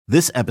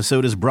This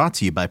episode is brought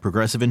to you by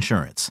Progressive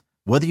Insurance.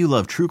 Whether you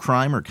love true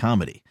crime or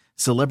comedy,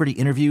 celebrity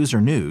interviews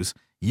or news,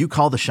 you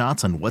call the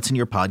shots on what's in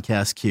your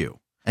podcast queue.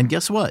 And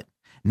guess what?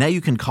 Now you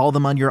can call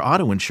them on your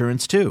auto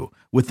insurance too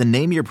with the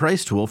Name Your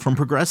Price tool from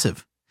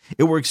Progressive.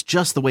 It works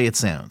just the way it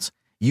sounds.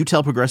 You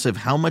tell Progressive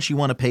how much you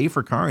want to pay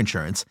for car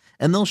insurance,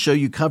 and they'll show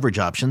you coverage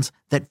options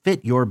that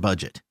fit your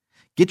budget.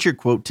 Get your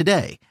quote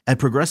today at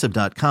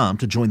Progressive.com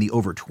to join the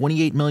over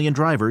 28 million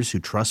drivers who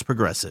trust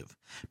Progressive.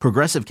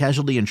 Progressive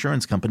Casualty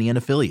Insurance Company and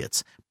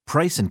Affiliates.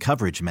 Price and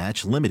coverage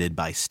match limited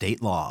by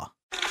state law.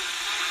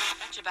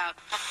 That's about...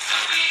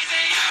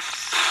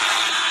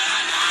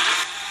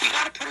 You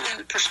gotta put it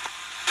in perspective.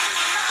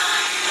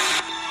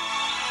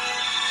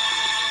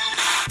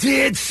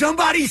 Did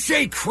somebody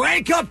say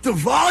crank up the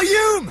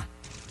volume?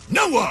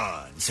 No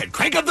one said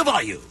crank up the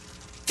volume.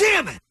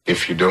 Damn it!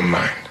 If you don't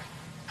mind,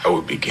 I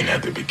will begin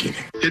at the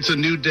beginning. It's a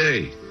new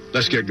day.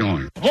 Let's get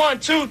going. 1,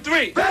 2,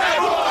 3.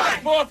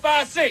 Bad boy! 4,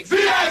 5, 6.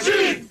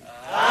 VIG!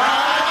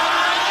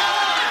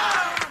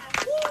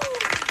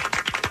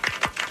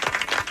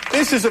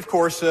 This is, of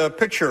course, a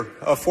picture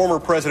of former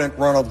President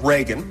Ronald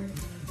Reagan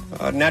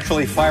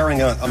naturally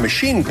firing a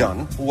machine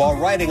gun while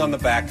riding on the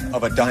back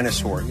of a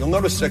dinosaur. You'll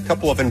notice a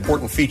couple of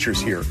important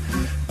features here.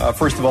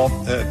 First of all,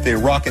 the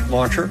rocket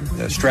launcher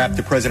strapped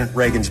to President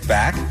Reagan's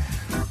back,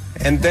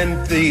 and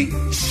then the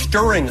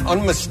stirring,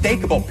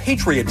 unmistakable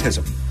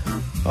patriotism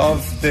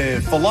of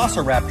the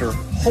Velociraptor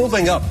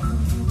holding up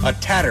a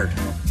tattered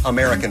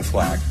American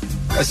flag,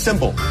 a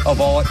symbol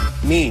of all it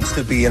means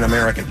to be an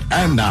American.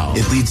 And now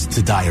it leads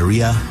to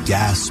diarrhea,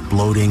 gas,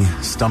 bloating,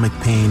 stomach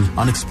pain,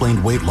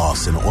 unexplained weight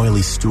loss, and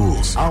oily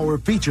stools. Our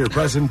feature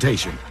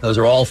presentation. Those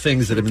are all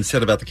things that have been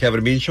said about the Kevin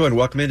and Bean Show, and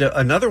welcome into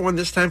another one,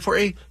 this time for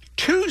a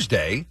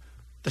Tuesday,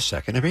 the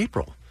 2nd of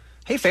April.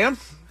 Hey, fam.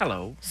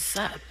 Hello. What's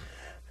up?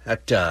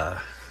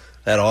 That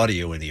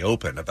audio in the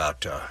open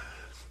about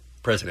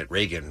President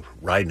Reagan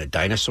riding a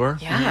dinosaur.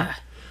 Yeah.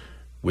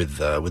 With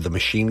the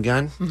machine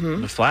gun.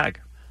 Mm-hmm. The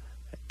flag.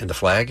 And the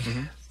flag.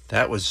 Mm-hmm.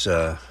 That was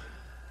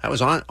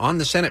on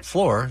the Senate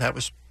floor. That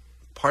was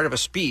part of a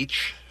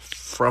speech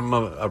from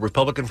a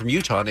Republican from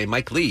Utah named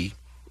Mike Lee.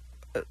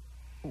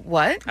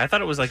 What? I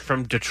thought it was like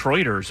from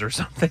Detroiters or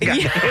something. I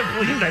can't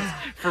believe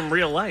that's from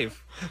real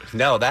life.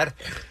 No, that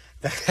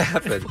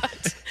happened.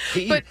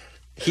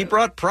 He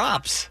brought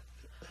props.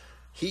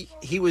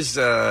 He was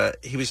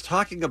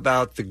talking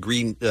about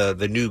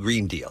the new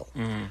Green Deal.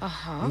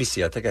 Uh-huh. Let me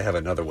see. I think I have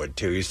another one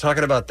too. He was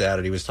talking about that,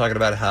 and he was talking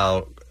about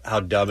how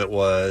dumb it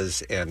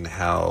was and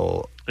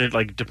how it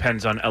like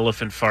depends on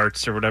elephant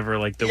farts or whatever.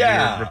 Like the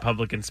weird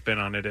Republican spin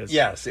on it is.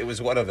 Yes, it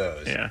was one of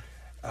those. Yeah.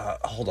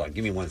 Hold on,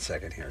 give me 1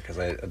 second here because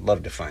I'd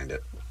love to find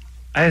it.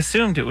 I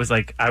assumed it was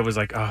like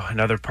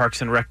another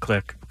Parks and Rec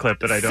clip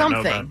that I don't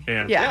know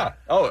about. Yeah.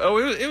 Oh,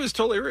 it was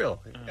totally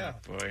real. Yeah.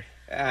 Boy.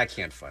 I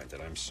can't find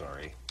it. I'm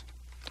sorry.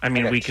 I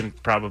mean, we can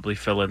probably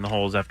fill in the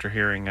holes after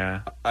hearing...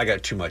 I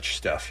got too much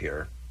stuff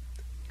here.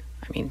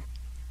 I mean,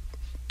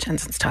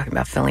 Jensen's talking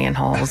about filling in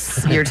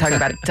holes. You're talking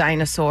about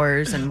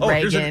dinosaurs and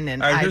Reagan,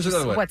 and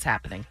what's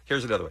happening?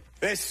 Here's another one.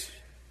 This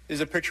is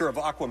a picture of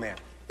Aquaman,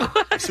 a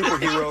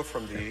superhero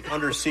from the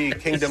undersea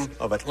kingdom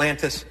of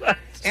Atlantis,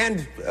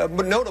 and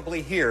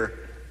notably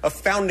here, a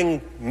founding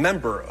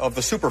member of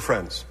the Super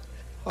Friends.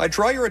 I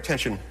draw your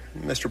attention,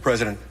 Mr.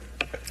 President,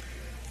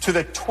 to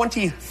the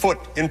 20-foot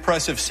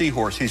impressive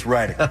seahorse he's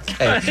riding.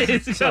 Okay.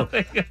 So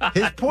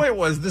his point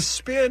was the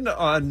spin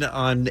on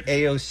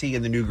AOC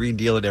and the new Green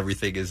Deal and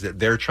everything is that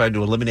they're trying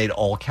to eliminate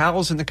all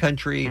cows in the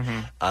country.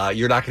 Mm-hmm.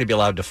 You're not going to be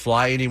allowed to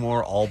fly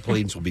anymore. All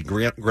planes will be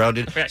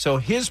grounded. Right. So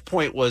his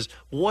point was,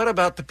 what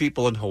about the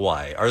people in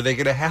Hawaii? Are they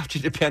going to have to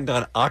depend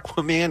on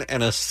Aquaman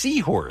and a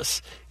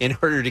seahorse in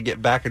order to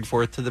get back and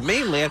forth to the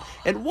mainland?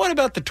 And what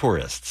about the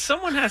tourists?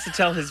 Someone has to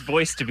tell his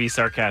voice to be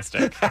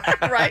sarcastic.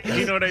 Right.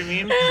 You know what I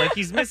mean? Like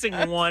he's missing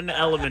one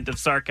element of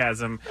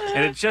sarcasm,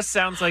 and it just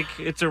sounds like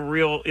it's a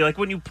real... Like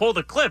when you pull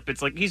the clip,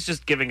 it's like he's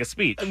just giving a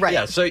speech. Right.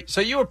 Yeah, so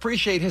you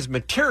appreciate his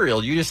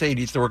material. You just say he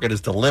needs to work on his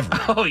delivery.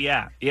 Oh,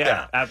 yeah,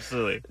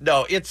 absolutely.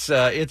 No,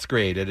 it's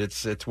great, and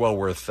it's well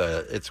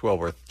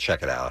worth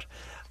checking out.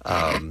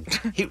 I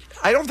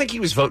don't think he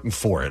was voting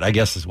for it, I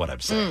guess is what I'm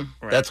saying.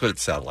 Right. That's what it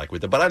sounded like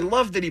with it. But I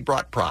love that he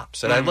brought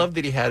props, and I love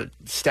that he had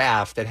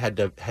staff that had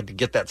to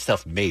get that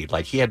stuff made.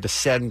 Like he had to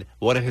send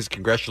one of his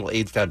congressional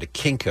aides down to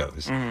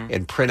Kinko's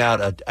and print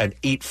out an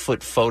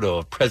 8-foot photo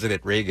of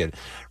President Reagan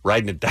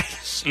riding a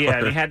dinosaur. Yeah,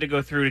 and he had to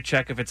go through to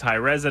check if it's high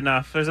res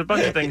enough. There's a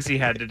bunch of things he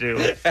had to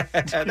do.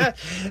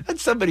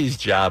 That's somebody's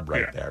job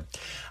right there.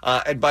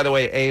 And by the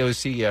way,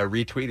 AOC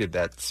retweeted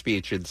that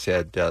speech and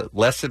said,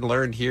 lesson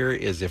learned here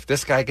is if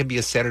this guy can be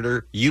a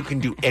senator, you can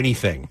do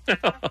anything,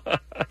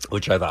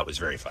 which I thought was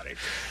very funny.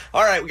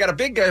 All right, we got a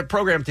big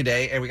program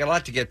today, and we got a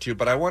lot to get to,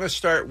 but I want to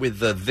start with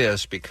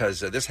this because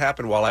this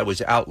happened while I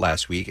was out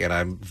last week, and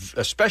I'm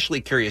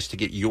especially curious to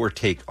get your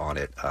take on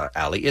it,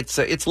 Allie. It's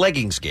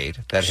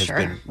Leggingsgate that has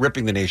been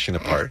ripping the nation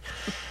apart.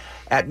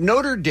 At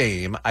Notre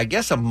Dame, I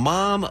guess a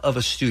mom of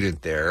a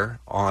student there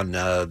on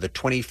the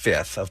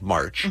 25th of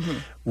March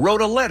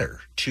wrote a letter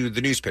to the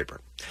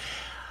newspaper.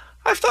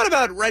 I've thought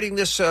about writing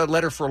this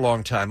letter for a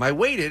long time. I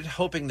waited,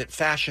 hoping that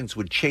fashions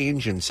would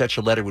change and such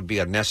a letter would be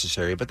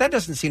unnecessary, but that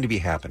doesn't seem to be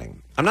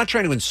happening. I'm not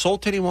trying to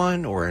insult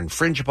anyone or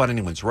infringe upon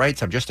anyone's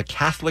rights. I'm just a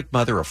Catholic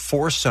mother of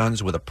 4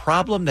 sons with a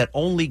problem that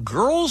only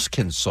girls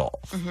can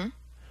solve. Mm-hmm.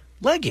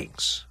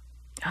 Leggings.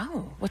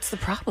 Oh, what's the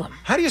problem?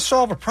 How do you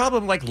solve a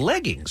problem like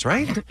leggings,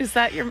 right? Is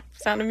that your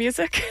Sound of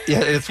Music? Yeah,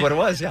 it's what it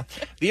was, yeah.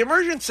 The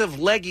emergence of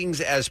leggings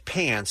as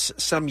pants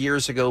some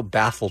years ago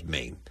baffled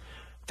me.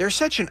 They're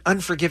such an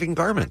unforgiving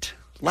garment.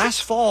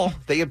 Last fall,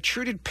 they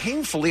obtruded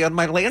painfully on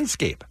my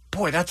landscape.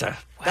 Boy, that's a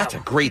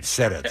great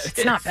sentence.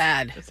 It's not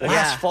bad.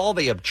 Last fall,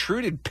 they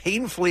obtruded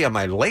painfully on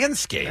my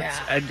landscape. It's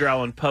Edgar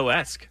Allan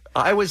Poe-esque.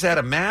 I was at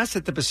a mass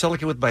at the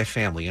Basilica with my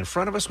family. In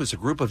front of us was a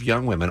group of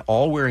young women,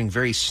 all wearing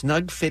very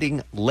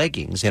snug-fitting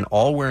leggings and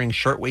all wearing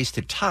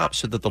short-waisted tops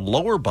so that the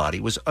lower body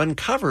was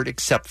uncovered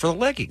except for the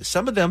leggings.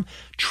 Some of them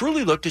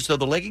truly looked as though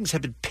the leggings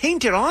had been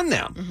painted on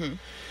them. Mm-hmm.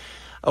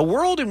 A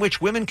world in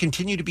which women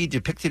continue to be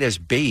depicted as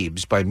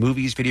babes by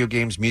movies, video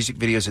games, music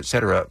videos,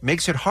 etc.,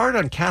 makes it hard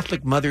on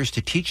Catholic mothers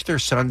to teach their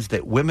sons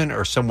that women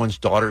are someone's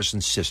daughters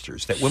and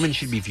sisters, that women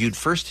should be viewed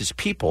first as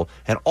people,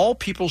 and all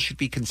people should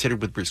be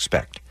considered with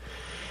respect.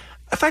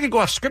 If I could go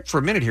off script for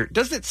a minute here,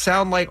 doesn't it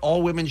sound like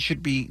all women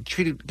should be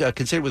treated,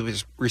 considered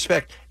with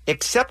respect,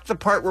 except the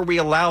part where we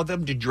allow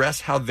them to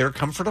dress how they're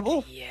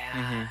comfortable?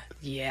 Yeah.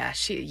 Mm-hmm.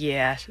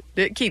 Yeah.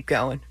 Keep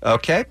going.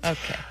 Okay.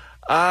 Okay.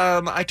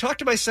 I talked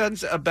to my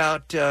sons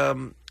about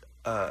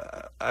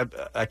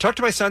I talked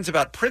to my sons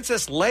about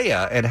Princess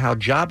Leia and how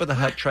Jabba the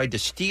Hutt tried to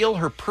steal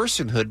her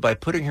personhood by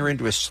putting her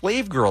into a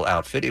slave girl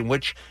outfit in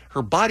which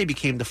her body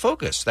became the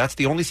focus. That's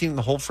the only scene in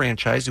the whole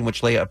franchise in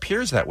which Leia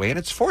appears that way, and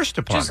it's forced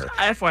upon her.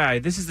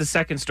 FYI, this is the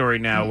second story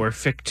now where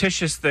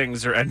fictitious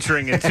things are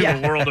entering into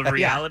the world of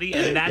reality,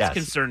 and that's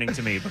concerning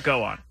to me. But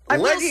go on. I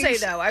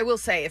will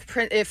say,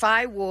 if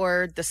I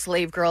wore the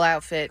slave girl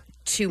outfit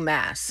to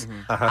Mass,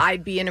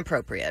 I'd be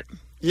inappropriate.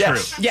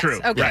 Yes.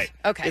 True. Okay. Right.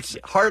 Okay. It's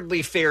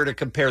hardly fair to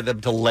compare them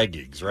to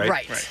leggings, right?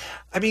 Right.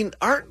 I mean,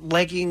 aren't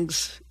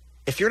leggings...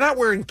 If you're not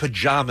wearing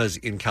pajamas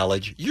in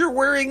college, you're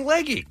wearing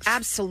leggings.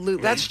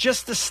 Absolutely. That's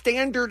just the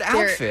standard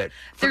outfit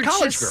for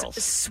college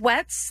girls.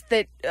 Sweats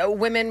that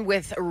women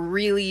with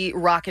really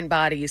rockin'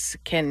 bodies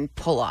can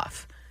pull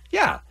off.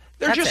 Yeah.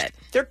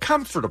 They're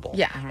comfortable.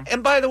 Yeah. Mm-hmm.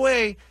 And by the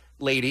way,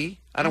 lady,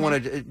 I don't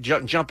want to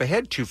jump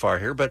ahead too far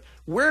here, but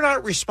we're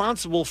not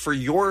responsible for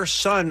your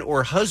son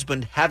or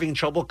husband having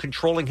trouble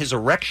controlling his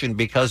erection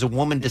because a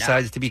woman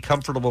decides to be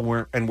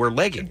comfortable and wear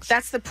leggings.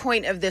 That's the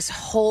point of this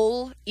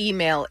whole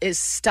email is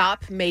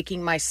stop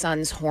making my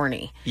sons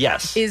horny.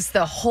 Yes. Is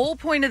the whole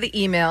point of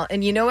the email.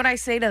 And you know what I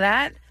say to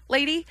that,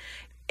 lady?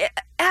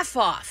 F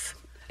off.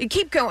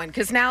 Keep going,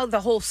 because now the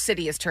whole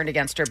city is turned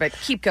against her, but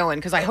keep going,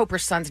 because I hope her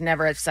sons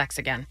never have sex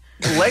again.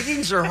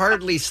 Leggings are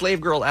hardly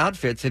slave girl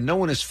outfits, and no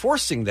one is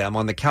forcing them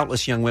on the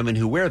countless young women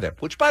who wear them,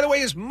 which, by the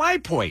way, is my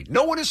point.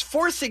 No one is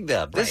forcing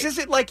them. Right. This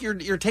isn't like you're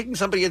taking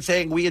somebody and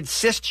saying, we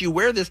insist you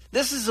wear this.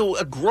 This is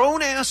a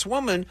grown-ass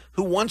woman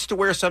who wants to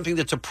wear something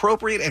that's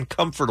appropriate and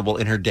comfortable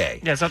in her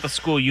day. Yeah, it's not the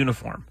school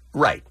uniform.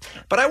 Right.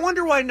 But I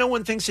wonder why no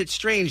one thinks it's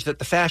strange that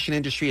the fashion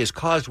industry has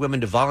caused women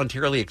to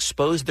voluntarily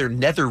expose their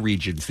nether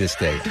regions this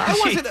day.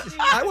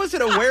 I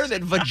wasn't aware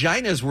that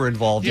vaginas were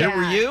involved here.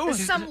 Were you?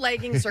 Some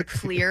leggings are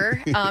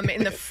clear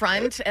in the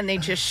front, and they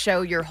just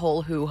show your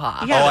whole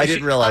hoo-ha. Yeah, I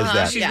didn't realize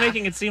that. She's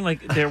making it seem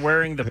like they're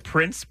wearing the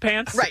Prince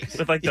pants. Right.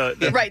 With like the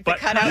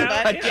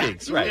cutout butt.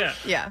 Cheeks, right.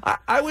 Yeah.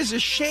 I was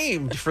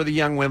ashamed for the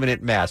young women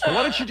at Mass. But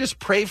why don't you just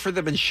pray for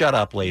them and shut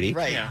up, lady?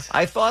 Right. Yeah.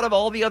 I thought of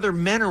all the other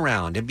men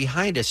around and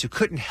behind us who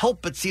couldn't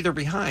help but see their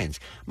behinds.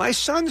 My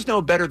sons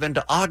know better than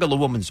to ogle a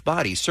woman's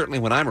body, certainly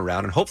when I'm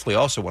around, and hopefully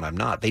also when I'm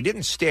not. They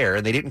didn't stare,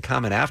 and they didn't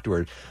comment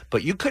afterward,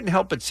 but you couldn't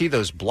help but see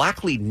those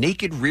blackly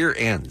naked rear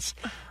ends.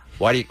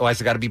 Why has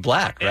it got to be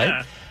black, right?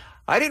 Yeah.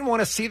 I didn't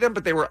want to see them,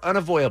 but they were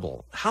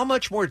unavoidable. How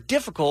much more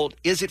difficult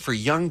is it for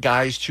young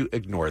guys to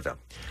ignore them?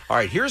 All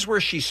right, here's where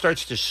she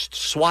starts to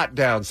swat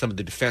down some of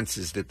the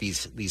defenses that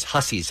these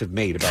hussies have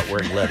made about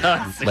wearing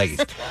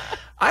leggings.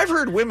 I've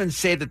heard women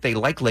say that they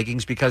like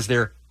leggings because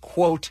they're,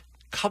 quote,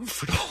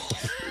 comfortable,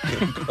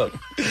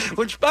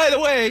 which, by the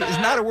way, is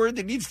not a word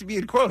that needs to be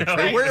in quotes.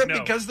 They wear it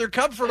because they're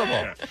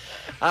comfortable.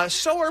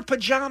 So are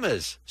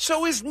pajamas.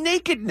 So is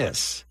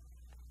nakedness,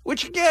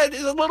 which, again,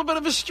 is a little bit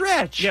of a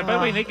stretch. Yeah, by the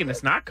way,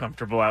 nakedness not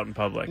comfortable out in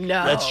public.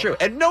 No. That's true.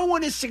 And no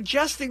one is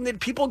suggesting that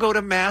people go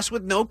to Mass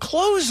with no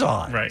clothes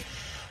on. Right.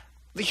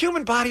 The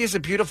human body is a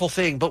beautiful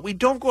thing, but we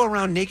don't go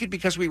around naked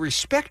because we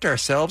respect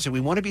ourselves and we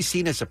want to be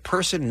seen as a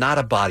person, not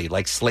a body,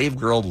 like slave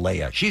girl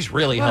Leia. She's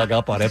really hung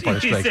up on Empire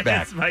Strikes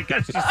Back. My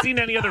gosh, you seen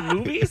any other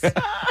movies?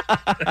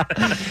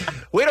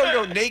 We don't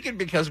go naked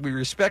because we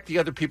respect the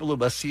other people who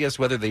must see us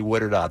whether they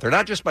would or not. They're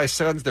not just my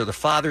sons, they're the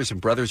fathers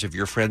and brothers of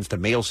your friends, the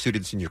male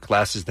students in your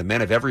classes, the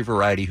men of every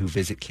variety who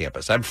visit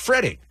campus. I'm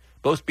fretting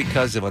both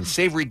because of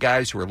unsavory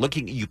guys who are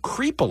looking at you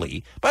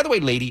creepily. By the way,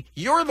 lady,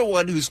 you're the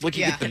one who's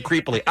looking at them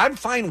creepily. I'm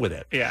fine with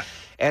it. Yeah.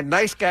 And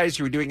nice guys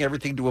who are doing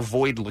everything to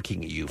avoid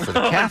looking at you. For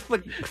the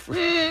Catholic, for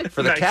the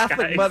Nice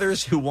Catholic guys.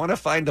 mothers who want to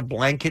find a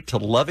blanket to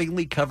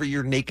lovingly cover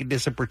your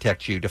nakedness and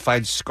protect you, to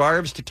find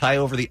scarves to tie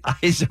over the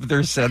eyes of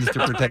their sons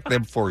to protect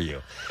them for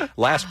you.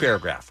 Last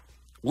paragraph.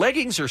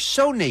 Leggings are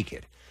so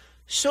naked,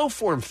 so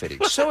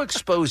form-fitting, so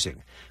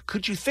exposing.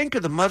 Could you think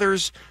of the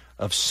mothers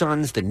of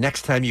sons the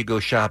next time you go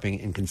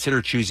shopping and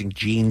consider choosing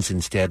jeans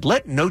instead?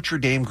 Let Notre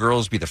Dame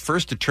girls be the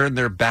first to turn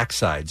their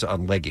backsides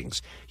on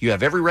leggings. You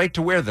have every right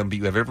to wear them, but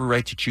you have every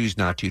right to choose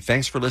not to.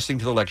 Thanks for listening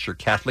to the lecture.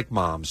 Catholic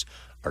moms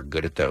are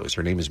good at those.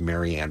 Her name is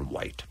Marianne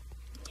White.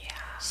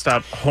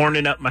 Stop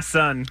horning up my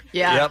son.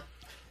 Yeah. Yep.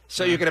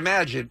 So you can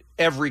imagine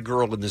every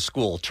girl in the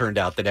school turned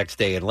out the next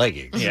day in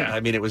leggings. Yeah. I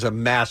mean, it was a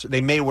mass.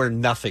 They may wear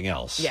nothing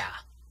else. Yeah.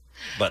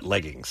 But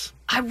leggings.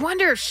 I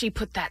wonder if she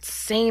put that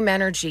same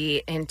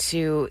energy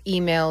into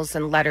emails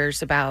and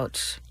letters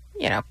about,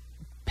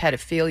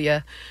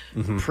 pedophilia,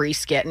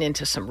 priests getting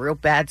into some real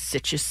bad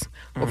stitches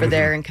over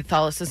there in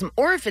Catholicism,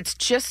 or if it's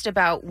just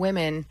about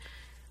women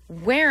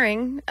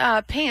wearing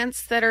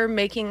pants that are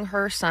making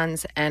her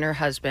sons and her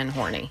husband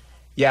horny.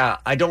 Yeah,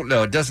 I don't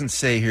know. It doesn't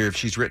say here if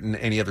she's written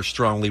any other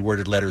strongly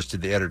worded letters to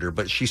the editor,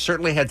 but she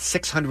certainly had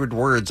 600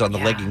 words on the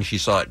leggings she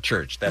saw at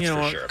church. That's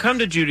for sure. Come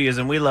to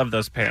Judaism. We love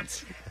those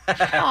pants.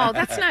 Oh,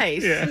 that's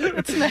nice. Yeah.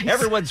 That's nice.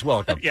 Everyone's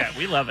welcome. Yeah,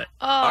 we love it.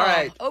 All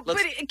right. But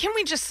can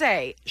we just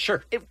say,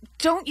 Sure.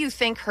 don't you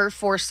think her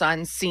 4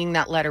 sons seeing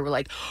that letter were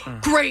like,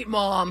 great,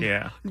 Mom.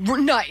 Yeah.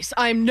 Nice.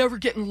 I'm never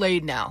getting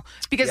laid now.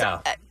 Because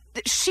Yeah.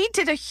 she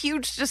did a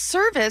huge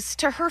disservice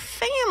to her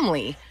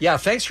family. Yeah,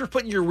 thanks for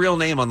putting your real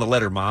name on the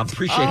letter, Mom.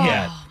 Appreciate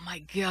that. Oh,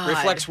 my God.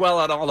 Reflects well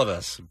on all of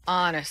us.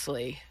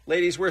 Honestly.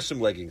 Ladies, wear some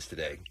leggings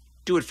today.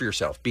 Do it for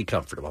yourself. Be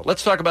comfortable.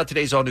 Let's talk about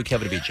today's all-new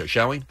Kevin and Bean show,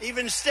 shall we?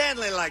 Even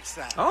Stanley likes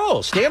that.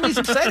 Oh, Stanley's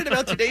excited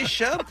about today's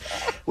show.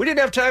 We didn't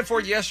have time for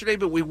it yesterday,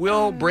 but we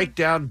will break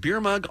down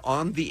Beer Mug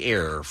on the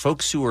air.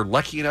 Folks who are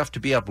lucky enough to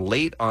be up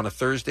late on a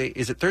Thursday,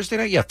 is it Thursday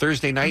night? Yeah,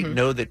 Thursday night,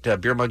 know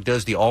that Beer Mug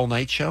does the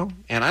all-night show.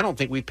 And I don't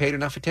think we paid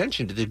enough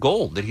attention to the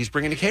gold that he's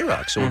bringing to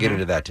K-Rock, so we'll get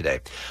into that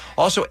today.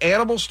 Also,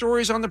 animal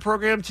stories on the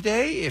program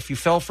today. If you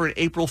fell for an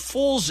April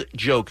Fool's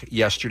joke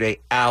yesterday,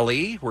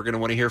 Allie, we're going to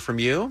want to hear from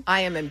you.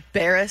 I am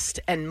embarrassed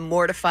and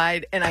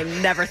mortified, and I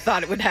never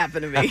thought it would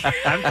happen to me.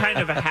 I'm kind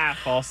of a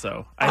half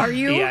also. Are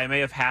you? Yeah, I may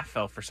have half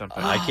fell for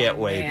something. I can't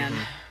wait. Man.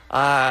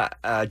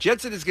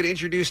 Jensen is going to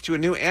introduce to a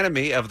new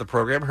enemy of the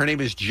program. Her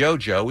name is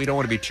JoJo. We don't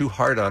want to be too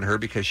hard on her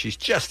because she's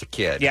just a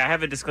kid. Yeah, I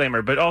have a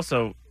disclaimer, but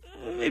also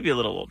maybe a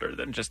little older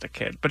than just a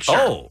kid. But sure,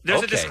 Oh, there's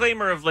okay. a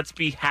disclaimer of let's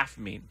be half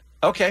mean.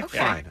 Okay,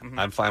 fine.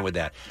 I'm fine with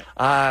that.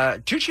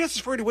 2 chances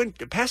for you to win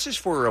passes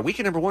for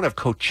weekend number 1 of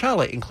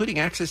Coachella, including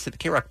access to the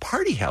K-Rock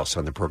Party House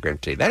on the program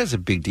today. That is a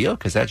big deal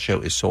because that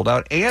show is sold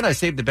out. And I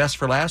saved the best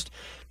for last.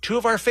 2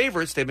 of our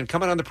favorites. They've been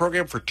coming on the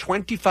program for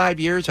 25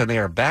 years, and they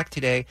are back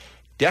today.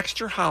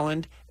 Dexter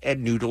Holland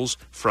and Noodles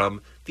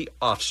from The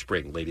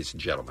Offspring, ladies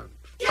and gentlemen,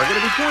 are going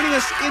to be joining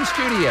us in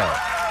studio.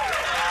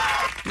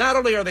 Not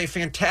only are they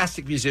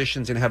fantastic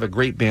musicians and have a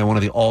great band, one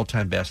of the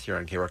all-time best here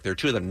on K-Rock, they're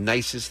 2 of the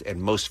nicest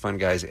and most fun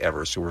guys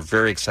ever, so we're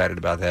very excited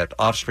about that.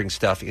 Offspring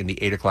stuff in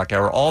the 8 o'clock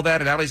hour. All that,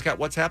 and Allie's got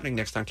what's happening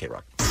next on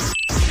K-Rock.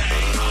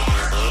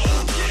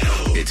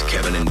 It's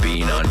Kevin and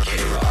Bean on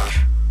K-Rock.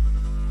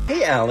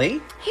 Hey,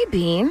 Allie. Hey,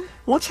 Bean.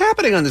 What's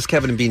happening on this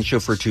Kevin and Bean show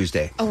for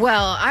Tuesday?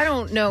 Well, I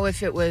don't know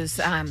if it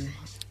was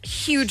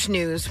huge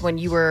news when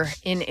you were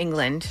in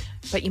England,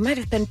 but you might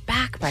have been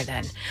back by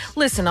then.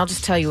 Listen, I'll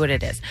just tell you what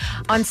it is.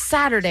 On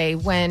Saturday,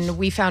 when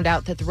we found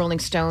out that the Rolling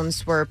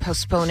Stones were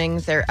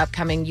postponing their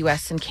upcoming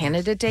U.S. and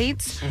Canada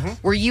dates,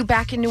 were you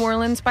back in New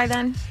Orleans by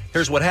then?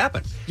 Here's what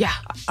happened. Yeah.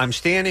 I'm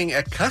standing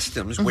at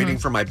customs waiting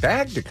for my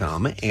bag to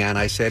come, and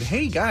I said,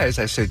 hey, guys,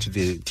 I said to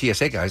the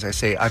TSA guys, I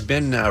say, I've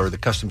been, or the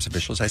customs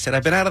officials, I said,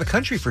 I've been out of the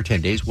country for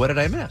 10 days. What did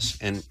I miss?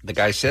 And the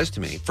guy says to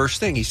me, first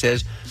thing, he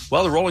says,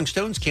 well, the Rolling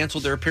Stones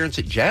canceled their appearance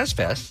at Jazz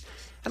Fest.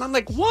 And I'm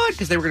like, what?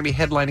 Because they were going to be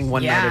headlining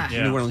one night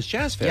at New Orleans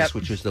Jazz Fest,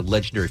 which was the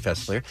legendary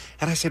festival here.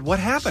 And I said, what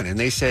happened? And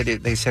they said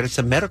it's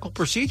a medical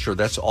procedure.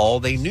 That's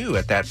all they knew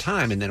at that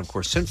time. And then, of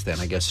course, since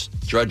then, I guess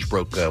Drudge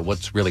broke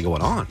what's really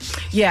going on.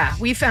 Yeah,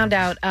 we found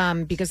out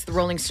because the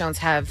Rolling Stones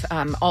have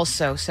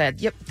also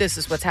said, yep, this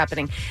is what's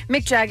happening.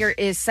 Mick Jagger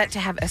is set to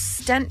have a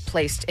stent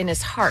placed in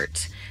his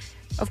heart.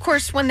 Of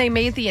course, when they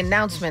made the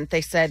announcement,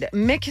 they said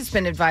Mick has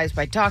been advised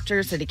by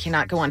doctors that he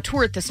cannot go on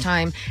tour at this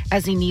time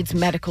as he needs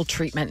medical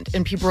treatment.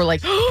 And people were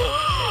like,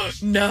 oh,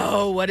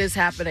 no, what is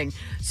happening?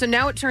 So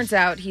now it turns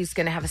out he's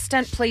going to have a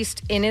stent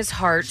placed in his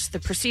heart. The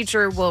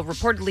procedure will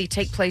reportedly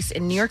take place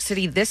in New York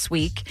City this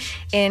week,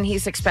 and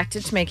he's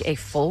expected to make a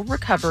full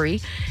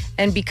recovery.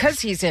 And because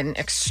he's in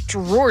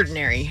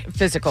extraordinary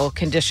physical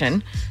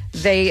condition,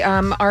 they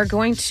are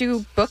going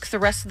to book the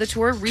rest of the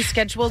tour,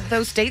 reschedule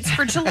those dates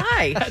for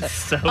July. That's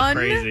so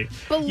crazy.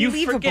 Unbelievable.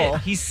 You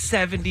forget he's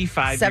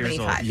 75 years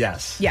old.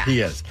 Yes, Yeah.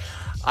 he is.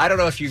 I don't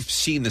know if you've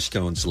seen the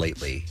Stones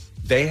lately.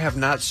 They have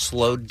not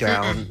slowed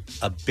down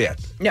a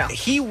bit. No.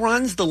 He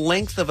runs the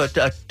length of a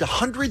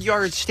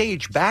 100-yard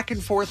stage back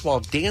and forth while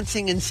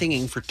dancing and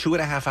singing for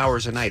 2.5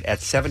 hours a night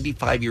at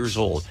 75 years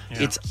old.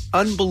 Yeah. It's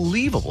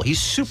unbelievable.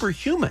 He's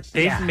superhuman.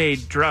 They've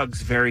made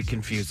drugs very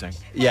confusing.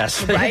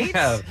 Yes. Right?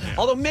 Yeah.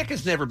 Although Mick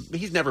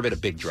he's never been a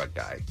big drug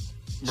guy.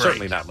 Right.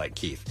 Certainly not like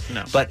Keith.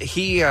 No. But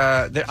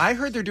I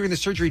heard they're doing the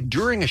surgery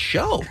during a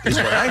show, is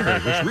what I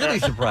heard, which really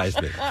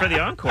surprised me. For the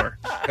encore.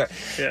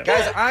 Yeah.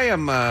 Guys,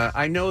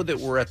 I know that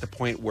we're at the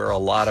point where a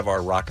lot of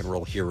our rock and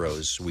roll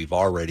heroes we've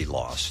already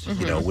lost. Mm-hmm.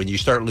 You know, when you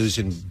start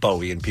losing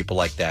Bowie and people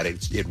like that,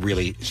 it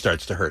really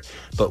starts to hurt.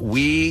 But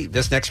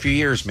this next few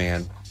years,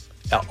 man,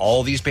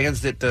 all these bands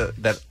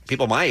that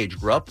people my age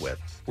grew up with,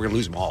 we're going to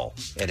lose them all.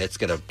 And it's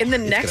going to In the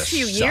next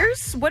few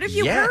years? What have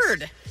you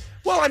heard?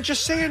 Well, I'm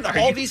just saying, Are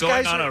all you these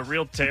going guys on a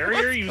real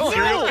terrier? You Going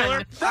serial on?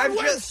 killer? I'm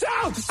just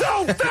Sounds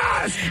so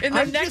fast! In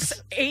the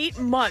next 8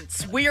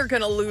 months, we are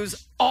going to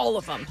lose all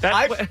of them.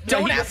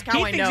 Don't ask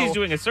how I He know. thinks he's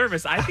doing a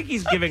service. I think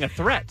he's giving a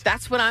threat.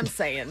 That's what I'm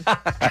saying.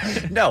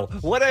 No,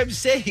 what I'm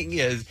saying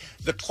is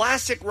the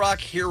classic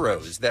rock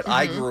heroes that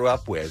I grew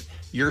up with,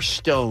 your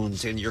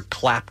Stones and your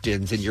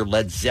Claptons and your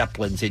Led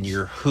Zeppelins and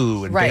your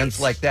Who and bands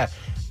like that,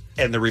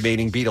 and the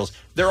remaining Beatles,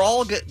 they're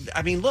all good.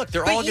 I mean, look,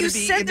 they're all going to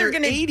be in their 80s. You said they're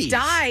going to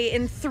die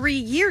in 3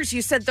 years.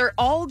 You said they're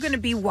all going to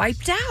be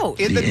wiped out.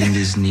 The end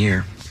is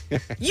near.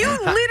 You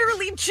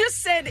literally just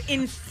said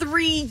in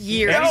 3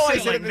 years. No, He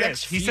said it like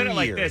this. He said it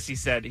like this.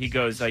 He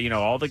goes,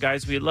 all the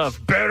guys we love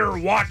better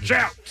watch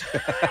out.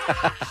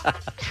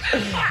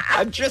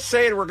 I'm just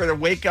saying we're going to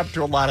wake up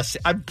to a lot of...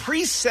 I'm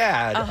pretty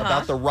sad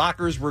about the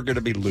rockers we're going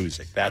to be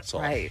losing. That's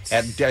all. Right.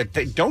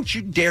 And don't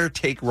you dare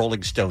take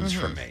Rolling Stones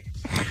from me.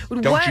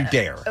 Don't you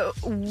dare.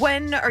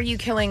 When are you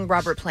killing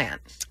Robert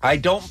Plant? I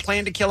don't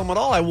plan to kill him at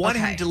all. I want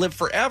him to live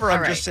forever.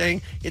 I'm just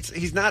saying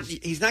he's not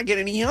getting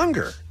any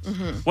younger.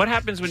 Mm-hmm. What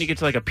happens when you get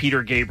to like a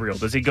Peter Gabriel?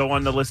 Does he go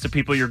on the list of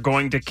people you're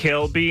going to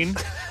kill, Bean?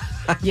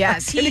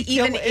 Yes. He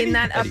even in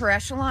that upper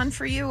echelon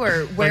for you,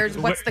 or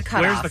what's the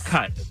cutoff? Where's the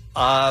cut?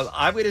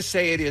 I'm going to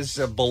say it is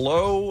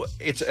below.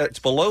 It's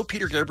below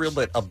Peter Gabriel,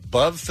 but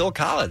above Phil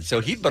Collins. So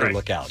he'd better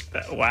look out.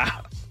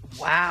 Wow.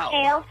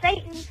 Hail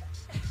Satan.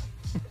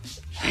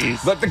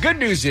 But the good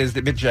news is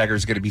that Mick Jagger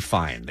is going to be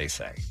fine, they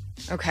say.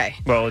 Okay.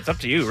 Well, it's up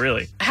to you,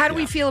 really. How do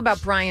we feel about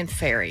Brian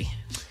Ferry?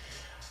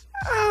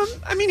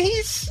 I mean,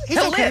 he's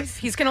He'll okay. live.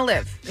 He's going to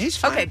live. He's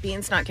fine. Okay,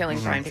 Bean's not killing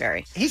Brian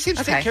Ferry. He seems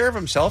to take care of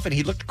himself, and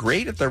he looked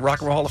great at the Rock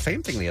and Roll Hall of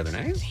Fame thing the other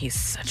night. He's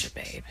such a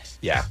babe.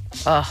 Yeah.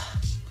 I'm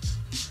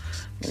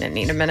going to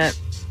need a minute.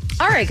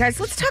 All right, guys,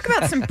 let's talk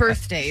about some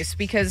birthdays,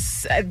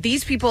 because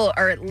these people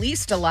are at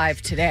least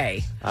alive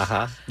today.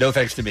 No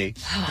thanks to me.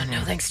 Oh,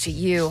 no thanks to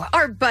you.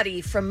 Our buddy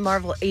from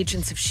Marvel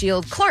Agents of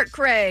S.H.I.E.L.D., Clark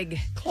Gregg.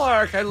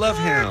 Clark, I love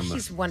him.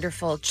 He's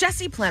wonderful.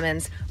 Jesse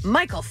Plemons,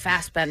 Michael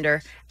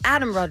Fassbender,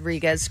 Adam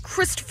Rodriguez,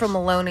 Christopher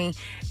Maloney,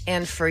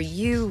 and for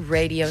you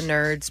radio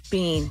nerds,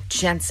 Bean,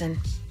 Jensen,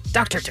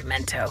 Dr.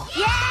 Demento.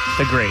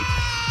 The great.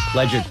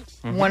 Legend.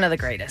 One of the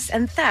greatest.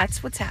 And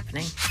that's what's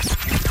happening.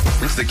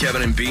 It's the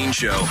Kevin and Bean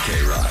Show.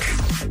 K-Rock.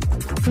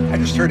 I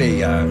just heard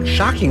a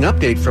shocking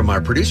update from our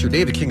producer,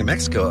 David King of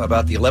Mexico,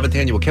 about the 11th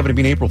annual Kevin and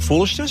Bean April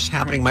Foolishness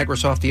happening at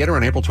Microsoft Theater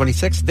on April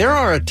 26th. There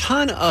are a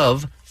ton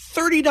of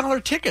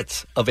 $30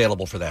 tickets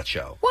available for that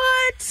show.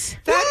 What?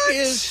 That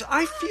is,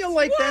 I feel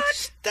like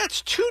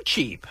that's too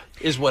cheap,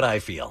 is what I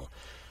feel.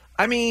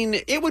 I mean,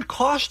 it would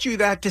cost you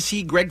that to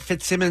see Greg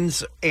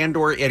Fitzsimmons and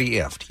or Eddie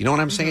Ifft. You know what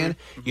I'm saying?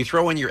 You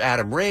throw in your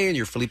Adam Ray and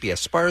your Felipe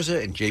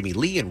Esparza and Jamie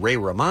Lee and Ray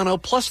Romano,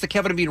 plus the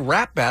Kevin and Bean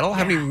rap battle.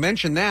 Haven't even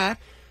mentioned that.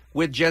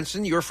 With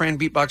Jensen, your friend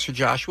beatboxer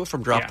Joshua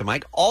from Drop the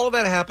Mic. All of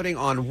that happening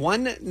on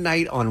one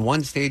night on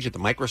one stage at the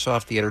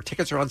Microsoft Theater.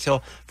 Tickets are on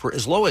sale for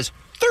as low as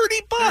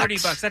 $30.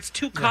 $30. That's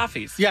 2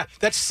 coffees. Yeah,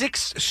 that's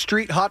 6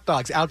 street hot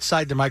dogs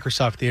outside the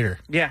Microsoft Theater.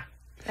 Yeah.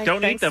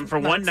 Don't eat them for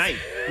one night.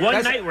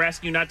 One night, we're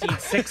asking you not to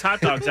eat 6 hot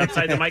dogs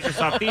outside the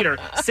Microsoft Theater.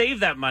 Save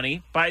that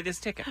money. Buy this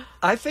ticket.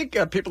 I think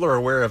people are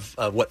aware of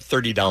what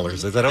 $30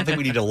 is. I don't think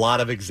we need a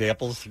lot of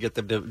examples to get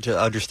them to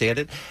understand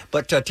it.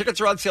 But tickets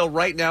are on sale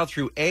right now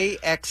through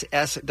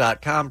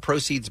AXS.com.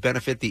 Proceeds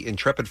benefit the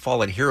Intrepid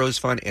Fallen Heroes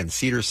Fund and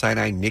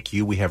Cedars-Sinai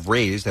NICU. We have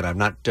raised, and I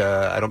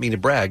don't mean to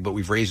brag, but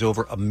we've raised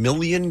over $1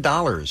 million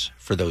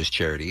for those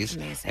charities.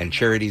 Amazing. And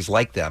charities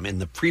like them in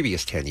the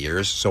previous 10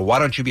 years. So why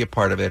don't you be a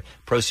part of it?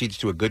 Proceeds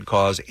to a good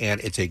cause, and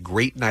it's a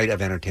great night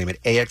of entertainment.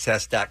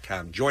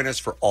 AXS.com. Join us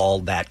for all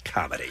that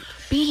comedy.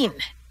 Bean.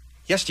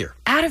 Yes, dear.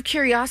 Out of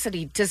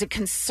curiosity, does it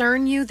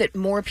concern you that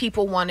more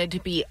people wanted to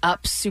be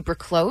up super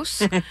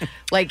close?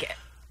 Like,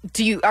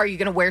 are you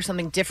going to wear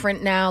something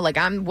different now? Like,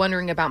 I'm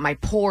wondering about my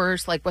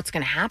pores. Like, what's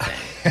going to happen?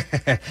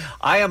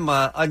 I am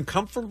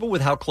uncomfortable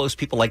with how close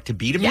people like to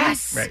be to me.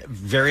 Yes. Right.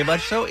 Very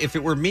much so. If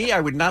it were me,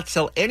 I would not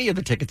sell any of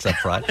the tickets up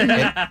front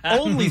and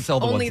only sell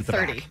the ones at the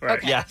 30. back. Right.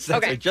 Okay. Yes,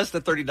 that's Okay. it, just the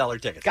 $30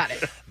 tickets. Got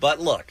it. But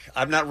look,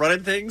 I'm not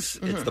running things.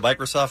 It's the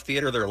Microsoft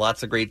Theater. There are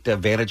lots of great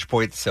vantage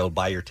points, so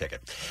buy your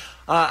ticket.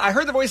 I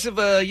heard the voice of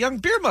a young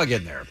beer mug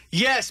in there.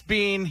 Yes,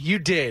 Bean, you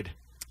did.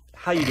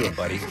 How you doing,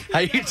 buddy? How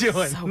you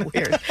doing? So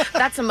weird.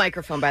 That's a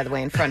microphone, by the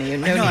way, in front of you. I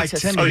know, I need to.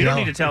 tend to Oh, you know.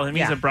 don't need to tell him.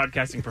 He's Yeah. a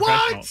broadcasting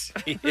professional.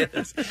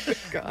 Yes.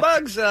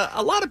 Bugs,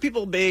 a lot of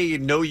people may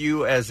know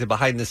you as the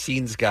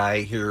behind-the-scenes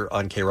guy here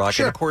on K-Rock.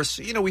 Sure. And, of course,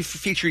 we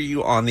feature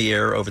you on the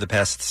air over the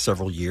past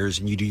several years,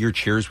 and you do your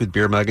Cheers with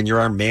Beer Mug, and you're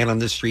our man on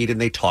the street, and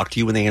they talk to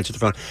you when they answer the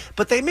phone.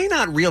 But they may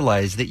not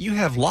realize that you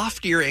have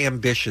loftier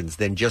ambitions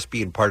than just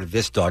being part of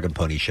this Dog and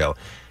Pony show.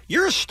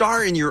 You're a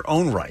star in your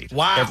own right.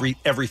 Wow.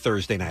 Every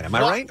Thursday night. Am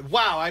I right?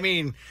 Wow. I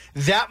mean,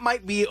 that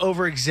might be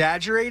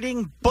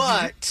over-exaggerating,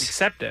 but...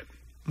 Accept it.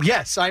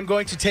 Yes, I'm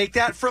going to take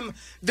that from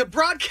the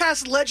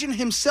broadcast legend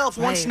himself,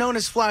 once known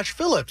as Flash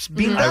Phillips,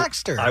 Bean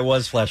Baxter. I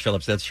was Flash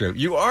Phillips, that's true.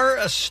 You are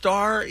a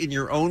star in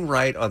your own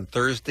right on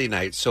Thursday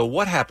night. So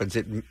what happens?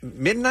 At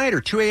midnight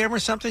or 2 a.m. or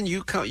something?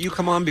 You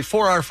come on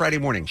before our Friday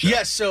morning show.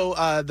 Yes, so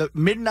the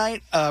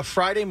midnight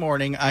Friday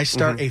morning, I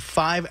start a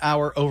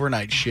 5-hour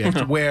overnight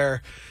shift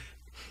where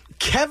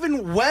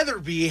Kevin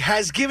Weatherby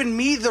has given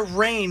me the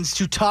reins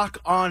to talk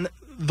on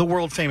the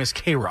world-famous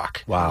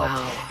K-Rock.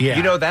 Wow.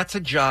 Yeah. That's a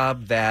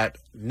job that,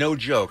 no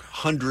joke,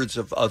 hundreds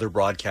of other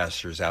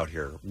broadcasters out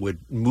here would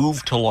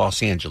move to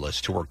Los Angeles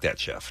to work that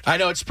shift. I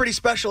know, it's pretty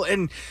special.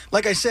 And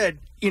like I said,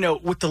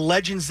 with the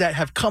legends that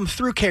have come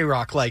through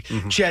K-Rock, like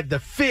Jed the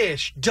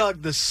Fish,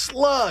 Doug the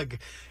Slug,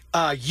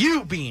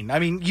 you, Bean. I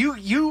mean,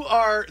 you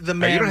are the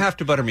man. You don't have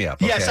to butter me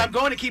up. Yes, okay? I'm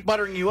going to keep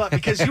buttering you up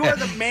because you are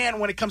the man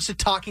when it comes to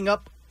talking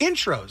up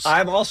intros.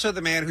 I'm also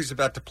the man who's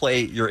about to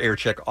play your air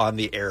check on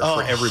the air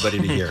for everybody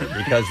to hear,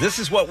 because this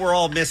is what we're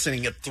all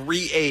missing at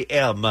 3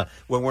 a.m.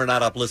 when we're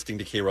not up listening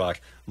to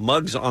K-Rock.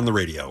 Mugs on the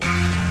radio.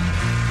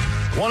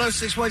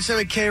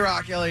 106.7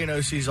 K-Rock,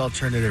 LANOC's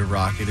alternative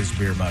rock. It is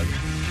Beer Mug.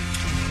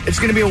 It's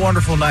going to be a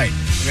wonderful night.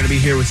 I'm going to be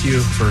here with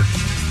you for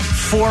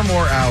 4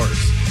 more hours.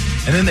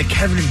 And then the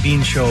Kevin and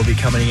Bean show will be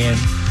coming in,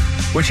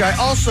 which I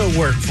also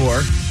work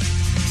for.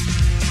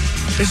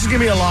 This is going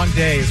to be a long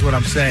day, is what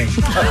I'm saying.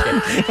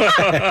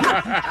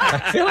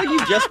 I feel like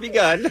you've just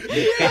begun.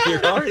 And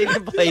you're already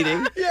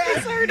complaining. Yeah,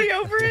 it's already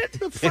over it.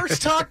 The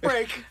first talk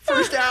break,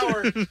 first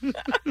hour.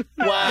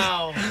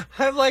 Wow.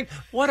 I'm like,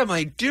 what am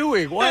I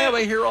doing? Why am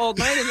I here all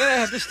night? And then I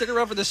have to stick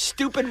around for the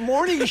stupid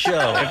morning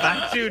show. If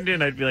I tuned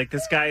in, I'd be like,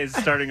 this guy is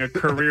starting a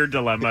career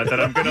dilemma that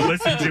I'm going to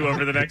listen to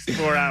over the next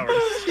 4 hours.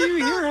 Do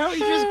you hear how he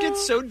just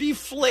gets so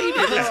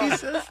deflated as he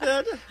says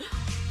that?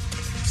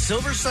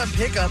 Silver Sun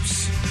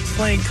Pickups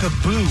playing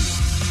Kaboo.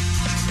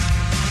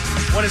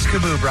 What is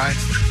Kaboo, Brian?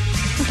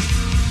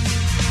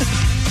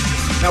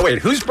 Now, wait,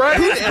 who's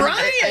Brian? Who's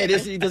Brian?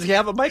 Does he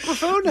have a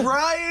microphone?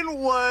 Brian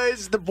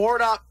was the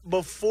board op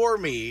before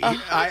me.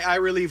 I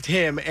relieved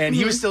him, and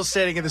he was still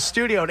standing in the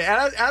studio. And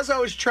as I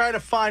was trying to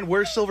find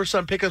where Silver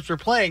Sun Pickups were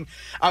playing,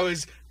 I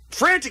was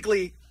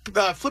frantically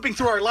flipping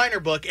through our liner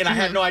book, and I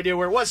had no idea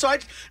where it was. So I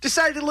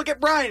decided to look at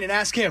Brian and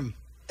ask him.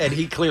 And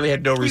he clearly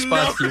had no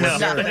response to you.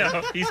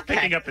 No, he's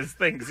picking up his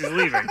things. He's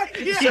leaving.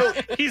 So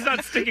he's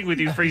not sticking with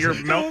you for your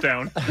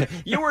meltdown.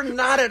 You were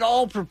not at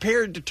all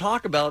prepared to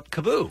talk about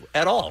Kaboo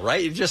at all,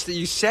 right?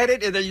 You said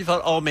it, and then you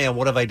thought, oh, man,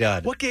 what have I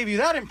done? What gave you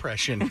that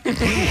impression? What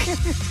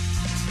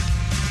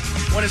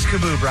is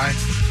Kaboo, Brian?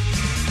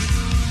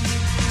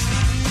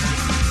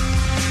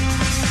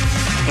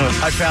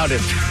 I found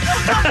it.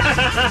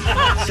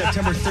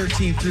 September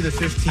 13th through the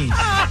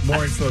 15th.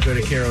 More info, go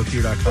to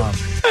KROQ.com.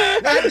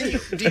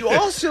 Do you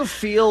also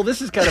feel,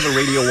 this is kind of a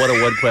Radio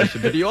 101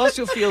 question, but do you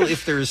also feel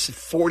if there's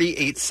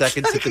 48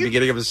 seconds at the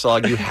beginning of a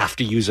song, you have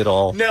to use it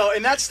all? No,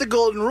 and that's the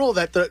golden rule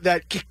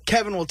that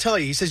Kevin will tell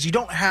you. He says you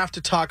don't have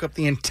to talk up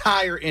the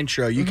entire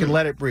intro. You can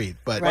let it breathe.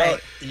 But Well,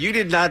 you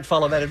did not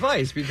follow that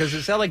advice, because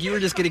it sounded like you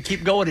were just going to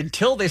keep going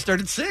until they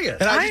started singing.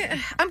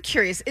 And I'm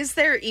curious, is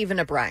there even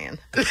a Brian?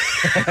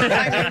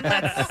 I mean,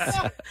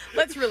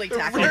 let's really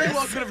tackle very this.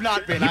 well could have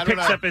not been. He I don't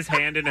picks know. up his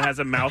hand and it has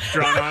a mouth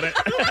drawn on it.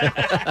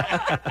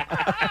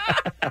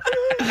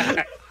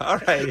 All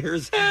right,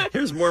 here's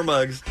more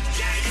mugs.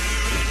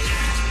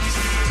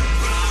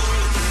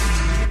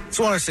 It's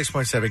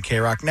 106.7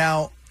 K-Rock.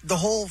 Now, the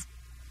whole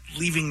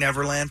Leaving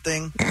Neverland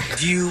thing,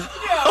 do you...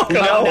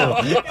 No.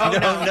 Let's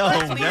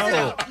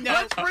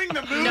bring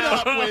the mood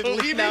up with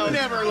Leaving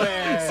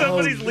Neverland.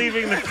 Somebody's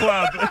leaving the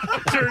club.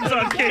 Turns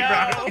on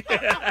K-Rock.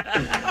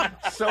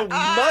 So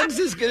Muggs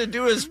is going to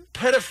do his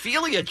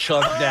pedophilia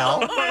chunk now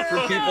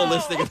for people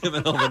listening in the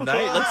middle of the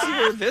night. Let's see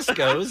where this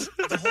goes.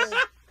 The whole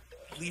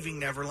Leaving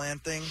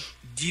Neverland thing,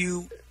 do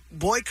you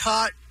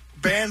boycott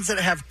bands that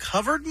have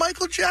covered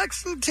Michael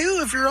Jackson, too,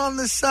 if you're on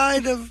the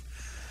side of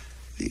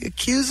the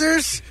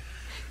accusers?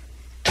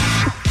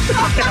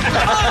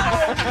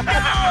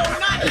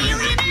 Not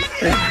Alien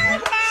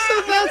Ant.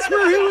 So that's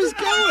where he was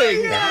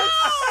going.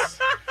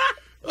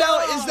 Now,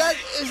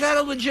 is that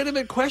a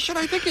legitimate question?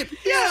 I think it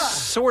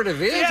sort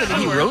of is. I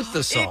mean, he wrote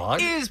the song.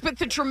 It is, but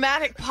the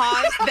dramatic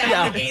pause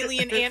that the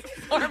alien ant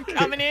form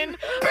coming in,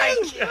 I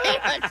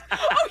can't.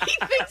 Oh, he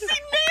thinks he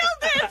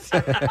nailed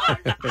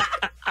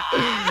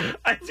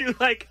I do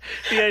like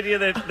the idea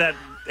that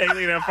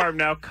Alien on Farm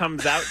now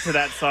comes out to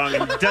that song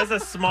and does a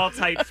small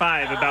tight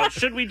five about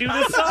should we do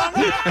this song?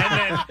 And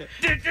then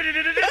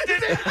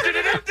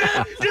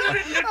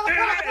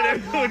and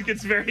everyone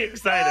gets very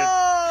excited.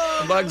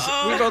 Bugs,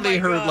 we've only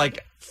heard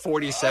like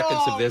 40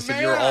 seconds of this,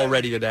 and you're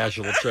already a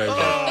national treasure.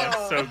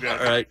 Oh, so good.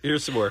 All right,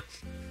 here's some more.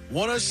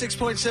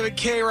 106.7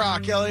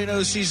 K-Rock,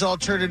 LANOC's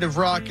alternative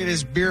rock. It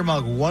is Beer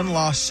Mug, one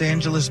Los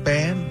Angeles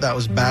band. That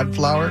was Bad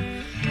Flower.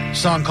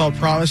 Song called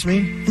Promise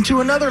Me. And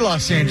to another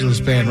Los Angeles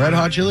band, Red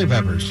Hot Chili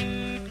Peppers.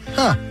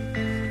 Huh.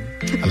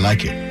 I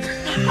like it.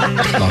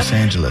 Los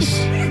Angeles.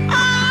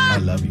 I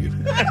love you.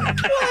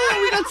 Oh,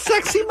 we got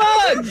sexy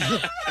mugs.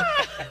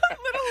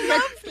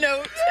 Love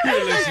note.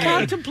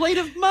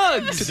 Contemplative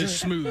mugs. To the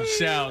smooth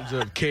sounds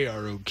of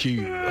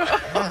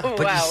KROQ. But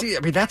you see, I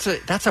mean, that's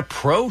a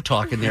pro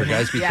talking there,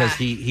 guys, because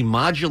he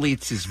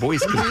modulates his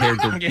voice compared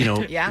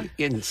to,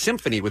 in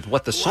symphony with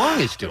what the song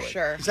is doing.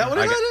 Sure. Is that what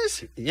that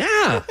is?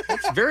 Yeah.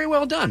 That's very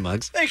well done,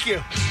 Muggs. Thank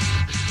you.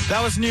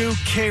 That was new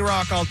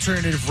K-Rock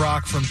alternative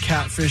rock from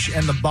Catfish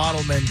and the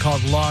Bottlemen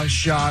called Long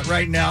Shot.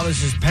 Right now,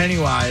 this is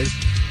Pennywise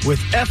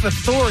with F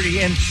Authority,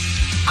 and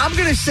I'm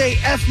going to say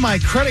F my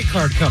credit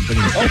card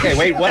company. Okay,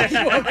 wait, what?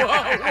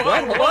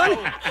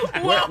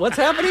 What? What's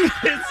happening?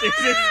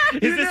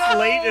 Is this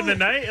late in the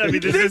night? I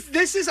mean,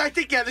 this is, I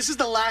think, this is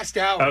the last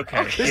hour.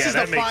 Okay. This is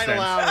the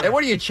final hour. And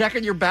what are you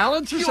checking your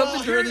balance or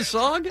something during the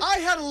song? I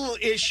had a little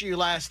issue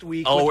last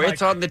week. Oh,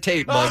 it's on the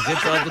tape, Muggs.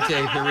 It's on the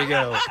tape. Here we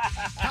go.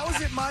 How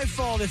is it my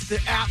fault if the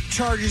app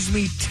charges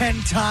me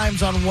 10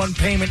 times on one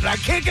payment and I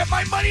can't get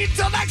my money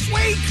until next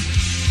week?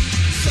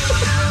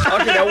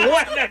 Okay, now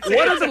what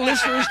are the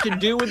listeners can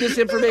do with this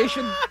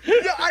information? Yeah,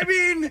 I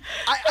mean,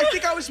 I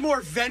think I was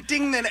more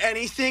venting than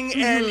anything,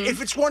 and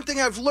if it's one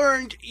thing I've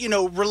learned,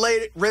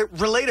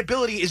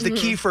 relatability is the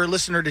key for a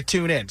listener to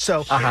tune in.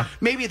 So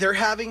maybe they're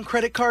having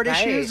credit card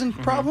issues and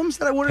problems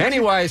that I wouldn't.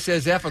 Pennywise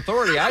says F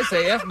Authority. I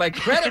say F my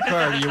credit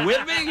card. Are you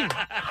with me?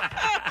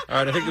 All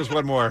right, I think there's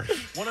one more.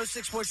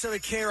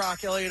 106.7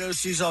 K-Rock,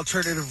 LANOC's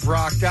alternative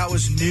rock. That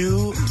was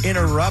New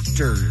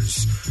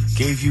Interrupters.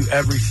 Gave You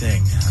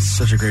Everything. That's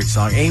such a great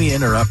song. Amy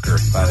Interrupter,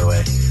 by the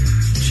way.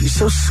 She's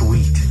so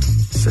sweet.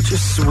 Such a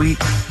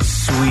sweet,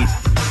 sweet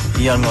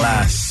young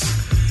lass.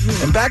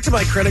 And back to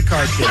my credit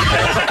card thing. Oh,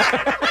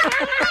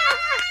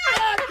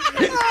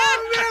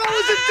 man, I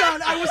wasn't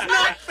done. I was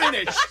not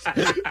finished.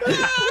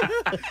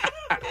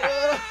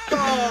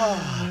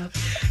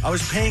 I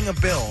was paying a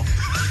bill.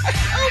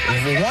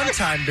 A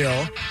one-time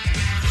bill.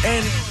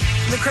 And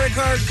the credit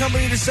card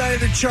company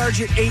decided to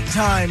charge it 8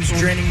 times,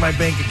 draining my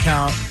bank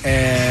account.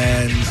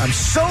 And I'm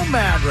so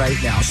mad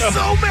right now. So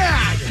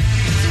mad!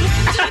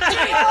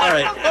 All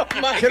right.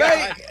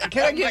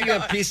 Can I give you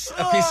a piece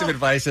of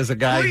advice as a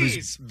guy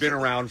who's been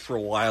around for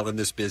a while in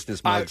this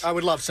business, Muggs? I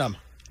would love some.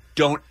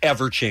 Don't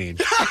ever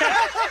change.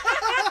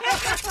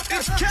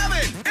 It's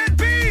Kevin and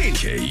Bean.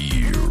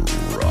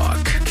 K-Rock,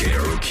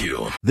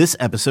 KROQ. This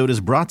episode is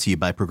brought to you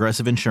by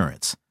Progressive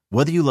Insurance.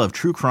 Whether you love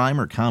true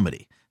crime or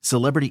comedy,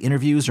 celebrity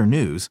interviews or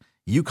news,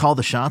 you call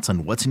the shots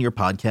on what's in your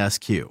podcast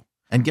queue.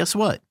 And guess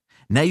what?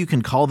 Now you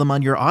can call them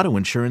on your auto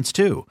insurance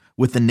too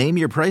with the Name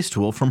Your Price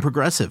tool from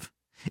Progressive.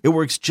 It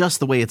works just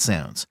the way it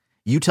sounds.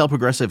 You tell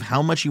Progressive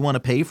how much you want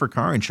to pay for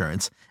car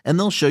insurance, and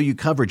they'll show you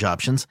coverage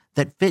options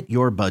that fit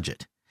your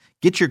budget.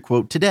 Get your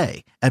quote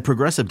today at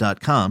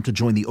Progressive.com to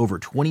join the over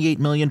 28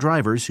 million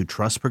drivers who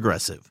trust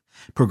Progressive.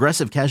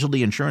 Progressive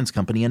Casualty Insurance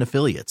Company and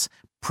Affiliates.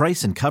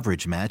 Price and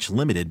coverage match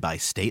limited by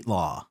state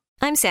law.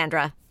 I'm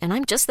Sandra, and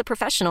I'm just the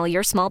professional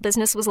your small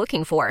business was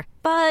looking for.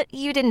 But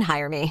you didn't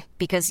hire me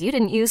because you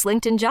didn't use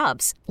LinkedIn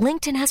Jobs.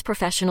 LinkedIn has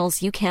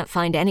professionals you can't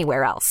find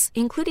anywhere else,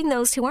 including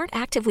those who aren't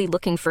actively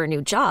looking for a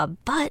new job,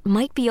 but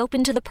might be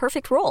open to the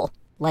perfect role,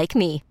 like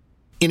me.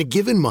 In a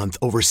given month,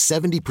 over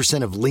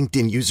 70% of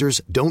LinkedIn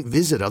users don't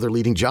visit other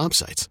leading job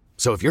sites.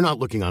 So if you're not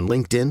looking on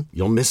LinkedIn,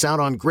 you'll miss out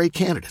on great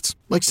candidates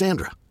like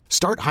Sandra.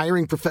 Start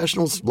hiring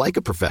professionals like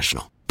a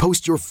professional.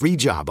 Post your free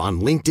job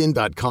on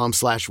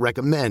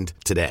linkedin.com/recommend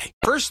today.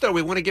 First, though,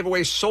 we want to give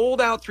away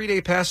sold-out 3-day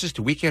passes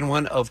to Weekend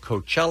 1 of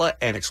Coachella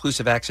and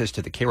exclusive access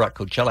to the K-Rock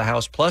Coachella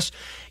House. Plus,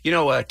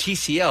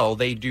 TCL,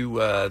 they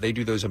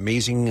do those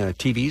amazing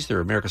TVs.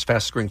 They're America's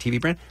fastest-growing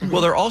TV brand. Mm-hmm.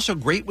 Well, they're also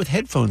great with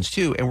headphones,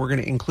 too, and we're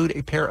going to include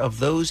a pair of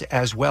those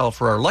as well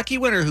for our lucky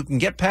winner who can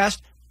get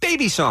past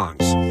Baby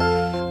Songs.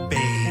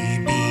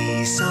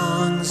 Baby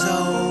songs,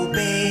 oh,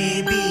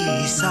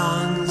 baby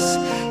songs,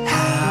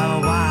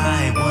 how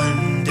I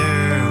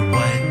wonder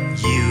what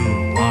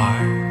you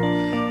are.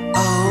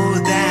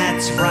 Oh,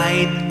 that's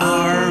right,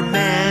 our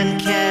man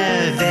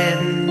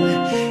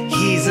Kevin,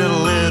 he's a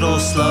little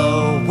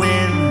slow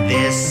when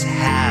this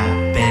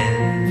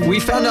happens. We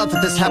found out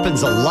that this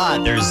happens a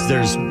lot. There's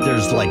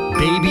like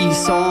baby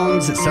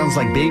songs. It sounds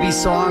like baby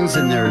songs,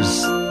 and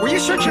there's... Were you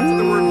searching for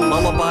the word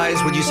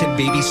lullabies when you said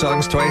baby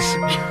songs twice?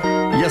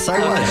 Yes, I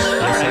was.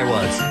 Yes, I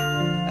was.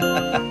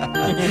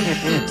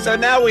 So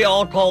now we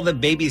all call them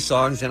baby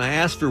songs, and I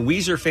asked for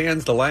Weezer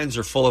fans. The lines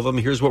are full of them.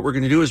 Here's what we're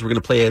going to do is we're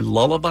going to play a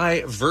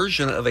lullaby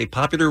version of a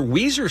popular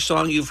Weezer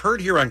song you've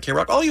heard here on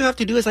K-Rock. All you have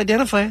to do is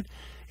identify it.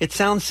 It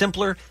sounds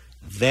simpler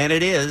than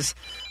it is.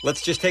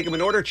 Let's just take them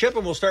in order, Chip,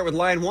 and we'll start with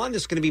line one.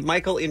 This is going to be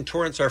Michael in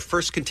Torrance, our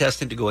first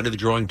contestant to go into the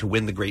drawing to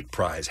win the great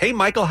prize. Hey,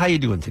 Michael, how you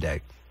doing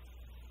today?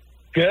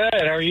 Good.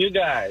 How are you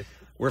guys?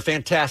 We're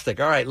fantastic.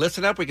 All right,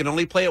 listen up. We can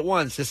only play it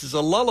once. This is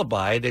a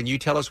lullaby. Then you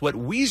tell us what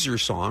Weezer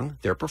song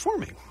they're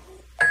performing.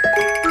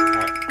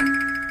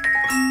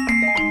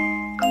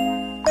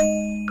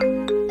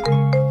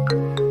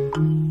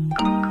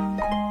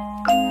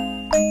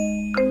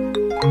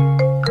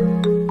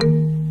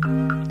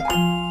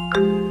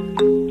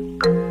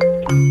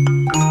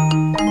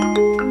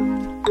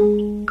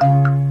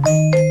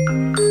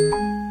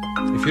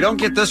 If you don't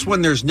get this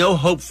one, there's no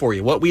hope for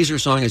you. What Weezer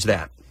song is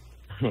that?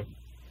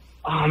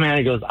 Oh, man,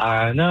 he goes,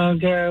 I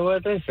don't care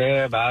what they say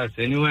about us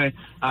anyway.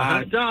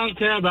 I don't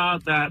care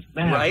about that.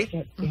 Man, Right?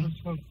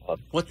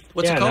 What's it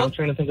now I'm called?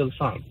 trying to think of the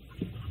song.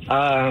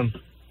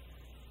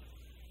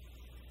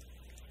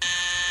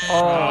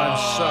 Oh,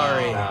 I'm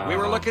sorry. We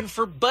were looking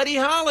for Buddy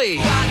Holly.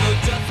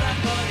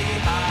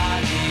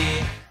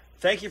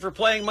 Thank you for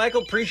playing,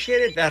 Michael.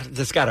 Appreciate it.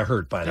 That's got to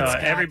hurt, by the way.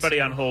 Everybody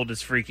on hold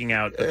is freaking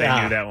out that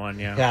they knew that one,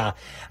 Yeah.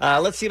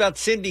 Let's see about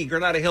Cindy.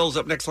 Granada Hills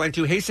up next, line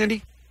 2. Hey,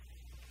 Cindy.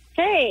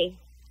 Hey,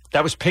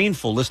 That was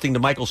painful listening to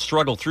Michael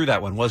struggle through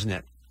that one, wasn't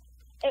it?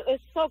 it was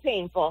so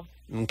painful.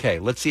 Okay,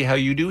 let's see how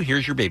you do.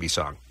 Here's your baby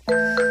song.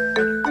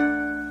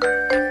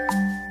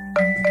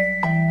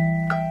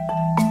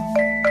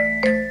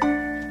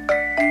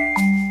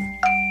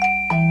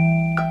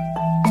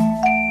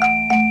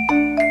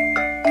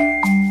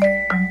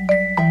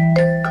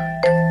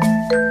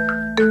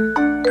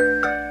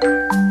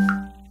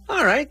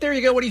 All right, there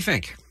you go. What do you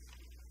think?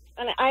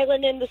 An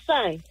island in the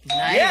sun.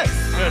 Yes.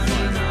 Good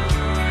one.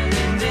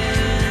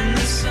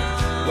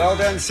 Well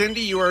done,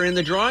 Cindy. You are in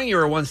the drawing. You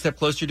are one step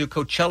closer to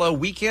Coachella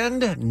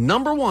weekend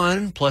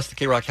 #1, plus the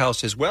K-Rock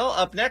House as well.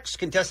 Up next,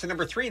 contestant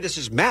number 3. This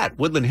is Matt,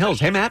 Woodland Hills.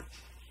 Hey, Matt.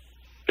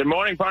 Good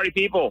morning, party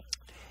people.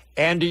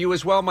 And to you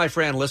as well, my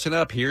friend. Listen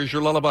up. Here's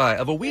your lullaby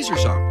of a Weezer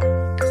song.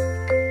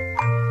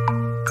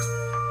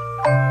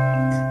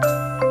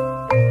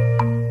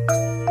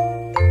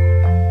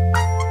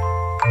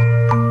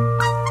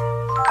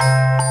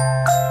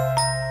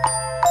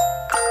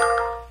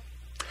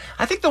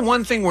 I think the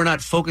one thing we're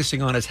not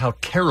focusing on is how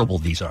terrible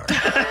these are.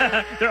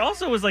 There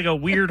also was like a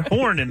weird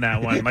horn in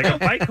that one, like a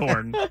bike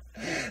horn.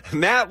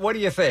 Matt, what do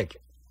you think?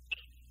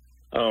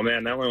 Oh,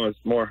 man, that one was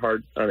more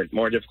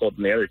difficult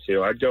than the other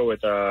two. I'd go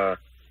with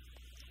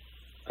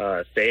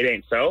Say It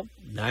Ain't So.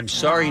 I'm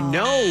sorry,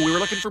 no. We were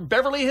looking for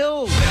Beverly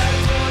Hills.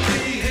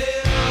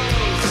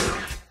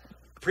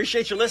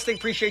 Appreciate you listening.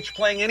 Appreciate you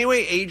playing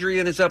anyway.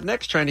 Adrian is up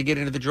next, trying to get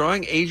into the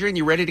drawing. Adrian,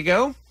 you ready to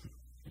go?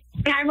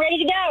 I'm ready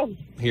to go.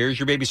 Here's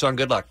your baby song.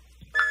 Good luck.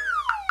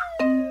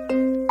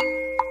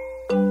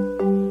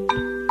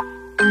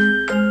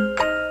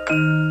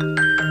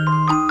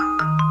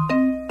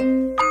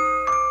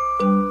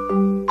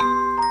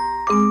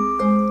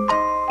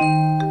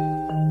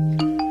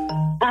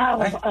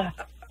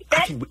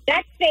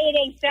 That's Say It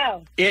Ain't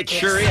So. It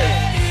sure is.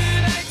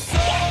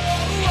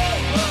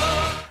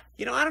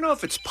 You know, I don't know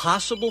if it's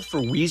possible for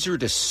Weezer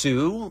to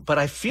sue, but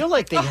I feel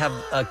like they have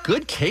a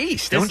good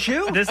case, don't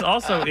you? This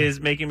also is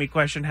making me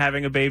question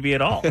having a baby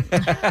at all.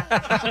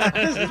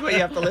 This is what you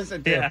have to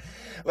listen to. Yeah.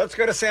 Let's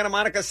go to Santa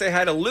Monica, say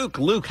hi to Luke.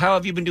 Luke, how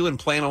have you been doing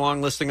playing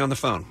along, listening on the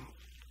phone?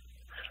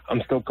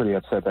 I'm still pretty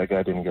upset that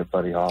guy didn't get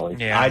Buddy Holly.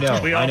 Yeah, I know.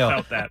 We all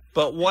felt that.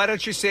 But why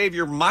don't you save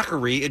your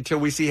mockery until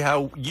we see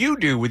how you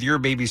do with your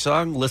baby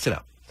song? Listen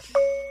up.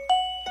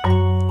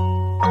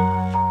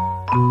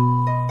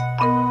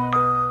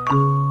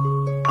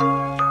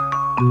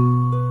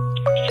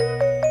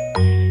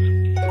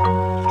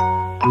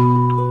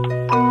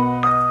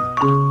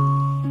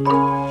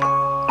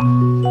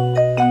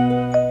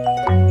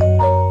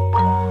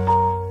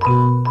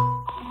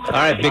 All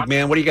right, big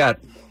man, what do you got?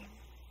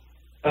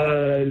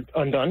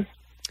 Undone.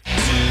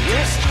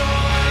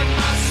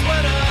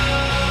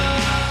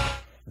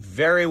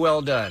 Very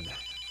well done.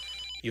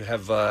 You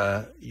have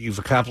you've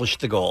accomplished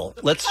the goal.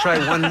 Let's try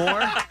one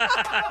more,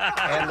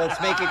 and let's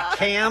make it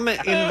Cam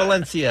in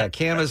Valencia.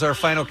 Cam is our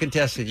final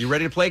contestant. You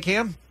ready to play,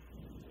 Cam?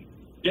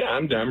 Yeah,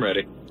 I'm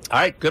ready. All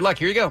right, good luck.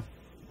 Here you go.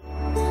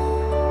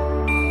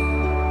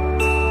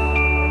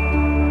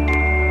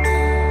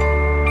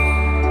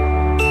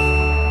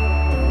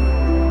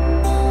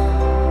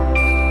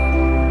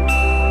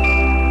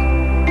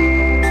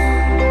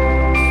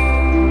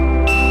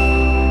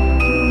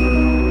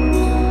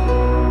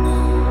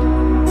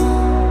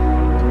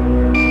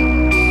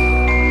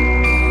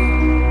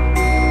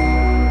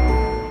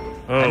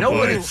 I know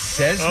what it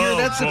says here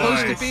that's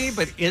supposed to be,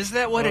 but is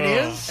that what it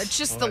is? It's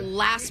just the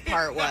last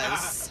part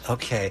was.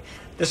 Okay.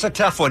 This is a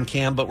tough one,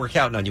 Cam, but we're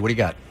counting on you. What do you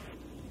got?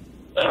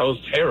 That was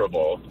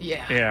terrible.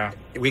 Yeah.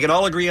 We can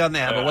all agree on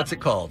that, but what's it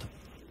called?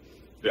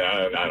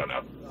 Yeah, I don't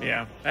know.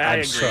 Yeah.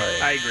 I'm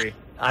sorry. I agree.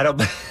 I don't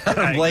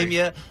blame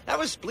you. That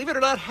was, believe it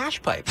or not,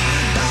 Hash Pipe.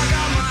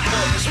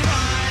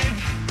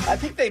 I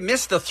think they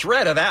missed the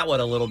thread of that one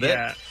a little bit.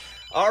 Yeah.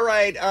 All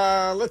right,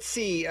 let's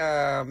see.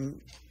 Wow,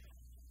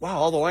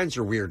 all the lines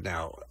are weird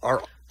now.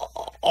 Are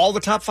all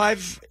the top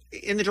 5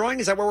 in the drawing?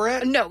 Is that where we're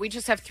at? No, we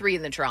just have 3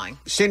 in the drawing.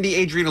 Cindy,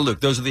 Adrian, and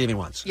Luke. Those are the only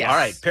ones. Yes. All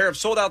right. Pair of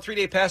sold-out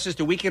 3-day passes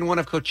to weekend 1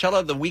 of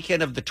Coachella, the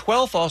weekend of the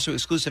 12th. Also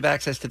exclusive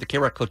access to the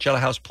K-Rock Coachella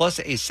House, plus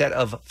a set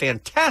of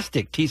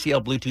fantastic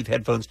TCL Bluetooth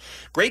headphones.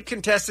 Great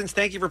contestants.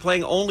 Thank you for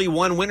playing. Only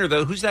one winner,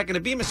 though. Who's that going to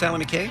be, Miss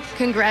Allie McKay?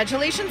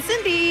 Congratulations,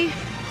 Cindy.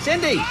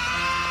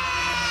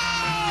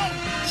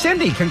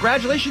 Cindy,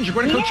 congratulations. You're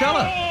going to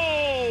Coachella.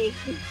 Yay!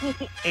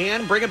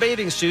 And bring a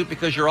bathing suit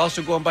because you're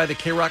also going by the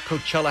K-Rock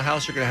Coachella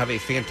House. You're going to have a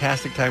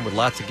fantastic time with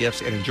lots of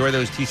gifts and enjoy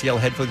those TCL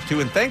headphones, too.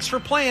 And thanks for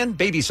playing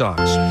Baby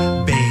Songs.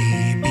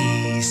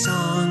 Baby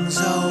songs,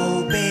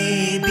 oh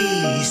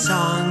baby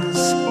songs.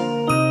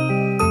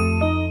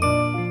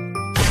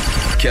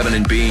 Kevin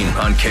and Bean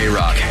on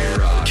K-Rock.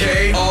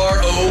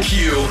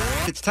 K-R-O-Q.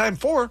 It's time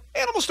for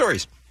Animal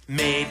Stories.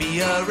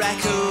 Maybe a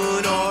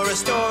raccoon or a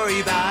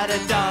story about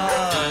a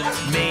dog.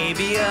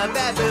 Maybe a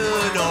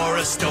baboon or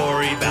a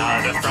story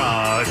about a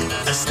frog.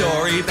 A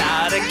story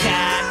about a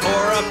cat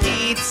or a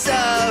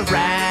pizza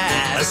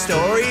rat. A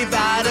story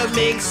about a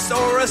minx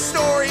or a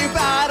story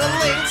about a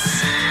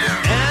lynx.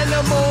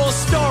 Animal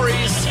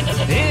stories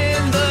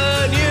in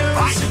the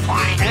news.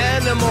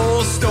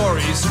 Animal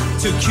stories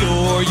to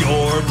cure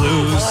your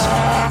blues.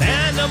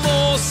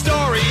 Animal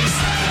stories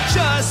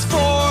just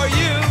for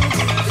you.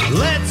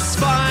 Let's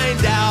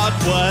find out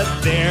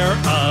what they're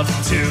up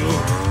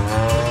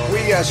to.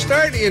 We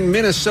start in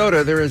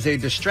Minnesota. There is a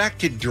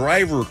distracted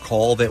driver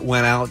call that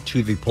went out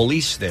to the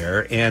police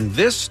there, and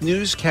this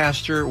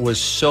newscaster was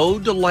so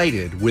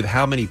delighted with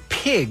how many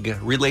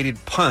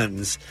pig-related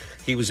puns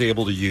he was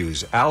able to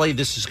use. Allie,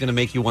 this is going to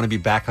make you want to be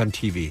back on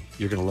TV.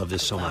 You're going to love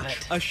this so much.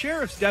 A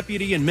sheriff's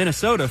deputy in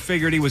Minnesota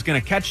figured he was going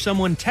to catch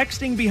someone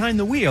texting behind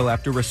the wheel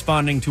after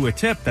responding to a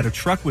tip that a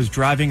truck was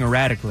driving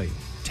erratically.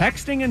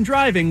 Texting and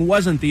driving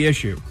wasn't the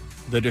issue.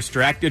 The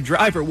distracted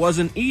driver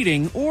wasn't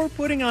eating or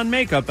putting on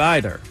makeup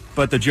either.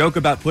 But the joke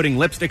about putting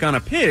lipstick on a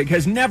pig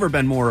has never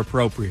been more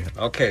appropriate.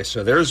 Okay,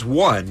 so there's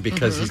one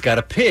because he's got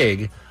a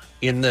pig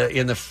in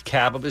the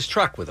cab of his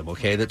truck with him,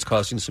 okay, that's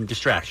causing some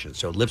distraction.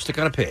 So lipstick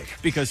on a pig.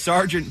 Because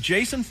Sergeant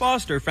Jason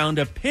Foster found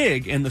a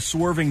pig in the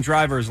swerving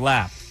driver's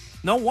lap.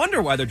 No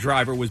wonder why the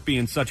driver was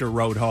being such a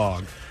road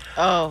hog.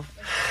 Oh,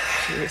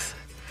 jeez.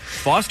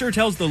 Foster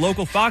tells the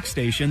local Fox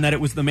station that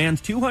it was the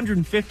man's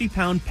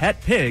 250-pound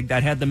pet pig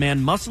that had the man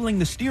muscling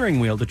the steering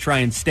wheel to try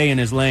and stay in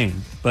his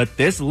lane. But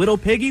this little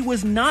piggy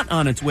was not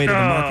on its way to the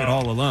market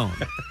all alone.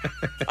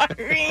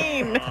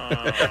 Irene,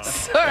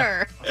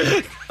 sir.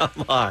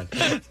 Come on.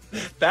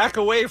 Back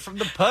away from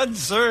the pun,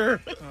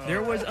 sir.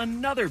 There was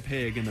another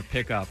pig in the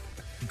pickup.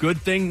 Good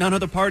thing none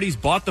of the parties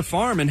bought the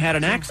farm and had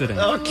an accident.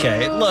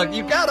 Okay, look,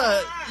 you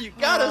gotta...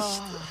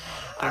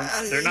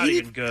 They're not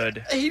even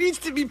good. He needs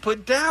to be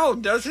put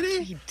down, doesn't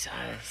he? He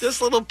does.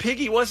 This little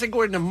piggy wasn't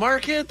going to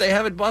market. They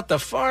haven't bought the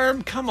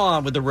farm. Come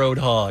on with the road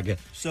hog.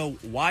 So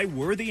why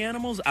were the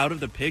animals out of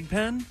the pig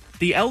pen?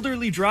 The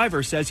elderly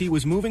driver says he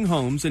was moving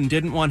homes and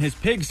didn't want his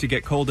pigs to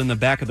get cold in the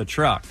back of the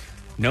truck.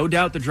 No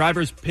doubt the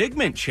driver's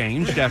pigment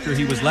changed after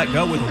he was let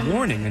go with a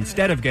warning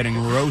instead of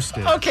getting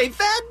roasted. Okay,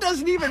 that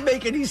doesn't even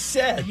make any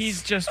sense.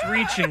 He's just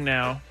reaching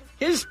now.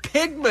 His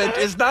pigment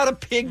is not a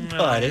pig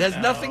pun. It has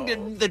nothing to...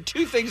 The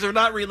two things are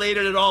not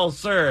related at all,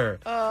 sir.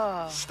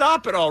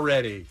 Stop it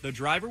already. The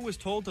driver was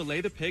told to lay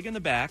the pig in the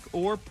back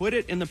or put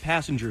it in the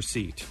passenger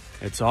seat.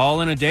 It's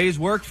all in a day's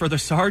work for the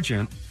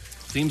sergeant.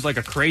 Seems like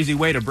a crazy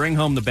way to bring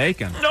home the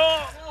bacon.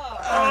 No!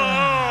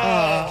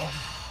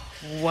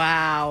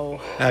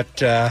 Wow.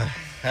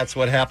 That's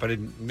what happened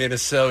in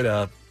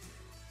Minnesota.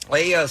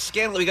 We go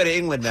to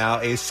England now.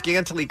 A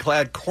scantily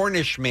clad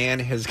Cornish man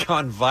has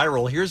gone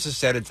viral. Here's a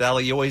sentence,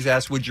 Allie. You always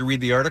ask, would you read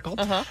the article?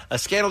 A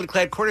scantily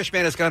clad Cornish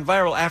man has gone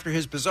viral after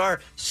his bizarre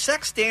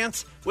sex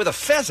dance with a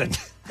pheasant.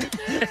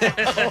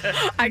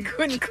 I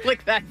couldn't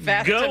click that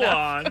fast Go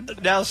enough. on.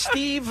 Now,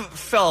 Steve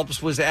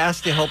Phelps was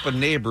asked to help a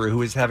neighbor who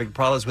was having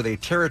problems with a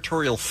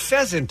territorial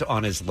pheasant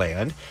on his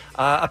land.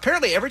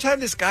 Apparently, every time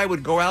this guy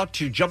would go out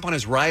to jump on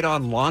his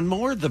ride-on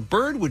lawnmower, the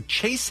bird would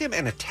chase him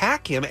and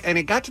attack him, and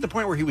it got to the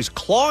point where he was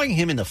clawing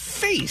him in the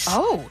face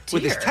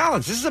with his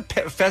talons. This is a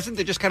pheasant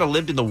that just kind of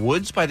lived in the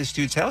woods by this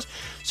dude's house.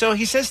 So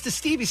he says to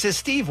Steve,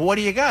 Steve, what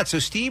do you got? So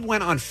Steve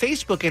went on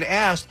Facebook and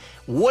asked,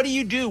 what do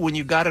you do when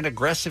you got an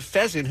aggressive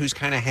pheasant who's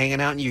kind of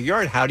hanging out in your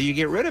yard? How do you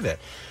get rid of it?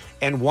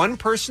 And one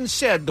person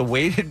said the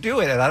way to do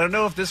it, and I don't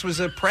know if this was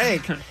a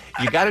prank,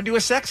 you got to do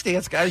a sex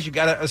dance, guys. You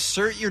got to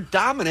assert your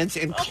dominance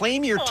and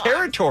claim your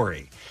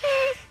territory.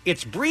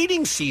 It's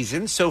breeding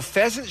season, so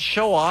pheasants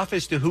show off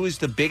as to who is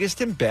the biggest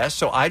and best,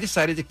 so I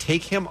decided to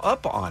take him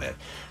up on it.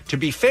 To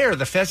be fair,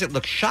 the pheasant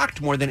looked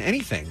shocked more than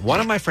anything. One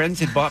of my friends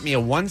had bought me a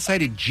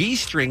one-sided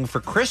G-string for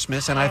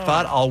Christmas, and I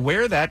thought I'll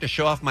wear that to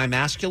show off my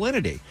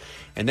masculinity.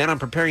 And then I'm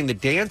preparing the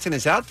dance in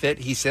his outfit.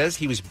 He says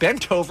he was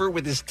bent over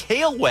with his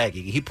tail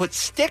wagging. He put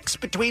sticks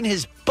between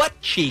his butt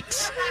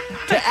cheeks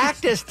to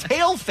act as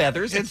tail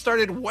feathers and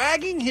started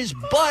wagging his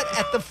butt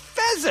at the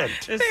pheasant.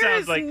 This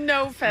sounds like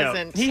no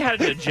pheasant. No, he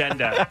had an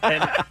agenda,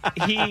 and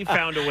he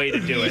found a way to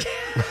do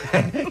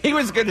it. He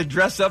was going to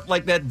dress up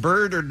like that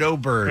bird or no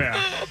bird.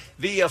 Yeah.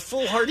 The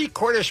foolhardy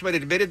Cornishman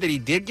admitted that he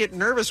did get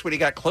nervous when he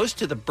got close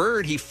to the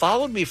bird. He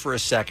followed me for a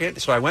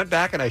second, so I went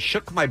back and I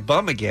shook my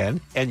bum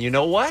again. And you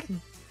know what?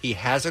 He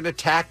hasn't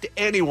attacked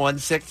anyone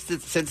since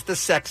the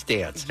sex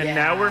dance. And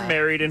now we're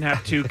married and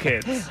have 2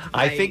 kids.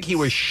 I think he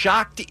was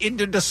shocked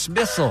into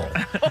dismissal.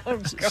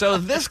 So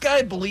this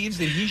guy believes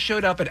that he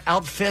showed up and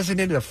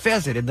out-pheasanted a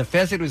pheasant, and the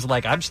pheasant was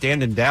like, I'm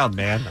standing down,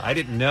 man. I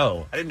didn't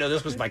know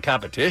this was my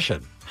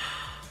competition.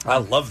 I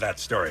love that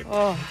story.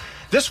 Oh.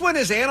 This one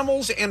is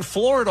animals and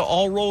Florida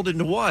all rolled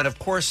into one. Of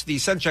course, the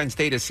Sunshine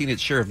State has seen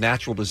its share of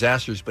natural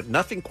disasters, but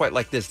nothing quite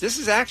like this. This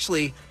is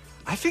actually...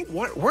 I think,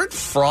 weren't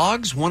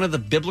frogs one of the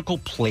biblical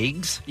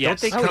plagues?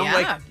 Yes. Don't they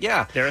come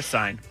yeah. They're a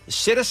sign.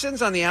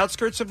 Citizens on the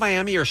outskirts of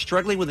Miami are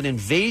struggling with an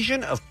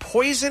invasion of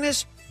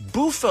poisonous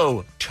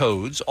bufo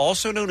toads,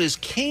 also known as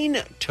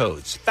cane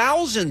toads.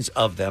 Thousands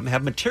of them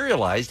have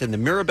materialized in the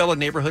Mirabella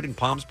neighborhood in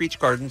Palms Beach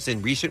Gardens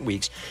in recent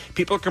weeks.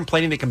 People are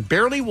complaining they can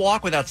barely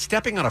walk without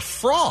stepping on a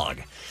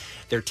frog.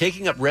 They're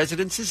taking up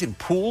residences in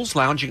pools,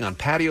 lounging on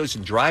patios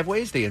and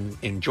driveways. They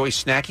enjoy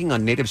snacking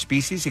on native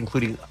species,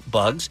 including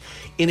bugs.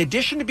 In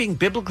addition to being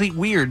biblically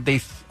weird, they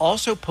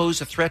also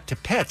pose a threat to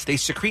pets. They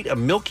secrete a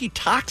milky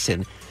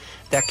toxin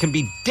that can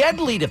be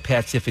deadly to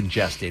pets if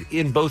ingested.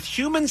 In both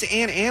humans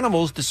and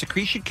animals, the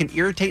secretion can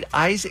irritate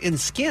eyes and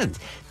skin.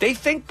 They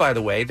think, by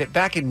the way, that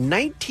back in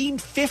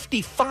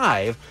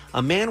 1955,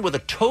 a man with a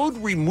toad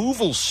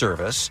removal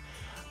service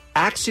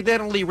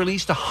accidentally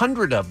released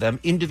 100 of them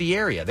into the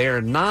area. They are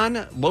a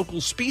non-local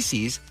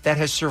species that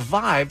has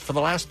survived for the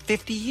last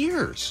 50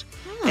 years.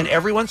 And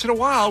every once in a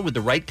while, with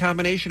the right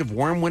combination of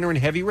warm winter and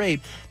heavy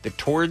rain, the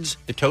toads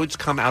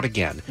come out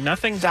again.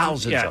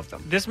 Thousands of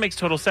them. This makes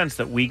total sense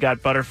that we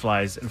got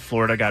butterflies and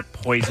Florida got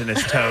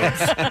poisonous toads.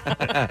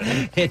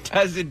 It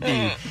does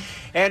indeed.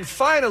 And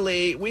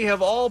finally, we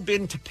have all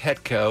been to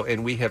Petco,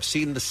 and we have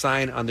seen the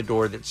sign on the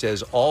door that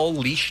says, all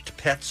leashed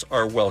pets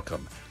are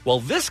welcome. Well,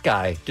 this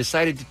guy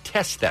decided to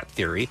test that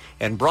theory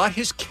and brought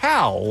his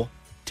cow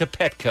to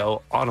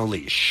Petco on a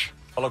leash.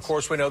 Well, of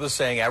course, we know the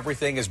saying,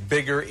 everything is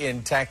bigger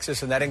in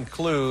Texas, and that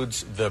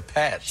includes the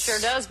pets. Sure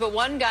does, but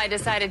one guy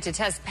decided to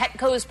test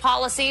Petco's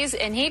policies,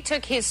 and he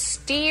took his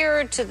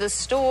steer to the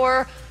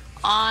store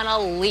on a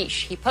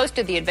leash. He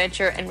posted the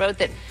adventure and wrote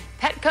that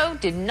Petco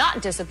did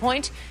not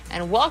disappoint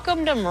and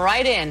welcomed him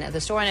right in.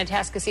 The store in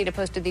Atascocita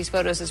posted these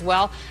photos as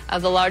well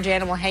of the large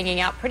animal hanging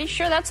out. Pretty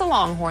sure that's a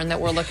longhorn that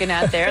we're looking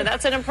at there.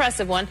 That's an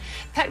impressive one.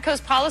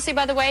 Petco's policy,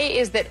 by the way,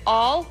 is that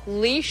all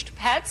leashed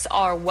pets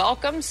are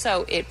welcome,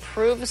 so it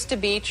proves to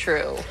be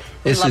true.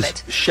 We love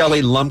it.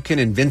 Shelley Lumpkin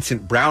and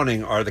Vincent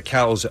Browning are the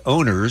cow's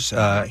owners.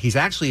 He's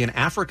actually an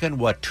African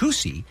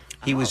Watusi.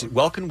 He was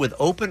welcomed with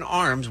open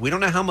arms. We don't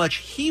know how much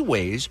he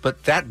weighs,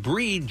 but that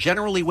breed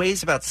generally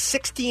weighs about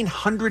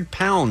 1,600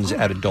 pounds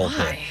at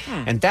adulthood.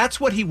 And that's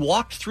what he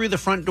walked through the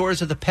front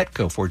doors of the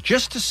Petco for,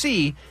 just to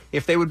see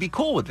if they would be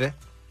cool with it.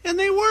 And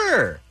they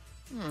were.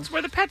 That's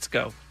where the pets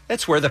go.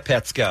 That's where the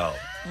pets go.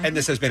 And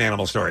this has been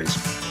Animal Stories.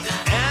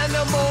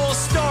 Animal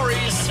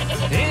stories in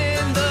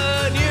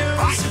the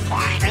news.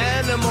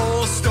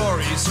 Animal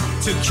stories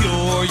to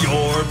cure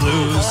your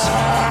blues.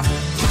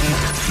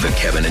 The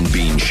Kevin and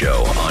Bean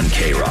Show on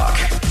K-Rock.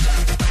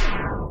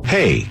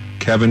 Hey,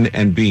 Kevin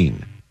and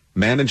Bean.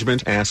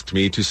 Management asked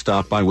me to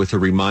stop by with a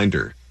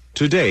reminder.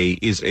 Today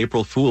is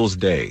April Fool's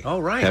Day. Oh,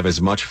 right. Have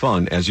as much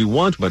fun as you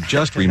want, but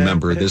just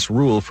remember this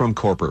rule from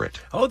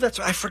corporate. Oh,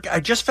 I forgot. I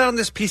just found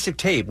this piece of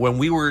tape when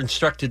we were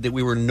instructed that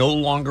we were no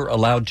longer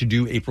allowed to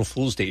do April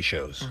Fool's Day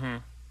shows. Mm-hmm.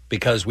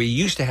 Because we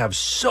used to have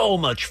so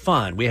much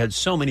fun. We had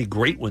so many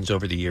great ones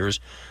over the years.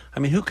 I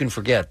mean, who can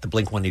forget the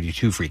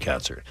Blink-182 free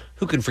concert?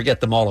 Who can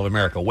forget the Mall of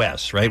America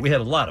West, right? We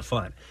had a lot of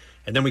fun.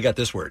 And then we got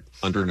this word.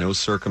 Under no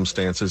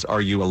circumstances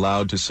are you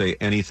allowed to say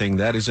anything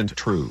that isn't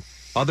true.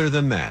 Other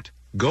than that,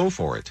 go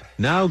for it.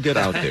 Now get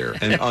out there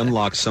and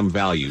unlock some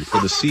value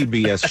for the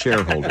CBS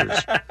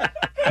shareholders.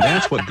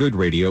 That's what good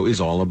radio is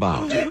all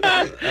about.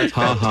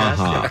 Ha,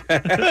 ha,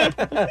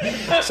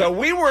 ha. So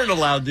we weren't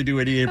allowed to do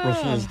any April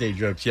Fool's Day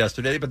jokes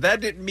yesterday, but that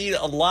didn't mean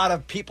a lot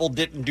of people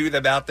didn't do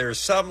them out there.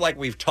 Some, like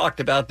we've talked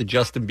about, the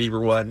Justin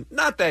Bieber one,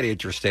 not that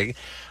interesting.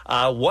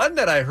 One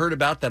that I heard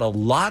about that a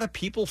lot of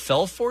people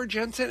fell for,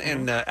 Jensen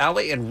and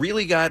Allie, and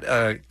really got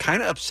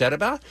kind of upset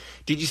about.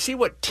 Did you see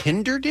what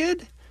Tinder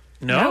did?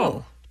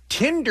 No.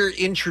 Tinder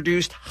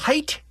introduced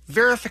height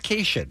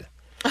verification.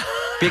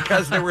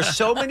 Because there were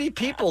so many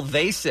people,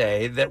 they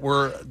say, that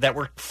were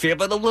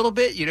fibbing a little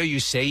bit. You know,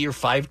 you say you're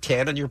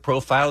 5'10" on your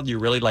profile and you're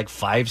really like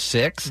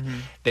 5'6".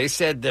 They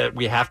said that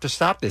we have to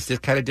stop this. This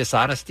kind of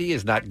dishonesty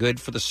is not good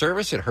for the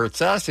service. It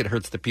hurts us. It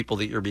hurts the people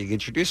that you're being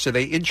introduced. So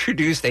they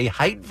introduced a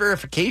height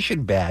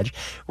verification badge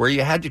where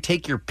you had to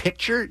take your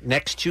picture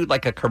next to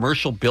like a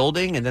commercial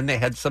building, and then they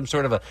had some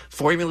sort of a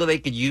formula they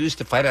could use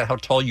to find out how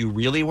tall you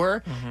really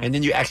were. And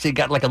then you actually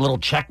got like a little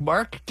check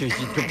mark to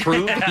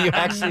prove that you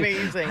actually...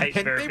 Amazing.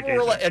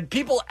 And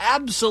people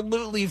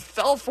absolutely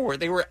fell for it.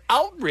 They were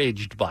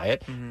outraged by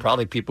it.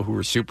 Probably people who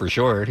were super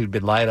short who'd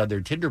been lying on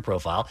their Tinder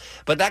profile.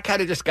 But that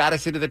kind of just got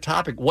us into the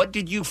topic. What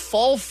did you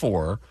fall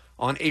for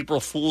on April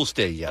Fool's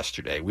Day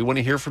yesterday? We want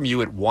to hear from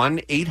you at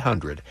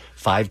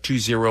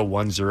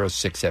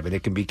 1-800-520-1067.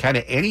 It can be kind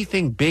of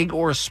anything big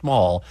or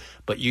small,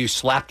 but you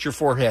slapped your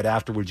forehead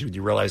afterwards when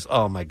you realized,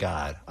 oh, my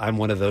God, I'm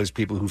one of those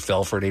people who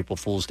fell for an April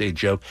Fool's Day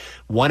joke.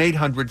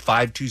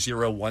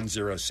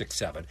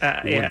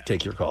 1-800-520-1067. We want to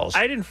take your calls.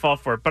 I didn't fall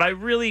for it, but I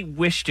really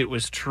wished it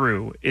was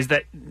true. Is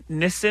that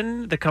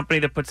Nissin, the company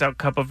that puts out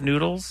Cup of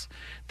Noodles,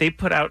 they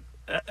put out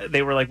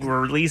they were like, we're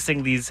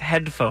releasing these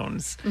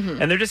headphones,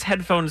 and they're just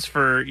headphones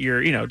for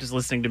your, just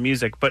listening to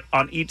music. But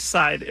on each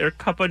side are a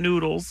cup of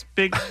noodles,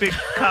 big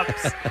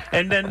cups,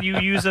 and then you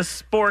use a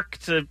spork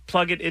to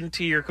plug it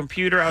into your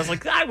computer. I was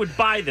like, I would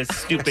buy this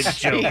stupid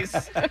joke.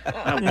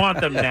 I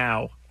want them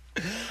now.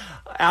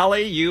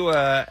 Allie, you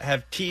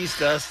have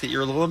teased us that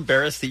you're a little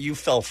embarrassed that you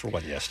fell for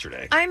one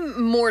yesterday.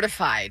 I'm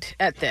mortified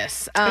at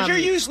this. Because you're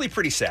usually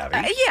pretty savvy.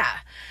 Yeah.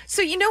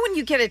 So when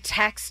you get a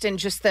text and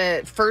just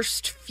the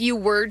first few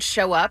words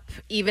show up,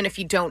 even if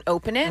you don't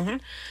open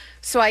it?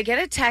 So I get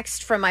a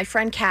text from my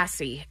friend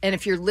Cassie. And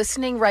if you're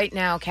listening right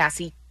now,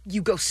 Cassie,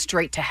 you go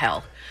straight to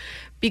hell.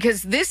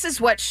 Because this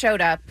is what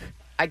showed up.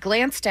 I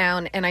glance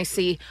down and I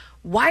see,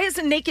 why is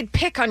a naked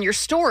pic on your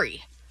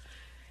story?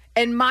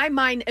 And my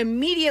mind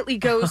immediately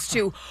goes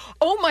to,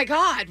 oh, my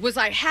God, was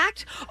I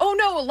hacked? Oh,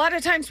 no, a lot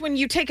of times when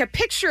you take a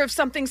picture of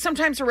something,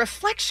 sometimes a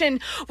reflection,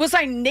 was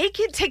I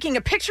naked taking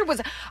a picture?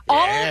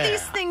 All of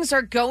these things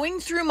are going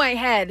through my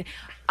head.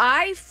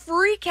 I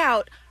freak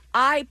out.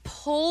 I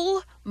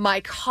pull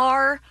my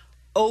car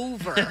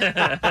over.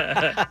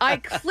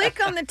 I click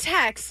on the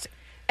text,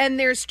 and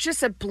there's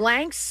just a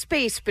blank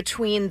space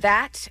between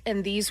that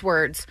and these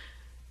words.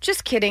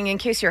 Just kidding, in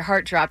case your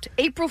heart dropped.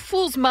 April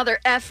Fool's mother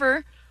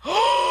effer.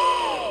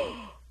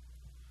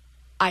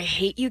 I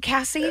hate you,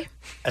 Cassie.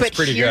 That's but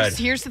pretty good.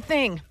 Here's the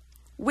thing.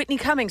 Whitney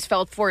Cummings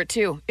fell for it,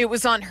 too. It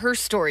was on her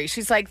story.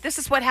 She's like, this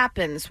is what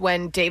happens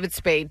when David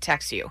Spade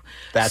texts you.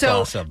 That's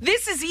awesome.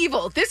 This is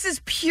evil. This is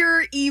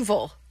pure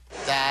evil.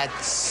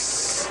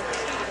 That's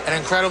an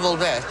incredible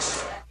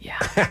bitch. Yeah.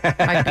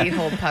 My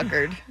beehole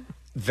puckered.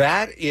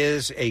 That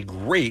is a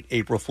great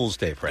April Fool's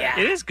Day prank. Yeah.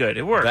 It is good.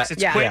 It works.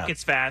 It's quick.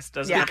 It's fast.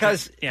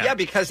 Because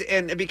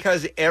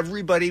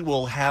everybody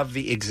will have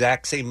the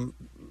exact same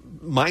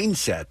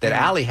mindset that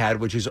Allie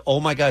had, which is, oh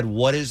my God,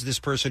 what is this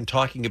person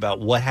talking about?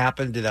 What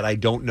happened that I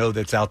don't know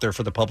that's out there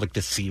for the public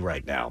to see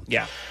right now?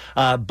 Yeah.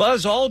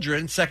 Buzz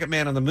Aldrin, second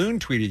man on the moon,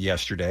 tweeted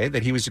yesterday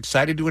that he was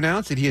excited to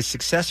announce that he has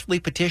successfully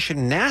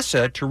petitioned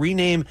NASA to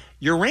rename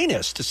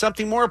Uranus to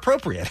something more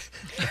appropriate.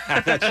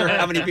 I'm not sure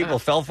how many people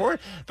fell for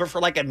it, but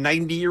for like a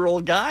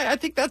 90-year-old guy, I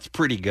think that's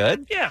pretty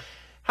good. Yeah.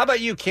 How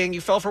about you, King?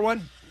 You fell for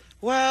one?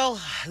 Well,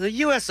 the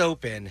U.S.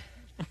 Open,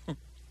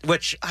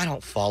 which I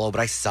don't follow,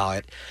 but I saw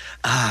it,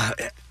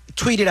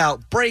 tweeted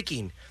out,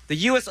 breaking, the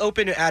U.S.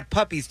 Open to add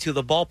puppies to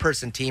the ball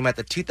person team at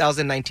the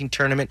 2019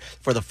 tournament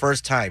for the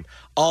first time.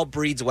 All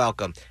breeds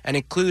welcome, and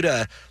include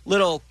a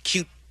little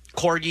cute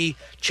corgi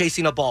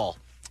chasing a ball.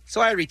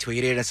 So I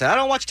retweeted it and said, I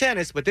don't watch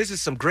tennis, but this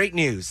is some great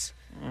news.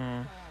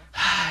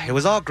 It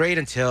was all great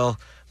until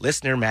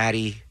listener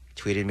Maddie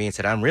tweeted me and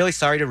said, I'm really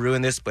sorry to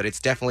ruin this, but it's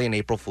definitely an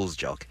April Fool's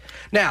joke.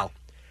 Now,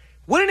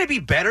 wouldn't it be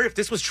better if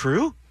this was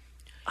true?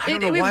 I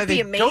don't know why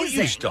they don't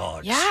use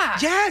dogs. Yeah.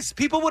 Yes,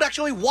 people would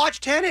actually watch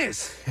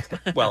tennis.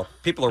 Well,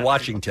 people are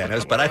watching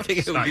tennis, but I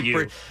think it would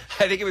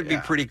be be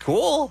pretty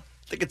cool.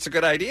 I think it's a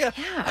good idea.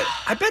 Yeah.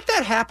 I bet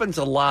that happens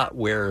a lot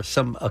where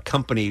a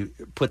company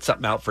puts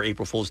something out for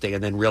April Fool's Day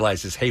and then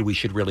realizes, hey, we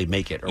should really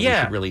make it or we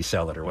should really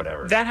sell it or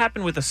whatever. That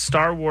happened with a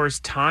Star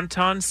Wars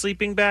Tauntaun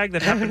sleeping bag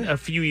that happened a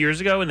few years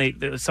ago,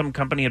 and some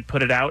company had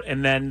put it out,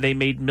 and then they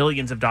made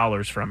millions of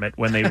dollars from it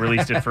when they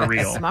released it for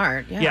real.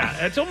 Smart, yeah.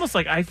 Yeah, it's almost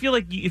like, I feel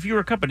like if you were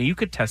a company, you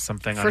could test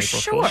something on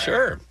April Fool's.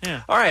 Sure.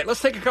 Yeah. All right, let's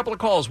take a couple of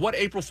calls. What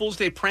April Fool's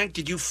Day prank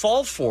did you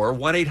fall for?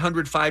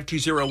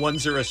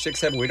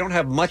 1-800-520-1067. We don't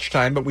have much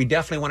time, but we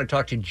definitely want to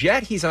talk to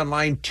Jet. He's on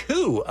line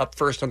 2 up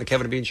first on the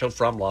Kevin and Bean Show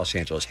from Los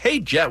Angeles. Hey,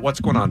 Jet, what's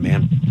going on,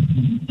 man?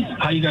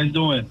 How you guys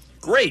doing?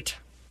 Great.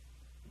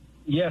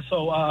 Yeah,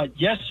 so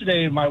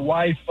yesterday my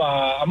wife,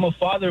 I'm a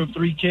father of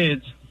 3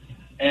 kids,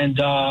 and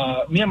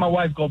me and my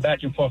wife go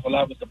back and forth a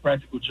lot with the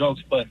practical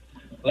jokes, but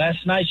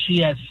last night she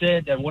had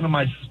said that one of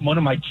my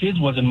kids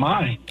wasn't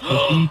mine.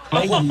 So she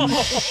played with me.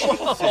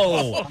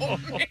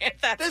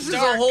 This is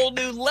a whole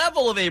new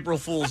level of April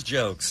Fool's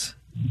jokes.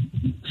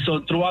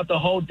 so throughout the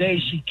whole day,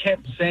 she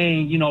kept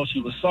saying, she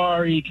was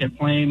sorry, kept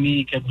playing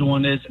me, kept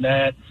doing this and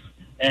that,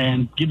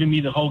 and giving me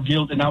the whole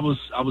guilt. And I was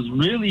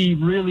really,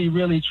 really,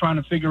 really trying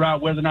to figure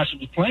out whether or not she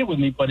was playing with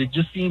me, but it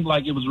just seemed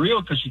like it was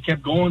real because she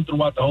kept going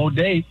throughout the whole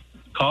day,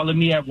 calling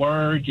me at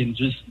work and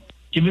just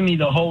giving me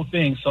the whole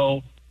thing.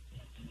 So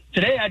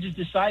today I just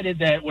decided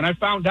that when I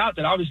found out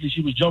that obviously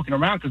she was joking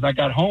around, because I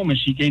got home and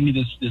she gave me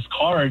this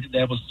card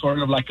that was sort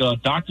of like a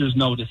doctor's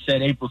note that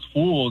said, April's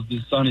Fool's,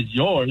 this son is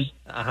yours.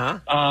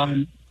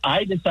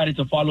 I decided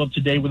to follow up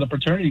today with a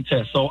paternity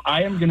test. So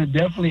I am going to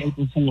definitely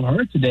April Fool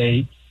her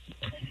today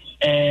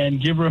and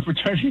give her a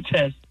paternity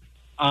test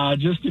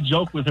just to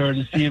joke with her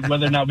to see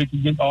whether or not we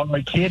can get all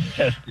our kids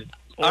tested.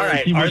 All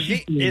right.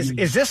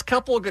 Is this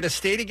couple going to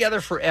stay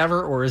together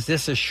forever, or is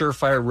this a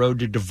surefire road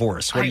to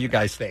divorce? What do you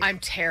guys think? I'm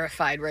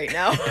terrified right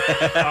now.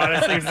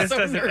 Honestly, if this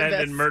doesn't end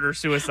in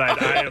murder-suicide,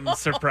 I am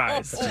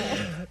surprised.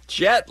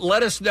 Jet,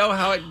 let us know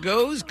how it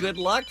goes. Good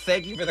luck.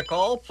 Thank you for the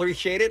call.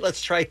 Appreciate it.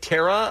 Let's try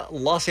Tara,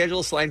 Los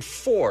Angeles, line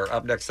 4,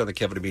 up next on the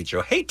Kevin and Bean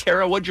Show. Hey,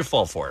 Tara, what'd you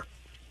fall for?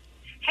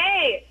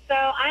 Hey, so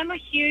I'm a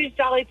huge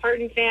Dolly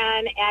Parton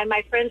fan, and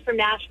my friends from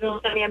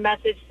Nashville sent me a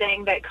message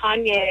saying that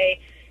Kanye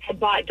had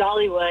bought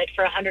Dollywood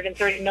for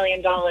 $130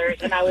 million,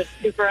 and I was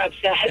super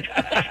upset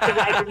because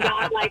I do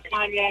not like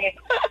Kanye.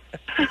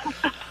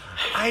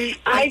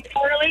 I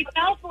totally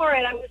fell for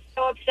it. I was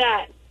so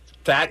upset.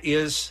 That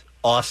is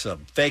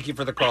awesome. Thank you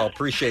for the call.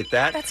 Appreciate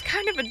that. That's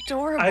kind of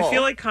adorable. I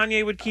feel like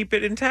Kanye would keep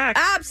it intact.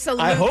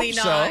 Absolutely I hope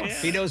not. so.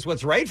 If he knows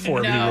what's right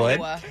for him, he would.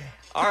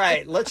 All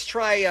right, let's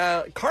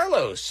try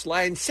Carlos,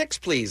 line 6,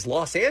 please,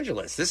 Los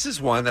Angeles. This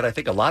is one that I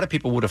think a lot of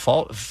people would have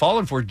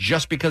fallen for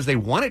just because they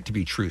want it to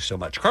be true so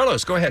much.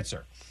 Carlos, go ahead,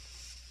 sir.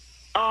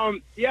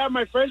 Yeah,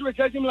 my friends were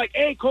texting me like,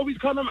 hey, Kobe's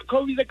coming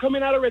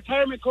out of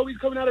retirement. Kobe's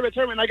coming out of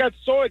retirement. And I got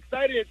so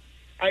excited.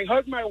 I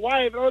hugged my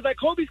wife, and I was like,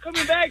 Kobe's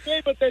coming back,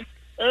 babe. But then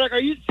they're like,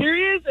 are you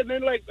serious? And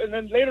then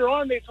later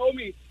on, they told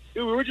me,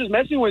 dude, we were just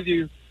messing with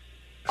you.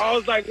 I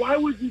was like, why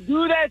would you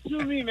do that to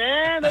me,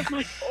 man? That's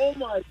like, oh,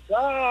 my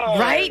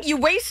God. Right? You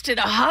wasted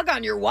a hug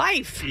on your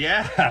wife.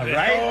 Yeah,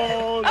 right?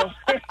 Oh, no.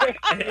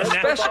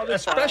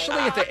 Especially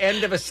at the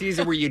end of a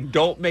season where you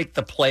don't make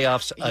the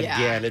playoffs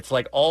again. It's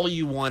like all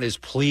you want is,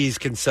 please,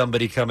 can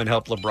somebody come and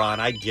help LeBron?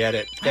 I get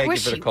it. Thank you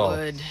for the call.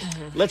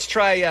 Let's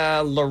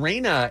try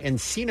Lorena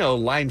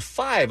Encino, line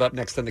 5, up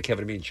next on the Kevin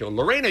and Bean Show.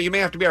 Lorena, you may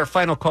have to be our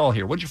final call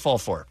here. What'd you fall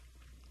for?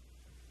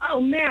 Oh,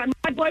 man.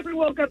 My boyfriend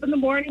woke up in the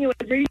morning and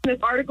was reading this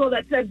article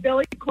that said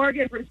Billy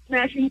Corgan from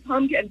Smashing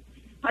Pumpkins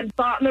had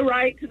bought the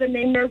right to the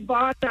name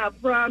Nirvana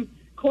from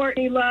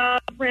Courtney Love,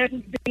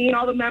 Francis Bean,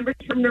 all the members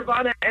from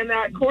Nirvana, and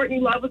that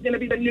Courtney Love was going to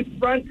be the new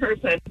front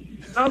person.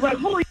 And I was like,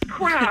 holy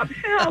crap,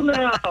 hell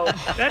no.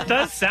 That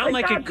does sound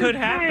like it could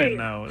happen,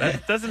 though.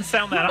 That doesn't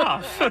sound that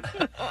off.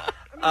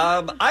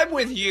 I'm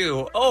with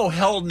you. Oh,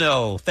 hell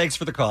no. Thanks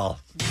for the call.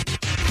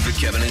 The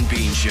Kevin and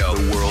Bean Show,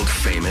 world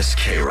famous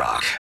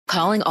K-Rock.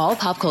 Calling all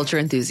pop culture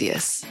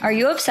enthusiasts. Are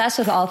you obsessed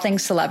with all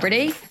things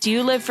celebrity? Do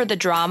you live for the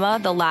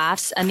drama, the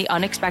laughs, and the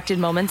unexpected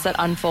moments that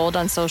unfold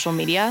on social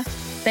media?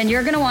 Then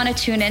you're going to want to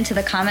tune in to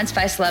the Comments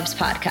by Celebs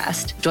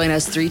podcast. Join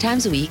us 3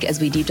 times a week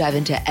as we deep dive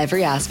into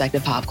every aspect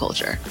of pop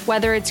culture.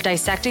 Whether it's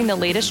dissecting the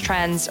latest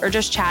trends or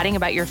just chatting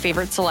about your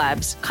favorite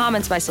celebs,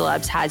 Comments by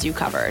Celebs has you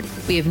covered.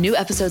 We have new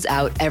episodes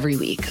out every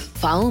week.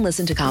 Follow and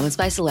listen to Comments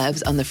by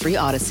Celebs on the free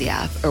Odyssey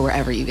app or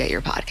wherever you get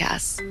your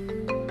podcasts.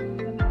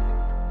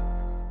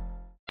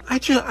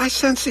 I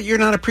sense that you're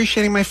not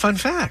appreciating my fun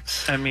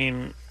facts. I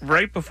mean,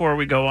 right before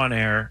we go on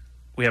air,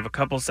 we have a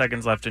couple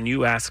seconds left, and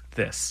you asked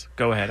this.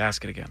 Go ahead,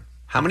 ask it again.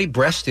 How many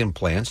breast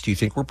implants do you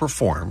think were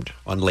performed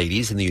on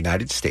ladies in the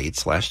United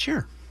States last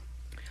year?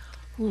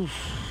 Oof.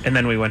 And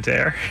then we went to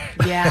air.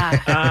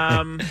 Yeah.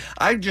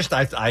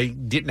 I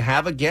didn't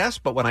have a guess,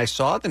 but when I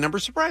saw it, the number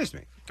surprised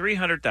me.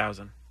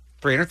 300,000.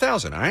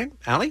 300,000, all right.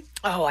 Allie?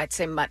 Oh, I'd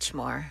say much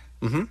more.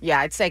 Mm-hmm. Yeah,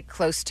 I'd say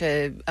close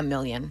to 1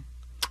 million.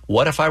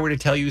 What if I were to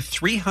tell you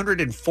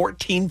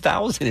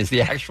 314,000 is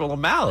the actual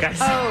amount?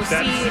 Oh, see.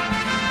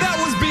 That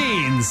was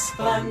Beans.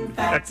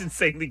 That's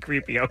insanely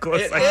creepy how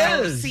close It I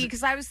am. is. See,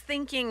 because I was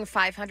thinking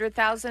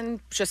 500,000,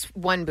 just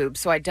one boob,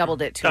 so I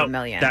doubled it to 1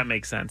 million. That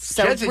makes sense.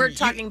 So Jensen, we're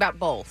talking about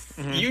both.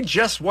 You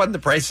just won the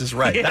Price is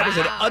Right. Yeah. That was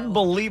an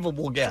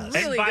unbelievable guess.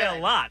 And by a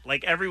lot.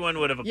 Like, everyone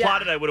would have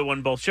applauded. I would have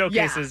won both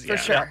showcases. Yeah,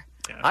 for sure. Yeah.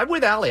 I'm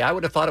with Allie. I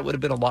would have thought it would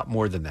have been a lot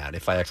more than that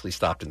if I actually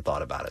stopped and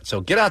thought about it.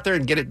 So get out there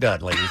and get it done,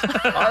 ladies.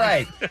 All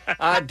right.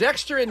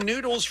 Dexter and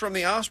Noodles from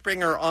the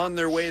Offspring are on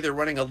their way. They're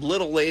running a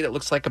little late. It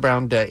looks like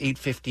around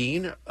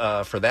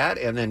 8:15 for that.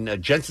 And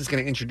then Jensen's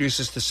going to introduce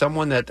us to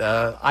someone that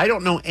I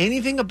don't know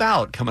anything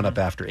about coming up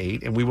after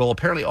 8. And we will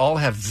apparently all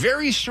have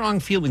very strong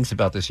feelings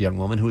about this young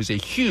woman who is a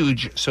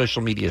huge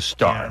social media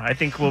star. Yeah, I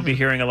think we'll be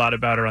hearing a lot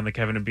about her on the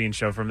Kevin and Bean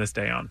Show from this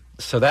day on.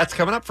 So that's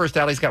coming up. First,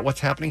 Allie's got what's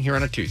happening here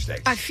on a Tuesday.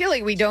 I feel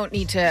like we don't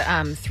need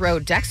to throw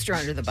Dexter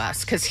under the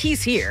bus because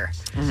he's here.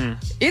 Mm-hmm.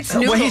 It's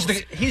Noodles.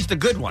 Well, he's the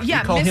good one.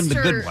 Yeah, we call him the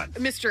good one.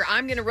 Mr.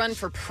 I'm going to run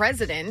for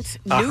president.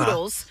 Uh-huh.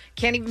 Noodles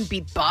can't even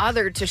be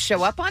bothered to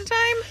show up on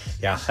time.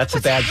 Yeah, that's What's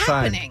a bad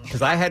happening? sign.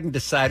 Because I hadn't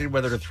decided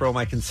whether to throw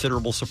my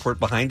considerable support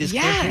behind his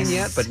campaign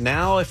yet. But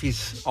now, if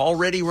he's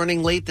already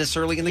running late this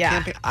early in the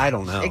campaign, I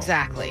don't know.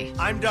 Exactly.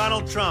 I'm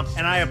Donald Trump,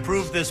 and I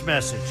approve this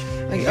message.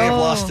 He may have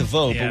lost the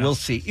vote, but we'll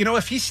see. You know,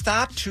 if he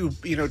stopped to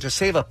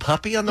save a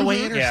puppy on the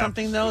way in or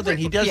something, though, then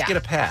he does get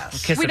a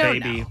pass. We don't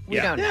know. We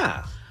don't know.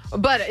 Yeah.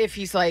 But if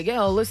he's like,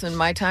 listen,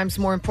 my time's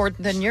more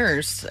important than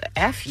yours,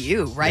 F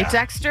you, right,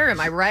 Dexter?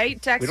 Am I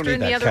right, Dexter, in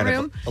the other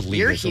room?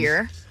 You're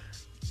here.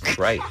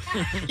 Right.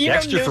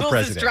 Dexter for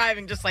president. Is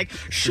driving just like,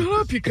 shut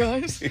up, you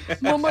guys.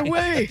 I'm on my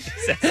way.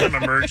 Some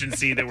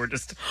emergency that we're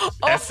just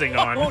S-ing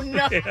on. Oh,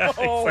 no. It's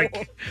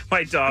like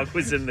my dog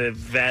was in the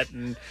vet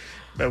and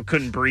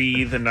couldn't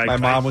breathe. And my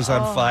mom was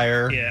on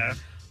fire. Yeah.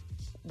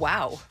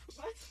 Wow.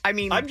 I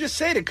mean, I'm just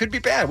saying it could be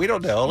bad. We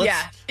don't know.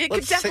 It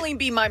could definitely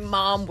be my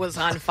mom was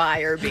on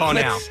fire. Call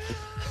now.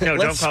 No,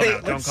 don't call now.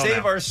 Let's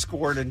save our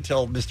scorn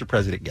until Mr.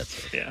 President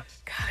gets it. Yeah.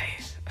 God,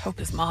 I hope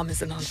his mom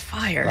isn't on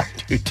fire. I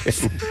do too.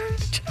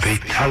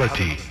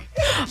 Fatality.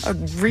 A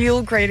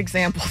real great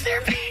example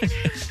there.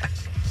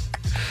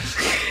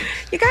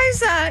 You guys,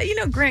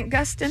 Grant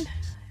Gustin?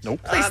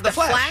 Nope. Plays the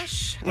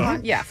Flash.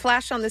 Mm-hmm.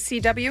 Flash on the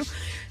CW.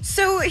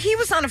 So he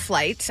was on a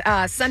flight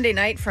Sunday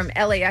night from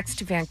LAX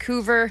to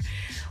Vancouver.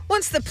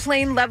 Once the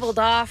plane leveled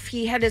off,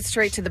 he headed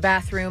straight to the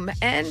bathroom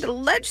and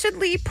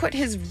allegedly put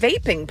his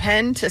vaping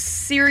pen to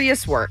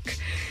serious work.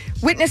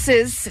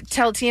 Witnesses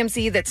tell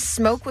TMZ that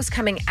smoke was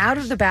coming out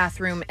of the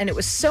bathroom, and it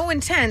was so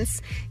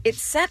intense, it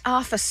set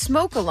off a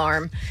smoke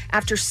alarm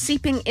after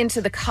seeping into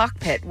the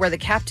cockpit, where the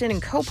captain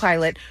and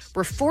co-pilot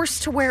were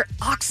forced to wear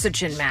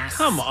oxygen masks.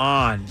 Come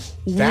on.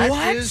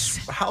 That is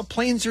how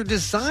planes are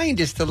designed,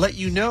 is to let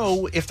you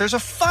know if there's a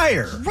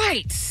fire.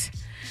 Right.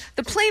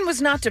 The plane was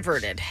not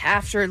diverted.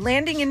 After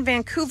landing in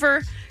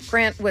Vancouver,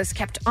 Grant was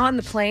kept on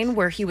the plane,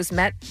 where he was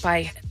met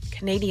by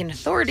Canadian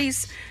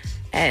authorities.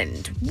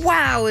 And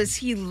wow, is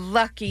he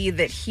lucky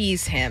that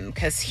he's him,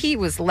 because he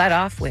was let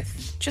off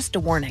with just a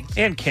warning.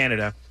 And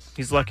Canada.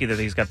 He's lucky that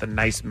he's got the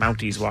nice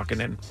Mounties walking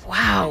in.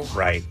 Wow.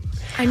 Right.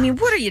 I mean,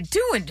 what are you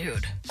doing,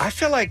 dude? I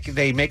feel like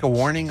they make a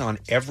warning on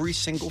every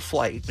single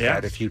flight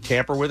that if you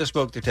tamper with a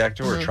smoke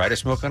detector or try to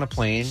smoke on a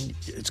plane,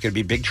 it's going to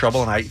be big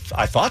trouble. And I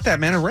thought that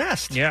meant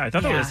arrest. Yeah, I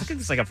thought that was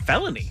it's like a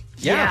felony.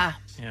 Yeah.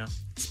 Yeah.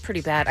 It's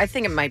pretty bad. I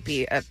think it might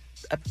be a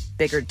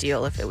bigger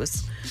deal if it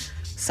was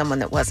someone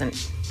that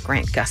wasn't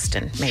Grant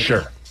Gustin, maybe.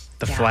 Sure.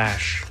 The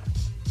Flash.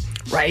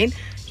 Right?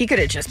 He could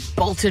have just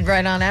bolted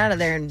right on out of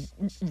there and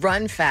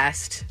run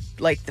fast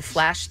like the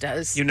Flash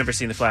does. You've never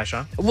seen the Flash,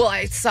 huh? Well,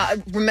 I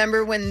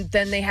remember when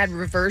then they had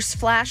Reverse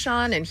Flash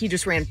on and he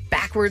just ran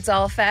backwards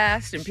all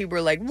fast and people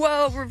were like,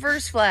 whoa,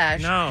 Reverse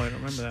Flash. No, I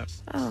don't remember that.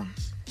 Oh,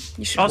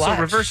 you should Also, watch.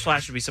 Reverse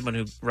Flash would be someone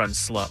who runs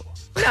slow.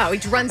 No,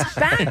 he runs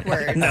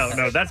backwards.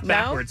 No, that's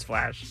backwards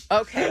Flash.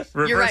 Okay.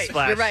 Reverse You're right.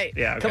 Flash. You're right.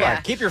 Yeah, okay. Come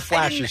on, keep your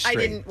flashes I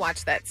straight. didn't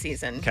watch that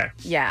season. Okay.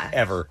 Yeah.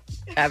 Ever.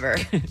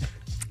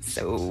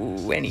 So,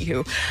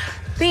 anywho.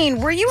 Bean,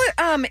 were you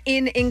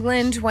in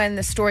England when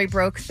the story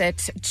broke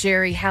that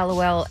Jerry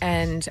Halliwell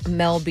and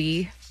Mel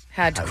B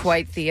had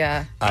quite the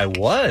I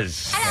was.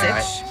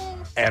 sitch?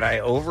 And I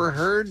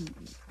overheard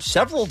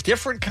several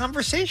different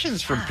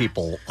conversations from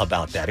people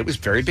about that. It was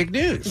very big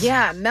news.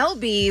 Yeah, Mel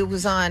B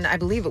was on, I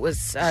believe it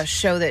was a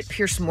show that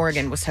Pierce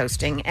Morgan was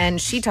hosting,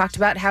 and she talked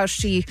about how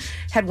she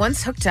had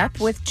once hooked up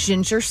with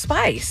Ginger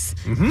Spice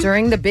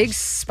during the big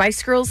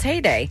Spice Girls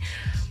heyday.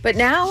 But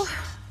now,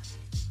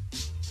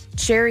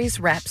 Jerry's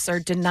reps are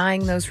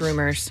denying those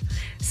rumors,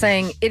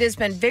 saying it has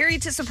been very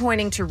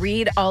disappointing to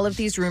read all of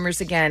these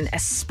rumors again,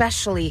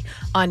 especially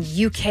on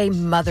UK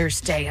Mother's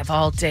Day of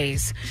all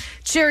days.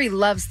 Jerry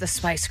loves the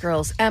Spice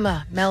Girls,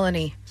 Emma,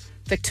 Melanie,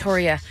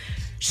 Victoria.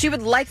 She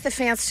would like the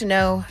fans to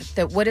know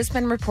that what has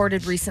been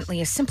reported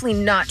recently is simply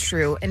not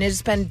true, and it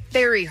has been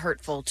very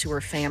hurtful to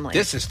her family.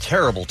 This is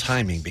terrible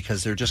timing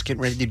because they're just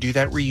getting ready to do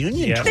that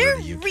reunion tour. They're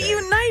in the UK.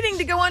 reuniting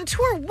to go on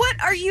tour. What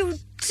are you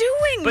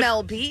doing,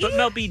 Mel B? But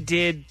Mel B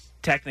did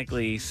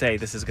technically say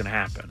this is going to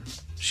happen.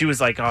 She was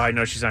like, oh, I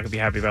know she's not going to be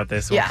happy about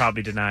this. We'll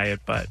probably deny it,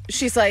 but...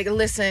 She's like,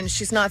 listen,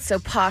 she's not so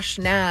posh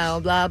now,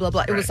 blah, blah,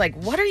 blah. It was like,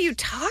 what are you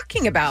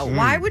talking about?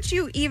 Why would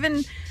you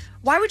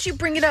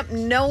bring it up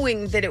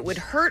knowing that it would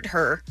hurt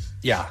her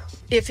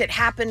if it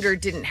happened or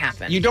didn't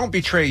happen? You don't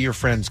betray your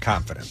friend's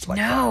confidence like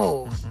that.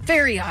 No.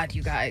 Very odd,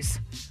 you guys.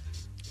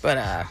 But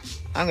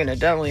I'm going to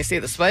definitely see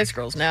the Spice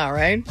Girls now,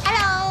 right?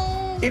 Hello!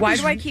 Why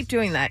do I keep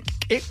doing that?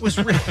 It was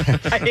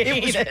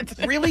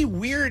really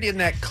weird in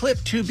that clip,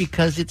 too,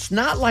 because it's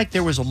not like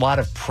there was a lot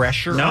of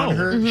pressure on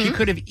her. She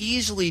could have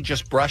easily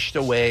just brushed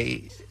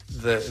away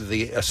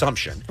the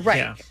assumption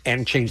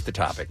and changed the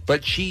topic.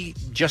 But she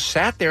just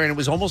sat there, and it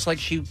was almost like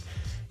she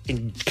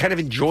kind of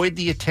enjoyed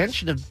the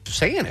attention of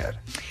saying it.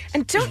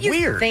 And don't It's you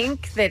weird.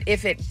 think that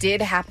if it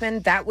did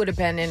happen, that would have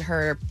been in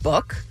her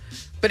book?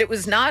 But it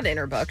was not in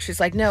her book. She's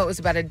like, no, it was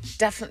about a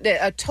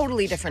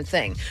totally different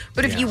thing.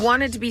 But if you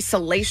wanted to be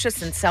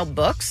salacious and sell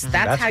books,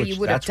 that's how you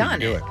would have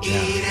done it.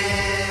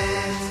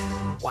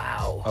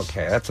 Wow.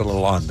 Okay, that's a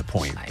little on the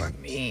point. I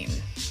mean,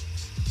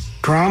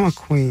 Drama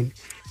queen.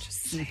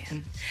 just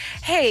saying.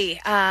 Hey,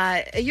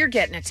 you're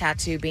getting a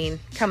tattoo, Bean,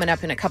 coming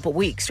up in a couple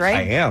weeks, right?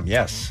 I am,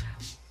 yes.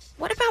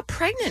 What about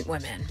pregnant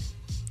women?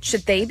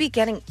 Should they be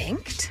getting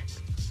inked?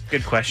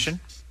 Good question.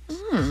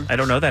 I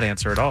don't know that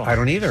answer at all. I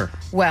don't either.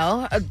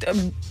 Well,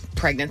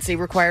 pregnancy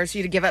requires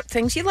you to give up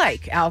things you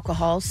like.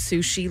 Alcohol,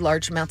 sushi,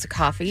 large amounts of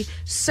coffee.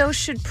 So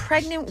should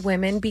pregnant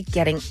women be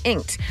getting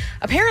inked?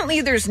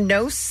 Apparently, there's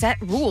no set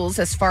rules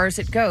as far as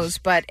it goes,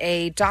 but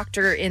a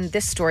doctor in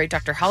this story,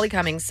 Dr. Holly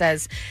Cummings,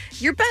 says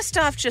you're best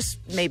off just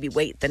maybe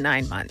wait the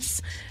 9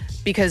 months.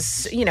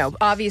 Because,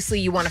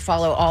 obviously you want to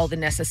follow all the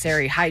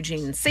necessary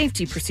hygiene and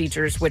safety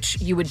procedures, which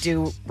you would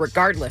do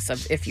regardless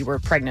of if you were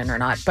pregnant or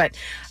not. But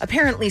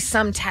apparently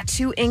some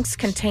tattoo inks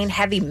contain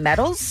heavy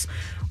metals,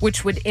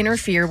 which would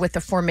interfere with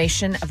the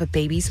formation of a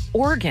baby's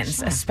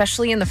organs,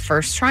 especially in the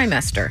first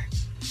trimester.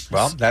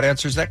 Well, that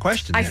answers that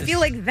question. I feel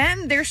like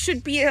then there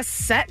should be a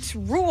set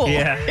rule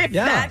if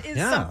that is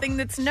something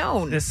that's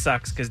known. This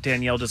sucks because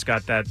Danielle just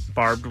got that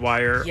barbed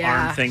wire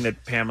arm thing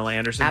that Pamela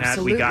Anderson had.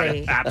 We got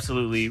it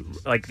absolutely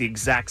like the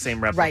exact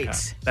same replica.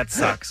 Right. That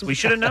sucks. We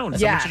should have known.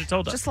 Someone should have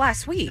told us. Just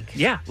last week.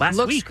 Yeah, last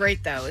Looks week. Looks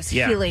great, though. It's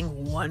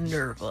healing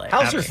wonderfully.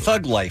 How's her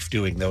thug life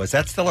doing, though? Is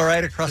that still all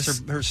right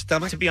across her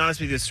stomach? To be honest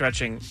with you, the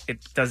stretching,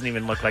 it doesn't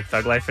even look like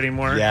thug life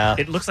anymore. Yeah.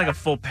 It looks like a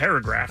full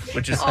paragraph,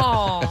 which is...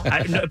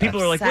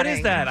 people are like, what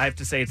is that? I have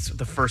to say it's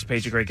the first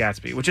page of Great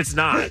Gatsby, which it's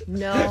not.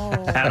 No.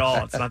 At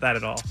all. It's not that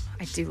at all.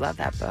 I do love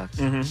that book.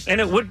 Mm-hmm. And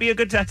it would be a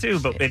good tattoo,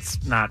 but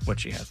it's not what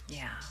she has.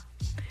 Yeah.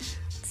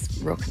 It's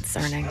real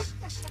concerning.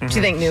 Do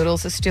you think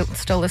Noodles is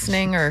still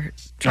listening or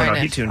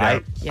trying he tuned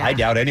out. I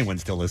doubt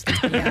anyone's still listening.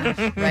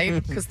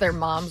 Right? Because their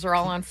moms are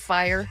all on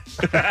fire.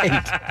 Right.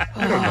 I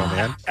don't know,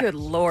 man. Good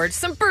Lord.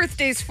 Some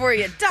birthdays for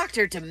you.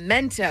 Dr.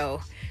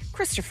 Demento,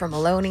 Christopher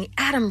Maloney,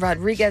 Adam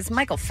Rodriguez,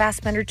 Michael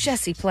Fassbender,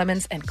 Jesse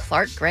Plemons, and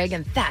Clark Gregg,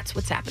 and that's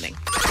what's happening.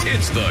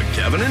 It's the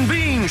Kevin and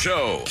Bean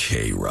Show.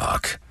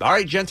 K-Rock. All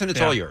right, Jensen,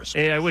 it's all yours.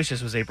 I wish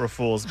this was April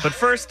Fool's. But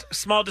first,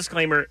 small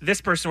disclaimer,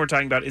 this person we're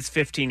talking about is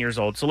 15 years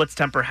old, so let's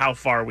temper how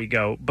far we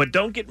go. But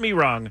don't get me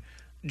wrong,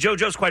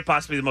 JoJo's quite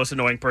possibly the most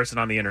annoying person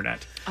on the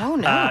internet. Oh,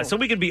 no. So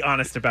we can be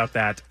honest about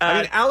that.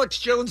 I mean, Alex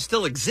Jones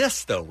still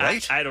exists, though,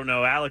 right? I don't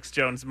know. Alex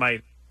Jones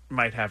might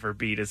have her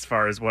beat as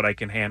far as what I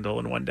can handle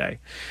in one day.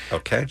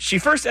 Okay. She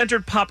first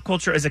entered pop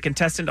culture as a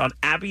contestant on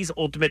Abby's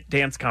Ultimate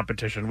Dance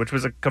Competition, which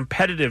was a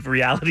competitive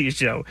reality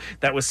show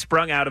that was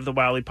sprung out of the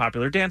wildly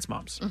popular Dance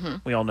Moms. Mm-hmm.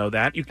 We all know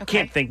that. You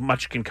can't think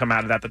much can come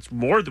out of that that's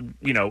more,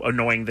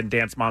 annoying than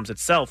Dance Moms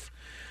itself.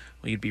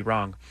 Well, you'd be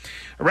wrong.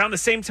 Around the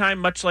same time,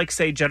 much like,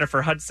 say,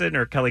 Jennifer Hudson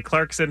or Kelly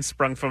Clarkson,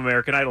 sprung from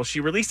American Idol,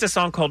 she released a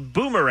song called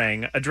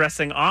Boomerang,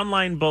 addressing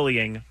online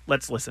bullying.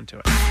 Let's listen to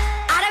it.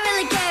 I don't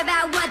really care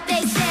about what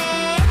they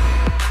say.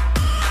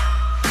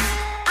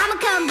 I'ma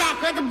come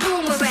back like a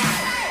boomerang.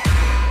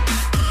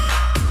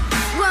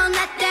 Won't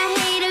let the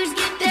haters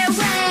get their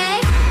way.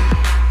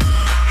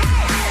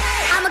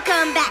 I'ma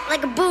come back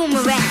like a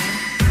boomerang.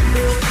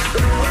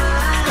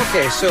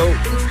 Okay, so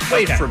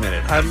wait for a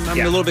minute. I'm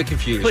a little bit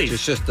confused. Please.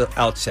 It's just the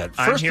outset.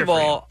 I'm First here of for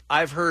all,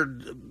 I've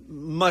heard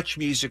much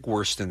music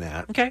worse than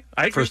that. Okay,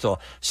 I agree. First of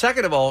all.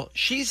 Second of all,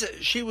 she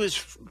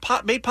was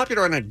made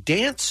popular on a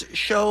dance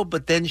show,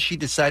 but then she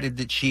decided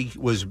that she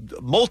was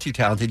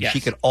multi-talented. Yes. She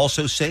could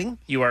also sing.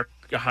 You are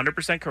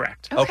 100%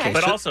 correct. Okay.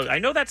 But So- also, I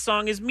know that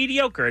song is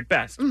mediocre at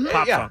best.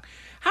 Pop song.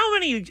 How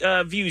many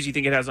views do you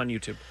think it has on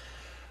YouTube?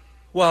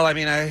 Well, I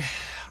mean,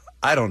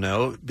 I don't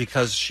know,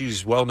 because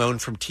she's well known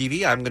from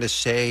TV. I'm going to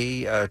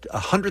say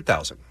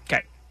 100,000.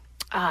 Okay.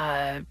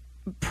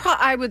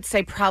 I would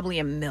say probably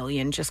 1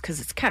 million, just because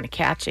it's kind of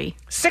catchy.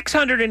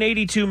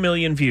 682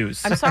 million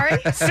views. I'm sorry?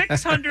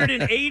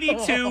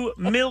 682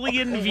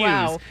 million views.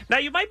 Wow. Now,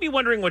 you might be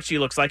wondering what she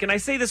looks like, and I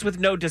say this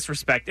with no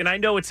disrespect, and I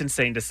know it's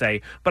insane to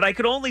say, but I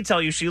could only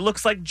tell you she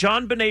looks like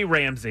John Benet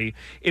Ramsey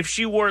if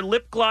she wore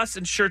lip gloss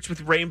and shirts with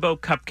rainbow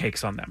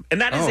cupcakes on them.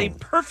 And that is a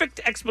perfect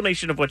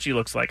explanation of what she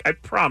looks like. I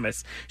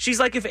promise.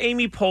 She's like if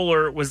Amy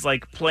Poehler was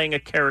like playing a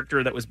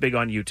character that was big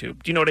on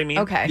YouTube. Do you know what I mean?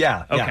 Okay.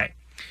 Yeah. Okay.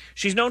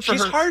 She's known for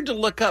She's her... hard to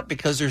look up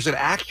because there's an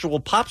actual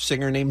pop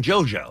singer named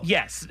JoJo.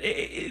 Yes.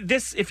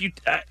 This, if you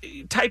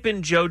type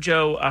in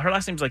JoJo, her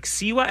last name's like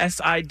Siwa,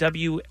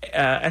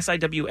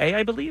 S-I-W-A,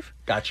 I believe.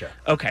 Gotcha.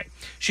 Okay.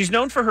 She's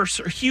known for her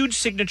huge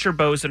signature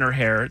bows in her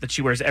hair that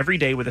she wears every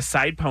day with a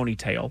side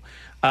ponytail,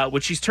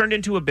 which she's turned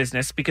into a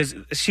business because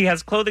she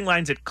has clothing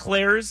lines at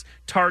Claire's,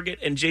 Target,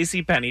 and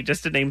JCPenney,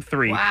 just to name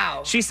 3.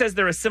 Wow. She says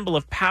they're a symbol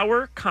of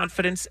power,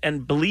 confidence,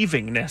 and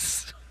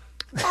believingness.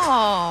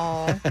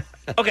 Oh,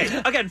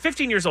 Okay, again,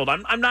 15 years old.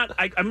 I'm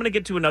going to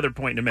get to another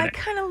point in a I minute.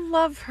 kind of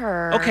love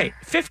her. Okay,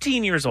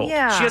 15 years old.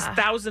 Yeah. She has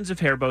thousands of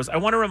hair bows. I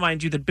want to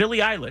remind you that Billie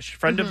Eilish,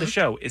 friend of the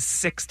show, is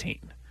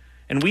 16.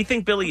 And we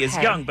think Billie is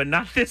Okay. young, but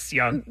not this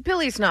young.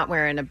 Billy's not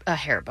wearing a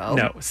hair bow.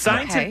 No.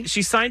 Okay.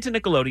 She's signed to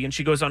Nickelodeon.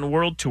 She goes on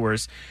world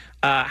tours.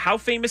 How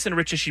famous and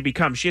rich has she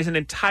become? She has an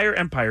entire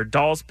empire,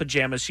 dolls,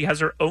 pajamas. She has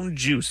her own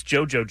juice,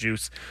 JoJo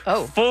juice.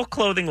 Full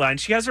clothing line.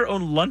 She has her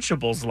own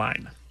Lunchables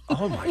line.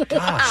 Oh, my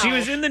gosh. She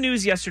was in the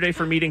news yesterday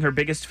for meeting her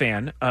biggest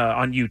fan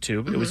on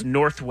YouTube. It was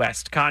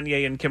Northwest,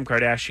 Kanye and Kim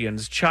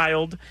Kardashian's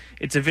child.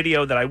 It's a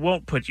video that I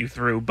won't put you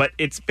through, but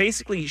it's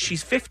basically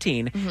she's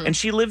 15 and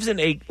she lives in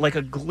a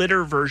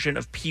glitter version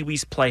of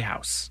Pee-wee's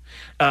Playhouse.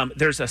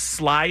 There's a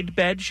slide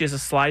bed. She has a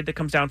slide that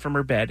comes down from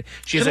her bed.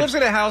 She lives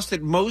in a house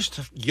that most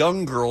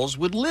young girls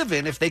would live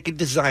in if they could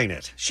design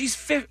it.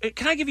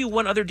 Can I give you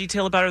one other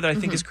detail about her that I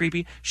think is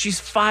creepy? She's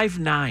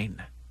 5'9".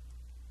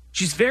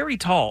 She's very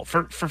tall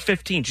for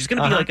 15. She's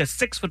going to be like a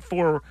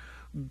 6'4"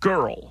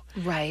 girl.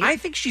 Right. I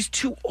think she's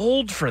too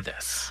old for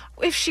this.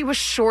 If she was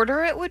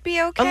shorter, it would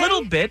be okay. A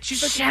little bit.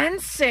 She's like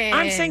Jensen.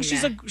 I'm saying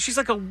she's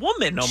like a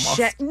woman almost.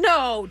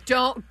 No,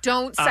 don't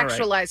All right.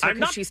 sexualize her I'm because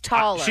not- she's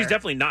taller. She's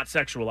definitely not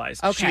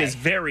sexualized. Okay. She is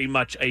very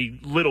much a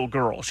little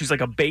girl. She's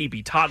like a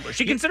baby toddler.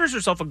 She considers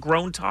herself a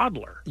grown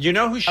toddler. You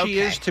know who she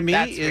is to me?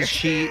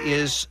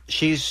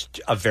 She's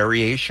a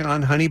variation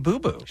on Honey Boo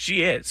Boo.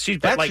 She is. She's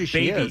That's like who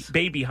she is.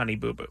 baby Honey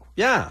Boo Boo.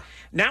 Yeah.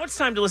 Now it's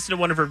time to listen to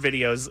one of her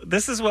videos.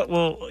 This is what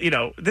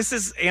this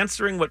is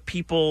answering what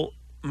people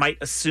might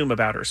assume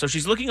about her. So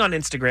she's looking on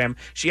Instagram.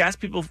 She asks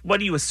people, "What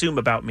do you assume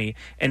about me?"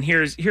 And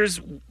here's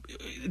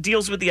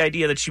deals with the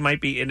idea that she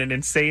might be in an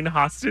insane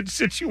hostage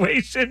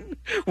situation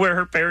where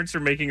her parents are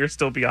making her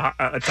still be a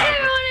toddler. Hey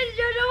everyone, it's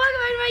JoJo. Welcome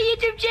back to my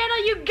YouTube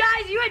channel. You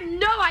guys, you had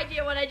no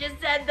idea what I just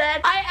said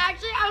then. I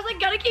was like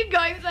gonna keep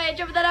going with my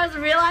intro, but then I was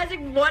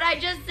realizing what I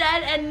just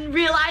said and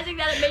realizing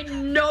that it made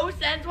no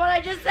sense what I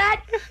just said.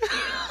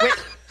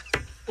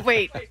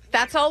 Wait,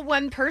 that's all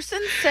one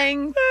person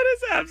saying? That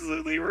is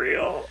absolutely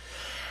real.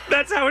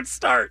 That's how it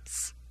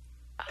starts.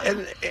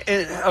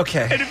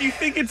 Okay. And if you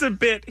think it's a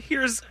bit,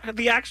 here's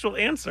the actual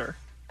answer.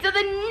 So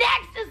the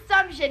next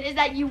assumption is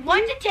that you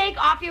want to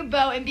take off your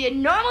bow and be a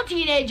normal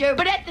teenager,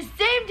 but at the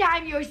same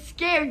time you're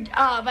scared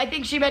of. I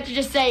think she meant to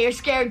just say you're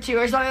scared to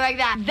or something like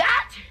that.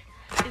 That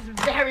is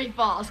very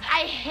false.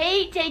 I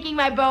hate taking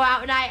my bow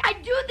out, and I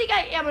do think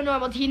I am a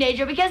normal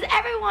teenager because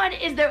everyone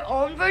is their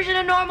own version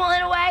of normal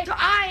in a way. So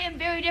I am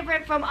very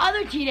different from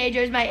other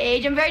teenagers my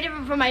age. I'm very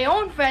different from my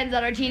own friends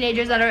that are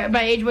teenagers that are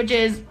my age, which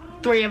is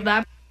 3 of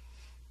them.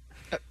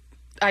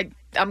 I'm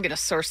going to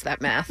source that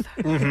math.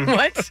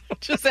 What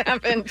just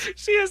happened?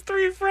 She has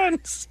 3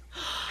 friends.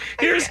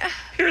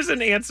 Here's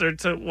an answer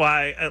to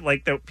why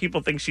people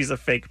think she's a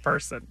fake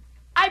person.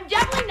 I'm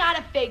definitely not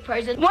a fake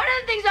person. One of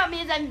the things about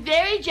me is I'm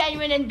very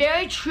genuine and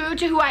very true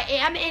to who I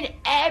am in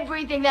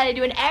everything that I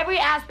do, in every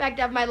aspect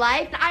of my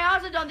life. I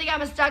also don't think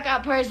I'm a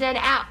stuck-up person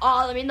at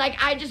all. I mean,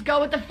 I just go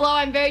with the flow.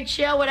 I'm very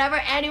chill.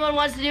 Whatever anyone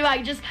wants to do,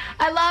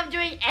 I love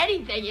doing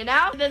anything, you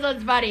know? This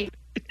one's funny.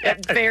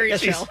 Very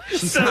chill. She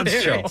sounds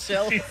chill.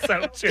 She's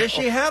so chill. Does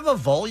she have a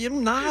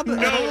volume knob?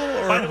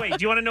 No. By the way, do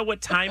you want to know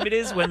what time it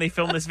is when they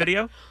film this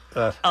video?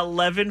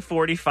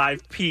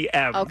 11:45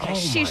 p.m. Okay,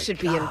 she should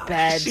be in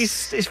bed.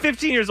 She's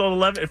 15 years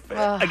old.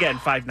 Again,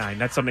 5'9".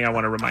 That's something I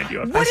want to remind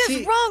you of. What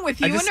is wrong with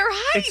you and her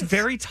height? It's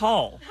very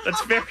tall.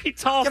 That's very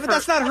tall. Yeah, but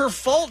that's not her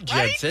fault,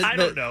 Jensen. I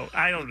don't know.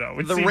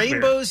 It The seems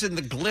rainbows and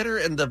the glitter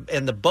and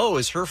the bow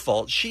is her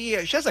fault. She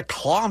has a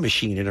claw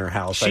machine in her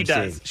house. She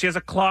does. She has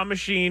a claw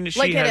machine.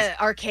 Like at an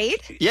arcade?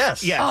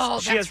 Yes.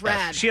 Oh, She that's has,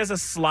 rad. She has a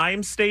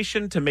slime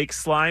station to make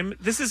slime.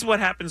 This is what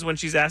happens when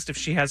she's asked if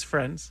she has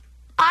friends.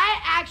 I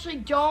actually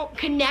don't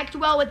connect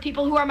well with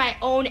people who are my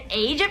own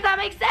age, if that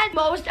makes sense.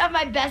 Most of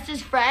my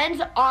bestest friends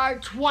are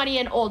 20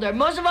 and older.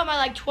 Most of them are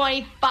like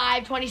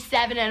 25,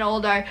 27 and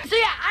older. So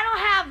yeah, I don't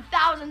have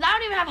thousands. I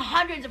don't even have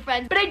hundreds of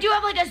friends. But I do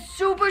have like a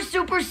super,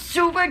 super,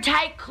 super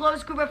tight,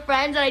 close group of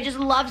friends that I just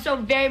love so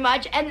very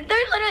much. And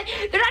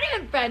they're not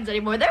even friends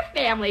anymore. They're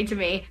family to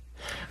me.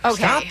 Okay.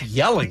 Stop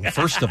yelling,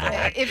 first of all.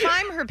 If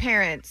I'm her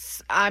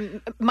parents,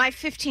 my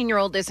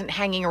 15-year-old isn't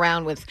hanging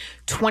around with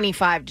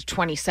 25 to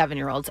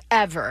 27-year-olds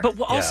ever. But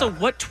also,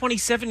 what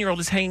 27-year-old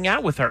is hanging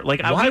out with her?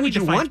 Like, why we would need to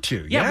you find, want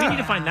to? Yeah, we Yeah. need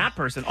to find that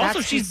person. That's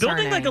Also, she's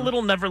building like a concerning.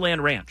 little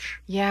Neverland ranch.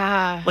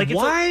 Yeah. Like,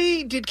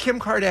 why did Kim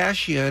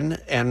Kardashian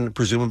and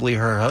presumably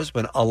her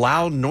husband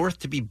allow North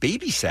to be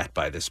babysat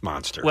by this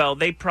monster? Well,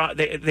 they put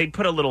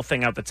a little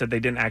thing out that said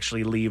they didn't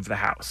actually leave the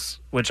house,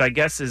 which I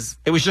guess is...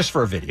 It was just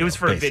for a video. It was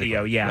for basically. a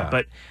video, yeah.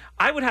 But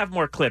I would have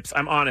more clips.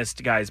 I'm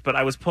honest, guys, but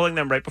I was pulling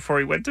them right before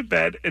we went to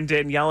bed, and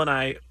Danielle and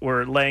I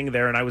were laying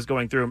there, and I was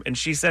going through them, and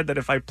she said that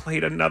if I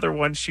played another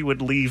one, she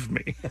would leave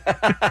me.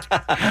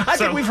 I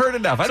think we've heard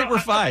enough. I think we're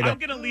fine. I'm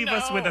going to leave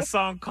us with a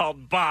song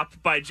called Bop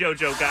by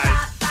JoJo,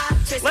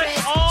 guys.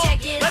 Let's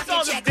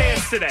all just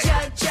dance today.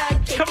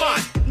 Come on.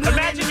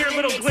 Imagine your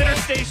little glitter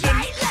station,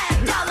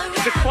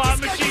 the claw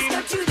machine.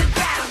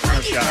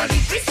 Oh, God.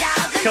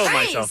 Killed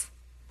myself.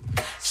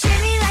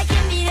 Shimmy like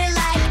you need it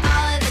like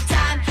all of the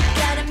time.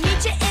 Gotta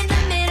meet you in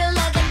the middle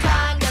of the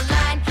conga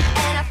line.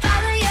 And I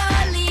follow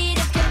your lead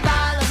if you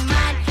follow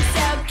mine.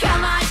 So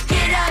come on,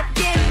 get up,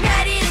 get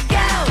ready to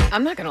go.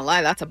 I'm not going to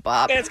lie, that's a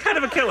bop. Yeah, it's kind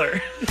of a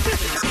killer.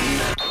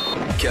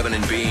 Kevin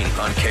and Bean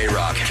on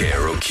K-Rock,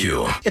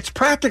 KROQ. It's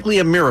practically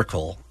a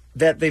miracle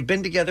that they've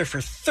been together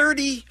for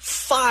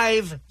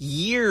 35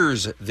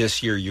 years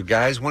this year, you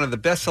guys. One of the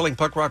best-selling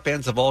punk rock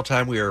bands of all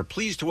time. We are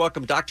pleased to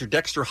welcome Dr.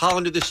 Dexter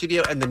Holland to the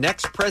studio and the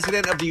next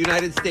president of the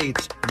United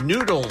States,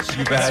 Noodles,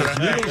 you guys.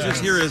 Right. Noodles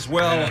is here as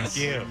well. Thank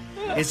you.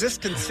 Is this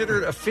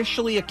considered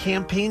officially a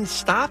campaign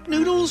stop,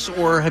 Noodles,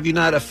 or have you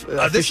not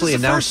officially this is the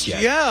announced first,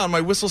 yet? Yeah, on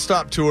my Whistle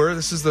Stop tour,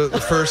 this is the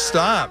first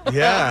stop.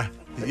 Yeah.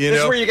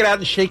 This is where you get out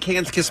and shake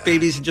hands, kiss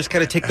babies, and just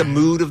kind of take the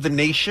mood of the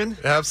nation?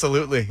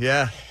 Absolutely,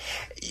 yeah.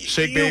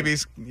 Shake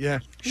babies, yeah.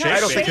 I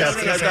don't think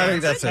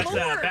that's it.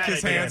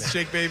 Kiss hands,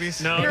 shake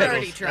babies. No, You're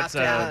already dropped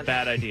that's out. a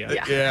bad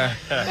idea. Yeah.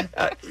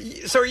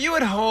 So are you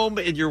at home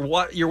and you're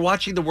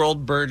watching the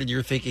world burn and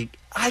you're thinking,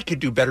 I could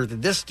do better than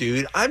this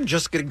dude. I'm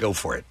just going to go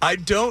for it. I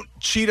don't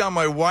cheat on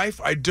my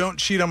wife. I don't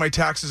cheat on my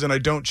taxes, and I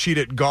don't cheat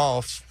at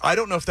golf. I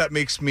don't know if that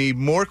makes me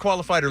more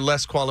qualified or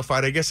less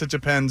qualified. I guess it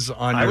depends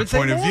on your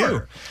point of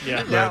view.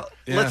 Yeah. Now,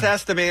 let's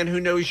ask the man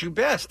who knows you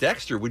best.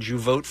 Dexter, would you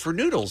vote for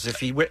Noodles if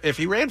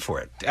he ran for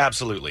it?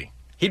 Absolutely.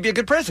 He'd be a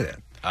good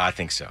president. I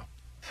think so.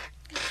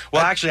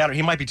 Well, actually,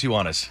 he might be too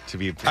honest to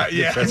be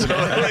president.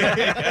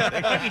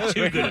 He might be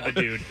too good of a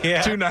dude.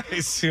 Yeah. Too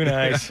nice. Too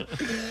nice.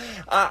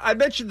 I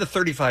mentioned the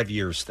 35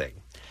 years thing.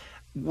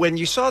 When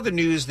you saw the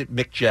news that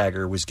Mick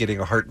Jagger was getting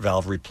a heart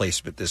valve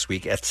replacement this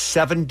week at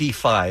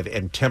 75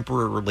 and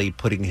temporarily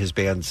putting his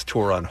band's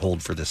tour on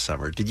hold for this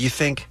summer, did you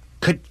think,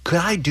 could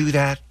I do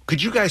that?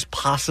 Could you guys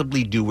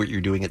possibly do what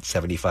you're doing at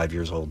 75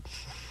 years old?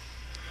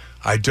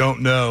 I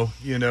don't know.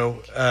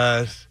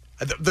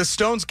 The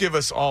Stones give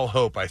us all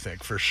hope, I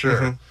think, for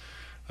sure.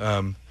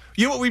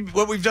 What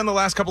we've done the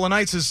last couple of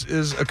nights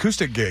is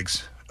acoustic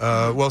gigs.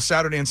 Well,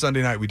 Saturday and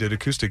Sunday night we did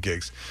acoustic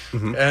gigs,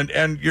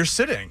 and you're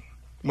sitting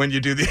when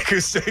you do the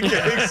acoustic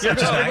gigs. You're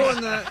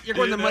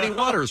going the Muddy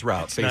Waters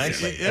route,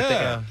 basically.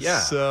 Nice. Yeah.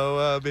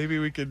 So maybe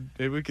we could.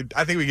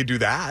 I think we could do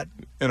that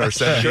in our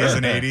 70s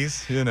and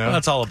 80s. Well,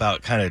 that's all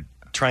about kind of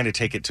trying to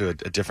take it to a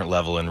different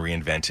level and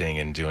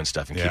reinventing and doing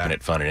stuff and keeping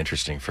it fun and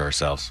interesting for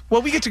ourselves.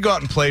 Well, we get to go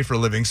out and play for a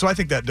living, so I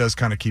think that does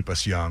kind of keep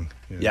us young.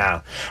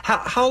 Yeah.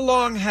 How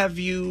long have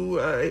you,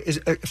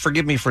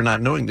 forgive me for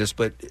not knowing this,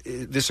 but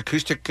this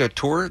acoustic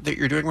tour that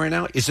you're doing right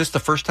now, is this the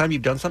first time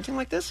you've done something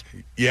like this?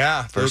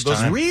 Yeah. First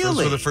time? Really?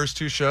 Those were the first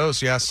two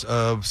shows, yes.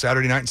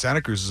 Saturday night in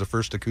Santa Cruz is the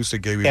first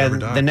acoustic gig we've ever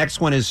done. The next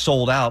one is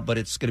sold out, but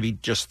it's going to be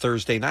just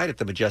Thursday night at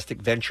the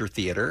Majestic Venture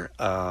Theater.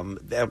 And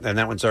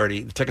that one's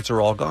already, the tickets are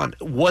all gone.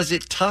 Was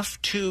it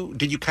tough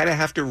did you kind of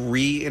have to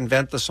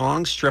reinvent the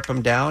songs, strip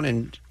them down,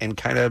 and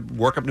kind of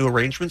work up new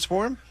arrangements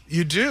for them?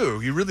 You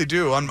do. You really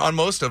do. On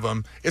most of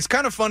them. It's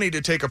kind of funny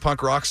to take a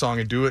punk rock song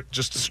and do it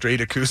just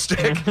straight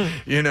acoustic,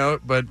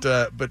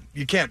 but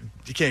you can't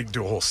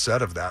do a whole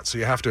set of that. So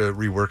you have to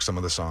rework some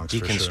of the songs.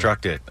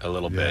 Deconstruct it a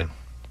little bit.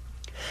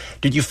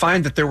 Did you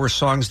find that there were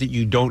songs that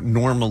you don't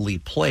normally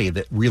play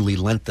that really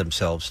lent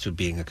themselves to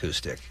being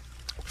acoustic?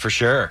 For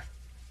sure.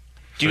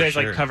 Do you guys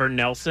like cover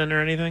Nelson or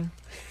anything?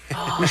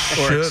 Or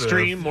Should've.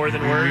 Extreme, More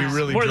Than Words? We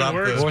really More dropped Than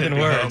Words. the- More than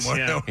words. More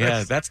than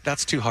Yeah,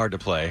 that's too hard to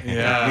play.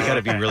 Yeah. We got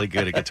to be really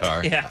good at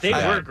guitar. Yeah, they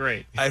were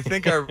great. I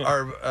think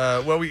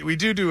we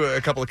do a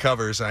couple of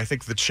covers, and I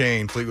think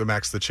Fleetwood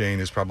Mac's The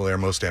Chain is probably our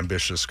most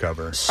ambitious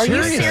cover. Are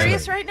you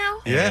serious right now?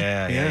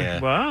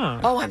 Yeah.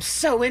 Wow. Oh, I'm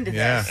so into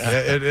Yeah,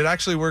 this. it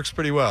actually works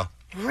pretty well.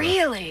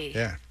 Really?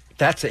 Yeah.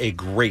 That's a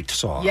great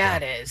song. Yeah,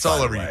 it is. It's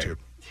all over YouTube.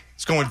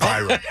 It's going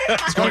viral.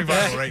 It's going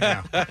viral right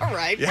now. All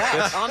right.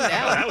 Wow, calm down.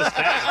 That was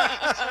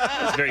fast.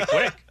 That was very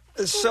quick.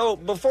 So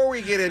before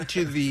we get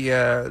into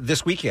the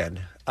this weekend,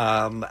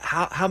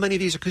 how many of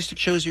these acoustic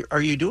shows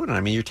are you doing?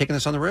 I mean, you're taking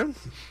this on the road?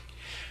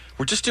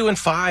 We're just doing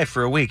 5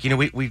 for a week.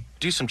 We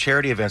do some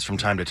charity events from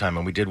time to time,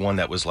 and we did one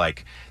that was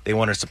like they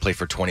wanted us to play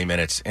for 20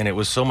 minutes, and it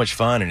was so much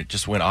fun, and it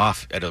just went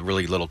off at a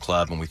really little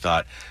club, and we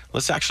thought,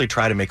 let's actually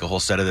try to make a whole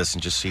set of this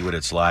and just see what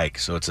it's like.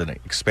 So it's an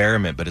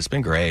experiment, but it's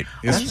been great.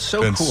 It's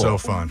been so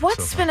fun.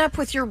 What's been up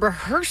with your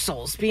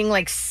rehearsals being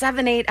like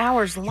 7-8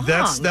 hours long?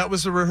 That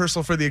was a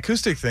rehearsal for the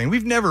acoustic thing.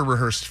 We've never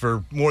rehearsed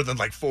for more than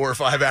like 4 or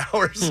 5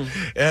 hours,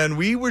 and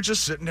we were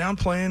just sitting down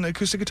playing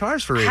acoustic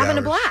guitars for 8 hours. Having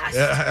a blast.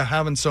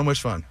 Having so much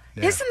fun.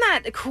 Yeah. Isn't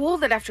that cool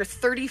that after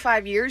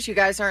 35 years, you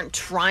guys aren't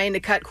trying to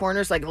cut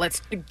corners? Like, let's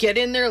get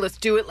in there, let's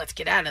do it, let's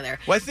get out of there.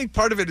 Well, I think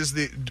part of it is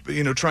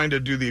trying to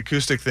do the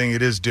acoustic thing.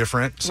 It is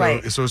different, so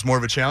Right. so it's more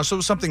of a challenge. So it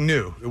was something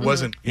new. It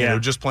wasn't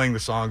just playing the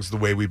songs the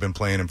way we've been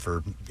playing them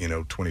for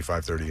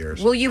 25, 30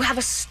 years. Will you have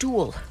a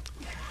stool?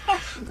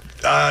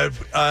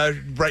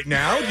 Right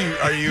now,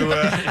 are you? No,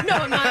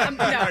 I'm not.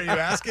 No. Are you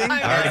asking? I'm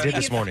I already asking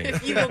did this morning.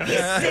 If you will be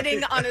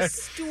sitting on a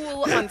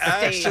stool on stage.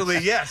 Actually,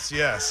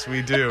 yes,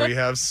 we do. We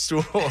have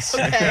stools.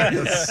 Okay.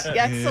 Yes. Excellent.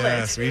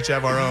 Yes, we each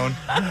have our own.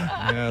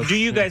 Yes. Do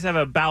you guys have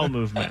a bowel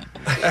movement?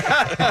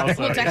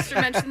 Well, Dexter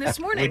mentioned this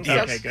morning, so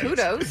Okay, good.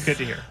 kudos. Good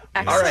to hear.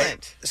 Excellent. All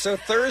right. So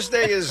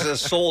Thursday is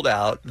sold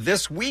out.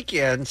 This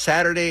weekend,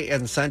 Saturday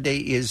and Sunday,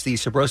 is the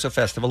Sabroso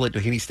Festival at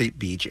Doheny State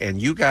Beach,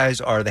 and you guys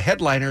are the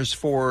headliners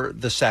for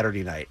the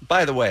Saturday night.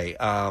 By the way,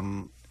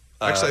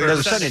 Actually, no, it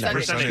was Sunday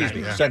night. Sunday Excuse night,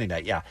 me, yeah. Sunday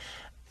night. Yeah,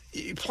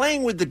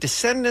 playing with the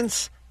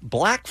Descendants,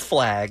 Black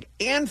Flag,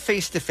 and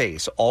Face to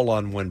Face all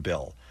on one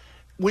bill.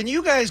 When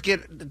you guys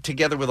get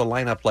together with a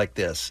lineup like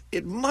this,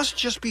 it must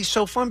just be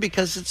so fun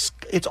because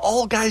it's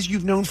all guys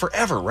you've known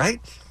forever, right?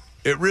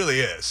 It really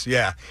is,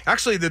 yeah.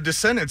 Actually, the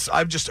Descendants,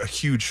 I'm just a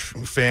huge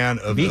fan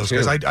of Me those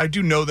too. guys. I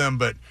do know them,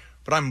 but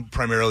I'm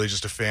primarily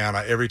just a fan.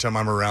 Every time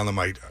I'm around them,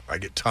 I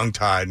get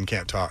tongue-tied and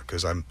can't talk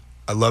because I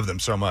love them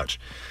so much.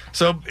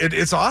 So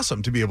it's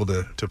awesome to be able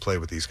to play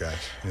with these guys,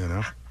 you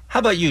know? How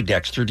about you,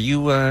 Dexter? Do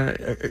you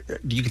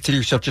consider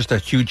yourself just a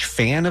huge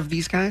fan of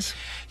these guys?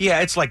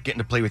 Yeah, it's like getting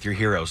to play with your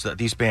heroes.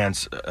 These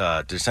bands,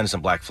 Descendants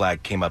and Black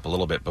Flag, came up a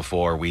little bit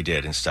before we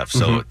did and stuff.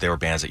 So they were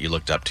bands that you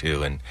looked up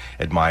to and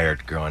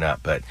admired growing up.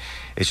 But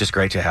it's just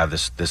great to have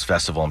this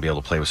festival and be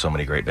able to play with so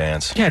many great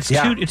bands. Yeah,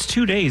 it's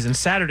 2 days, and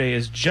Saturday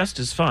is just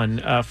as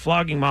fun.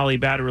 Flogging Molly,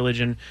 Bad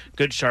Religion,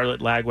 Good Charlotte,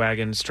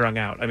 Lagwagon, Strung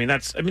Out. I mean,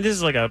 this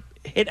is like a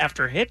hit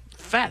after hit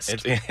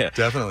fest.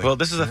 Definitely. Well,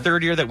 this is the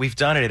third year that we've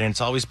done it, and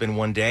it's always been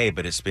one day,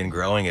 but it's been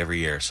growing every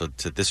year. So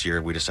this year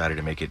we decided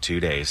to make it 2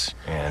 days.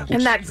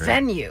 And that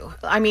venue,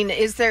 I mean,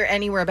 is there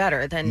anywhere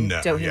better than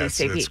Doheny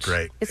State Beach? It's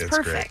great. It's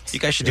perfect. You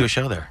guys should do a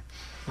show there.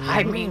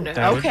 I mean,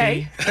 That would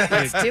okay, be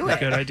let's do a it.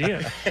 good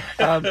idea.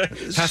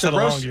 Pass it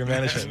along to your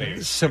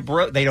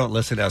management. They don't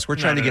listen to us. We're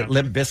trying to get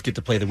Limp Bizkit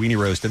to play the Weenie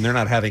Roast, and they're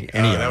not having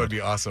any of it. That would be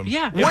awesome.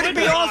 Yeah. Wouldn't it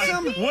be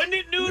awesome? Wouldn't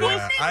it, Noodles?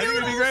 Yeah, I think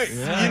it'd be great.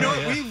 Yeah, You know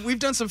what? We've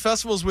done some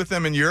festivals with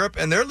them in Europe,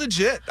 and they're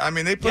legit. I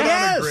mean, they put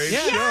on a great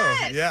show.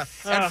 Yeah.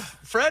 And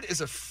Fred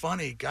is a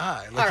funny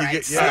guy. Like, All you right,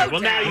 get, slow yeah.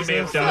 Well, now you may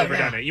have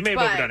overdone it. You may have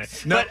overdone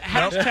it. No, But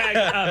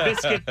hashtag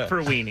biscuit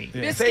for weenie.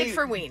 Biscuit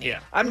for weenie. Yeah.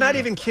 I'm not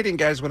even kidding,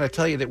 guys, when I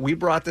tell you that we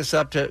brought this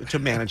up to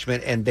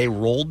management, and they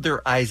rolled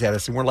their eyes at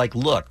us, and we're like,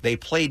 look, they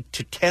played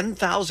to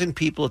 10,000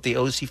 people at the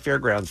OC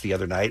Fairgrounds the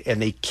other night, and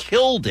they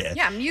killed it.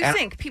 Yeah,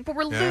 music. People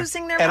were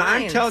losing their and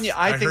minds. I'm telling you,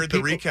 I think heard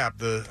people, the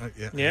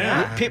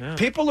recap.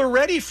 people are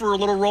ready for a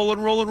little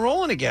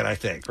rolling again, I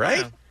think, right?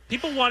 Yeah.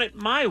 People want it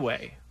my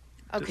way.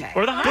 Okay.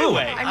 Or the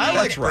highway. I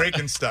like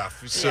breaking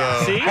stuff. So.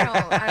 Yeah. See? I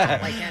don't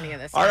like any of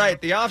this. All right,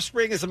 the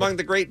Offspring is among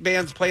the great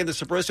bands playing the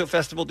Sabroso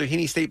Festival,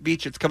 Doheny State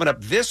Beach. It's coming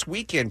up this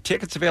weekend.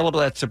 Tickets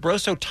available at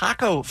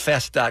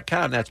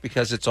SabrosoTacoFest.com. That's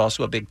because it's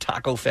also a big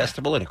taco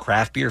festival and a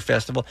craft beer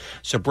festival.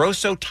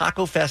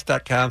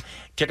 SabrosoTacoFest.com.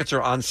 Tickets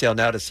are on sale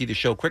now to see the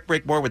show. Quick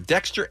break, more with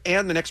Dexter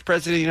and the next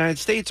president of the United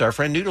States, our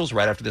friend Noodles,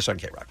 right after this on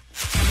K-Rock.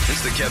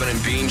 It's the Kevin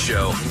and Bean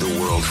Show, the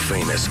world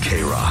famous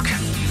K-Rock.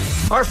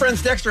 Our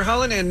friends Dexter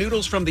Holland and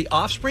Noodles from The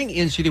Offspring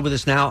in studio with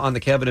us now on the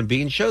Kevin and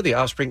Bean Show. The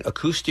Offspring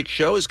acoustic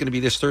show is going to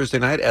be this Thursday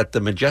night at the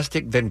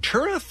Majestic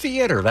Ventura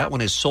Theater. That one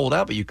is sold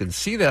out, but you can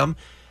see them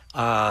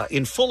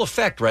in full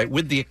effect, right,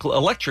 with the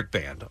electric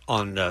band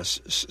on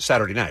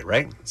Saturday night,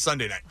 right?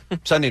 Sunday night.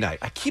 Sunday night.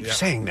 I keep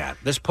saying that.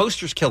 This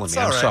poster's killing It's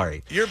me. all I'm right.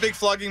 sorry. You're a big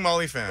Flogging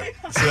Molly fan.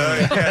 So,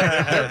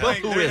 they're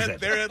Who isn't?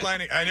 They're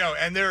headlining. I know,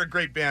 and they're a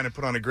great band and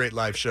put on a great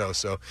live show.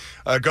 So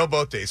go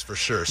both days for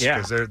sure,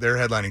 because they're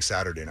headlining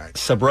Saturday night.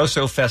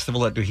 Sabroso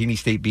Festival at Doheny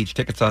State Beach.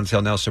 Tickets on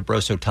sale now,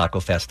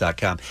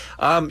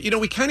 SabrosoTacoFest.com.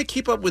 We kind of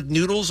keep up with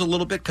Noodles a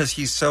little bit because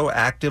he's so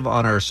active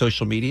on our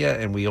social media,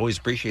 and we always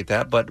appreciate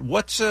that. But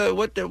what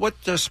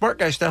smart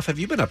guy stuff have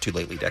you been up to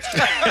lately, Dexter?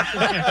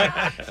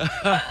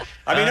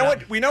 I mean,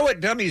 we know what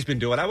Dummy's been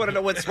doing. I want to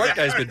know what smart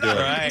guy's been doing.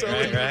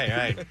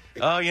 Right.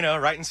 Oh,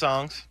 writing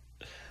songs,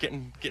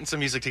 getting some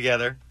music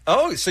together.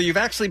 Oh, so you've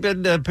actually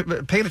been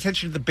paying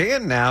attention to the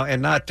band now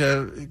and not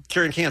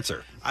curing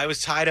cancer. I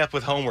was tied up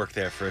with homework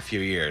there for a few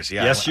years.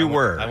 Yeah, Yes, you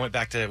were. I went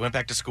back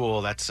to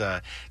school. That's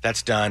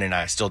done, and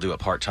I still do it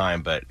part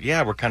time. But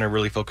yeah, we're kind of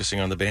really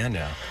focusing on the band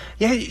now.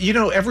 Yeah,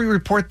 every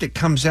report that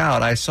comes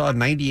out, I saw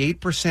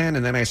 98%,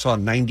 and then I saw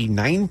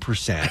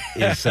 99%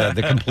 is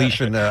the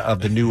completion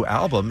of the new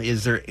album.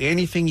 Is there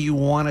anything you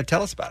want to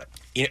tell us about it?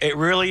 It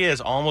really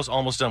is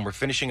almost done. We're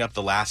finishing up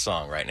the last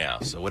song right now.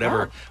 So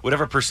whatever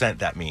percent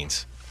that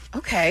means.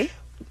 Okay.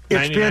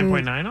 It's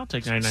 99.9? I'll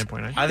take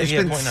 99.9. I think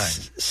it's been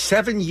 0.9.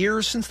 7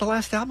 years since the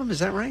last album. Is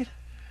that right?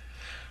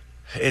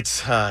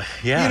 It's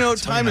yeah.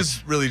 Time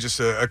is really just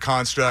a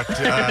construct.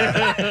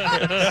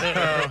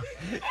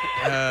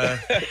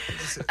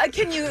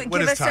 Can you What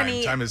give is us time?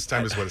 any? Time is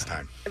what is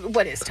time?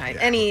 What is time?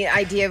 Any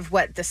idea of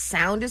what the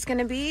sound is going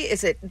to be?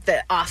 Is it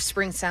the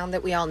Offspring sound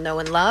that we all know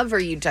and love? Or are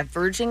you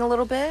diverging a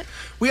little bit?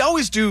 We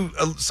always do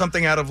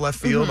something out of left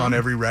field on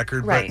every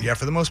record, Right. but yeah,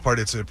 for the most part,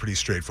 it's a pretty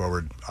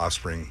straightforward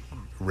Offspring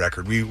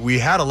record. We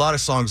had a lot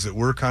of songs that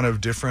were kind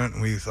of different,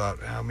 and we thought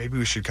maybe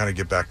we should kind of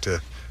get back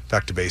to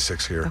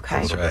basics here. Okay.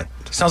 a little Right.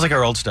 bit. Sounds like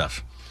our old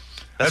stuff.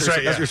 That's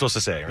right. That's what you're supposed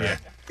to say, right? Yeah.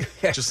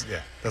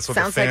 That's what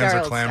Sounds the like fans our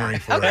are old clamoring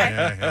stuff. for.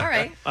 Okay. Yeah. All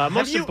right.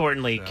 Most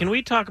importantly, can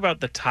we talk about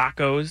the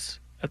tacos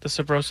at the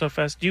Sabroso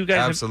Fest? Do you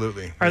guys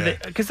Absolutely. Are they?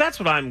 Because that's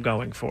what I'm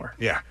going for.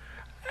 Yeah.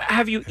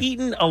 Have you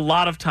eaten a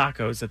lot of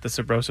tacos at the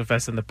Sabroso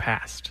Fest in the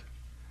past?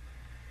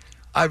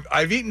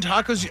 I've eaten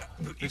tacos.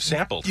 You've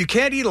sampled. You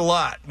can't eat a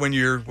lot when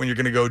you're going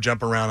to go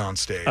jump around on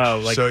stage. Oh,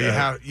 like so you the-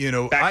 have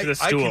back to the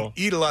I stool. can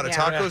eat a lot of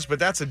Yeah. tacos, but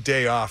that's a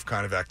day off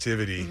kind of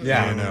activity.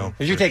 Yeah. you know,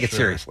 You for take it sure.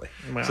 seriously.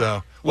 Wow.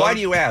 So Why do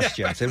you ask,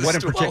 Jensen? What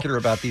in particular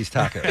about these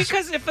tacos?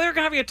 Because if they're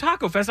having a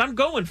taco fest, I'm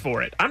going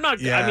for it. I'm not.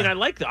 Yeah. I mean, I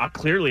like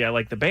clearly I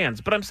like the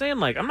bands, but I'm saying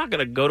like I'm not going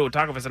to go to a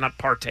taco fest and not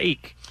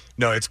partake.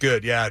 No, it's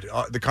good. Yeah,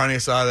 the carne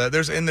asada.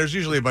 There's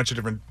usually a bunch of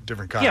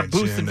different kinds. Yeah,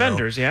 booths and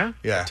vendors. Yeah,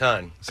 yeah, a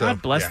ton. So,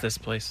 God bless yeah. this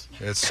place.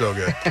 It's so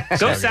good.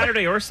 Go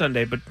Saturday or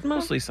Sunday, but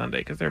mostly Sunday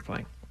because they're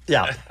playing.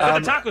 Yeah, but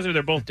the tacos are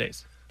there both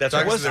days. That's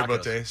tacos right. are there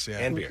both days. Yeah,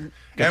 And beer.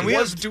 And we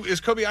have.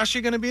 Is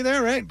Kobayashi going to be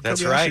there? Right.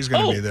 That's Kobayashi's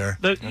right. going to be there.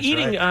 The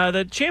eating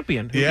the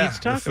champion who eats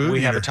the tacos. food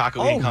We have a eater.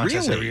 taco eating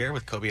contest every year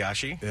with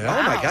Kobayashi. Yeah.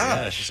 Oh my gosh,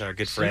 Yeah, she's our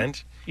good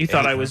friend. You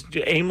thought I was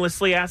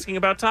aimlessly asking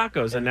about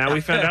tacos, and now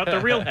we found out the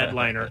real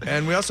headliner.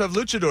 And we also have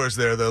luchadors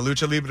there, the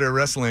Lucha Libre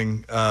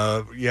Wrestling.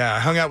 I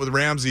hung out with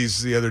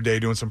Ramses the other day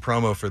doing some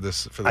promo for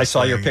this. I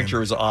saw your thing, picture. It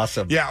and- was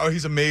awesome. Yeah,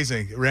 he's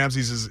amazing.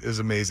 Ramses is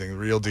amazing,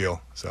 real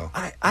deal. So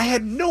I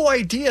had no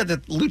idea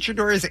that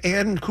luchadors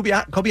and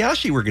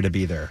Kobayashi were going to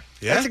be there.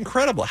 Yeah? That's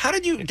incredible. How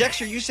did you,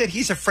 Dexter, you said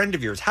he's a friend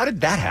of yours. How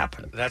did that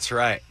happen? That's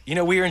right. You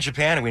know, we were in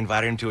Japan and we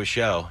invited him to a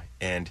show,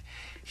 and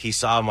he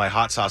saw my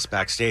hot sauce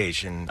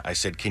backstage, and I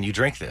said, "Can you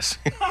drink this?"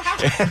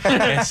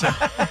 And so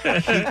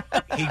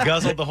he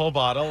guzzled the whole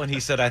bottle, and he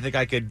said, "I think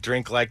I could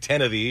drink like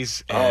 10 of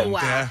these." And,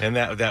 wow. And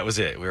that was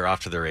it. We were off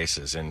to the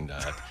races, and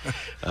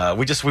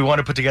we want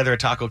to put together a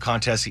taco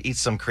contest. He eats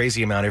some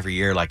crazy amount every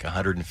year, like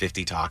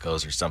 150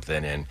 tacos or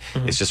something, and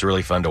it's just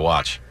really fun to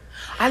watch.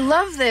 I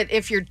love that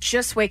if you're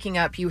just waking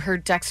up, you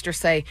heard Dexter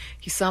say,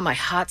 he saw my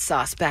hot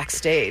sauce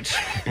backstage.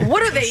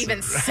 What are they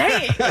even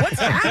saying? What's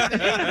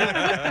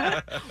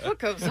happening? What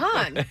goes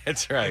on?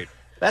 That's right.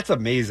 That's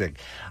amazing.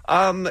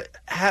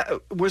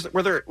 Was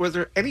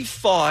there any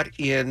thought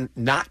in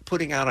not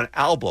putting out an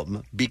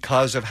album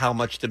because of how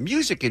much the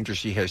music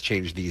industry has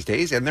changed these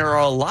days? And there are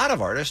a lot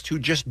of artists who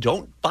just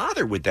don't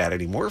bother with that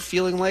anymore,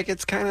 feeling like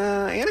it's kind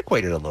of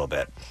antiquated a little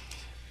bit.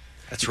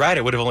 That's right.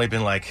 It would have only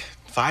been like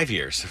 5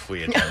 years if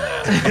we had done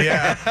that.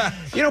 yeah,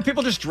 You know,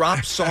 people just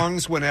drop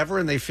songs whenever,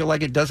 and they feel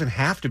like it doesn't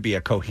have to be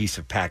a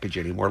cohesive package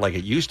anymore like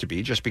it used to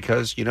be, just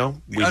because, you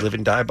know, we live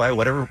and die by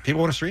whatever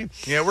people want to stream.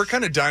 yeah, we're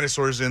kind of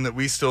dinosaurs in that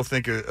we still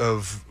think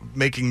of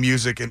making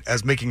music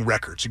as making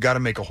records. You got to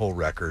make a whole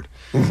record,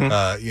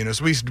 so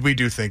we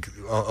do think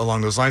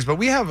along those lines. But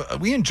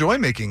we enjoy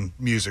making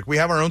music. We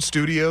have our own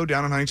studio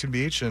down in Huntington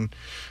Beach, and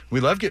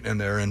we love getting in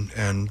there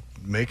and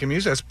making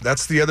music.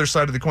 That's the other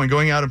side of the coin.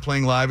 Going out and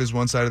playing live is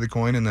one side of the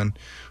coin, and then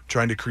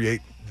trying to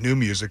create new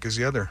music is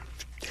the other.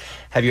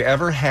 Have you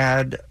ever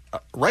had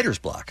writer's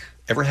block?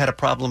 Ever had a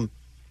problem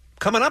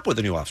coming up with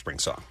a new Offspring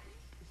song?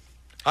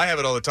 I have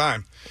it all the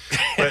time,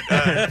 but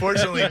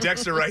fortunately,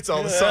 Dexter writes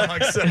all the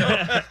songs. So.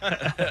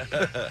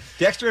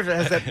 Dexter,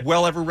 has that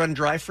well ever run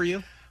dry for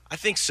you? I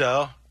think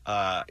so.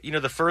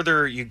 The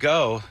further you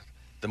go,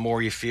 the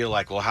more you feel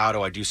like, well, how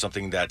do I do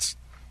something that's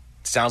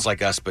sounds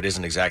like us but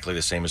isn't exactly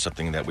the same as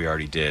something that we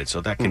already did?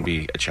 So that can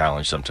be a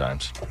challenge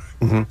sometimes.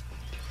 Mm-hmm.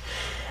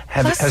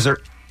 Has there...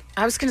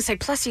 I was going to say,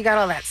 plus you got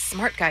all that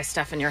smart guy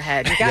stuff in your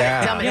head. You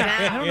got to dumb it down.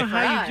 I don't know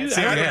how you do that.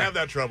 See, I don't have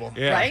that trouble.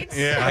 Yeah. Right?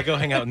 Yeah. I go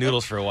hang out with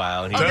Noodles for a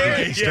while, and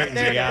he straightens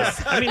me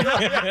out. I mean,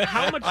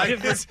 how much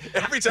difference?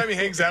 Every time he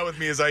hangs out with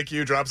me, his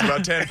IQ drops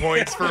about 10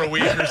 points for a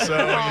week or so.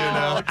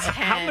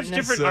 How much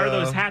different are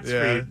those hats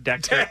for you,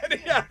 Dexter?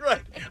 Yeah,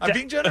 right. I'm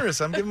being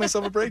generous. I'm giving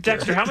myself a break.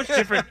 Dexter, here. how much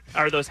different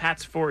are those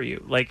hats for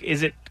you? Like,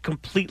 is it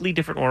completely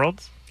different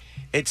worlds?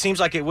 It seems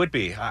like it would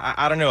be.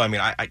 I don't know. I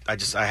mean,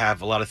 I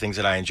have a lot of things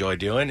that I enjoy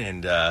doing,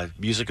 and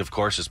music, of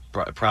course, is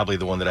probably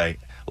the one that I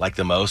like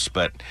the most,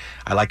 but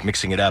I like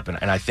mixing it up, and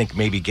I think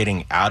maybe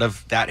getting out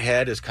of that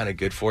head is kind of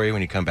good for you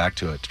when you come back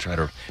to it, to try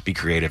to be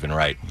creative and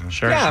write.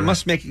 Sure. It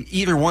must make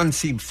either one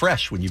seem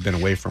fresh when you've been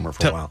away from her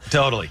for a while.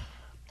 Totally.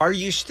 Are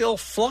you still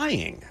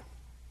flying?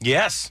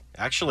 Yes,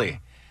 actually.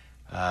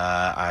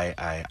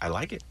 I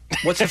like it.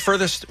 What's the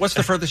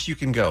furthest you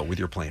can go with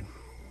your plane?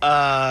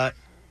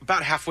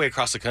 About halfway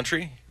across the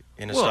country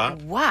in a Whoa,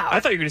 stop. Wow.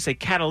 I thought you were going to say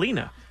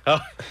Catalina. Oh.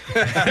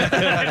 You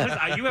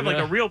have like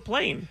a real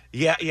plane.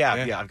 Yeah.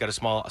 I've got a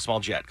small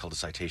jet called a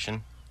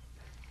Citation.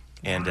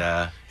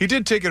 And he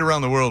did take it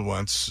around the world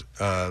once.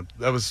 That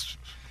was...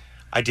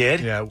 I did?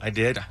 Yeah. I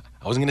did.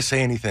 I wasn't going to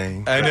say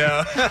anything. I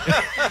know.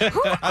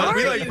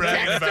 We like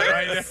bragging about it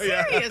right now.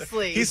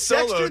 Seriously. He's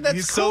Dexter, soloed. that's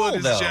He's soloed cool,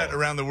 his though. jet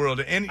around the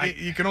world, and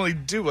you can only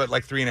do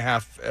like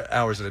 3.5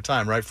 hours at a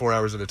time, right? 4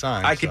 hours at a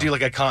time. I could do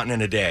like a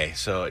continent a day,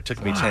 so it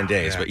took me 10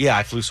 days. Yeah. But yeah,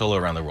 I flew solo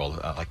around the world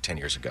like 10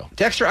 years ago.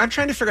 Dexter, I'm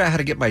trying to figure out how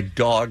to get my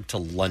dog to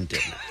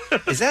London.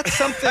 Is that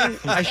something...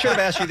 I should have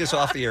asked you this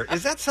off the air.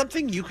 Is that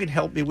something you can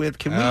help me with?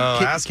 Can we...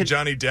 ask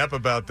Johnny Depp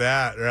about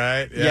that,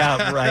 right?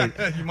 Yeah, right.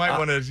 You might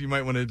want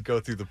to go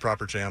through the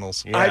proper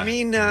channels. Yeah. I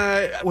mean,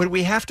 would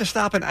we have to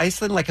stop in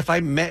Iceland? Like if I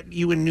met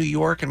you in New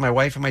York and my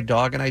wife and my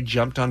dog and I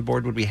jumped on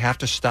board, would we have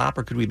to stop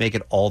or could we make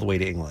it all the way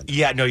to England?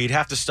 Yeah, no, you'd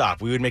have to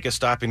stop. We would make a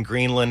stop in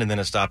Greenland and then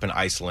a stop in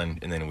Iceland,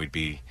 and then we'd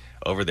be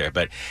over there.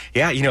 But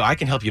yeah, I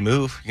can help you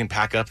move. You can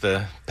pack up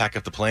the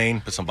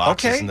plane, put some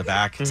boxes in the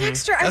back.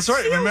 Dexter, That's I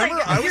right. feel Remember,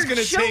 like I was you're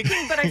gonna joking,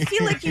 take- but I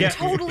feel like you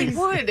totally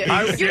would.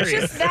 You're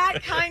just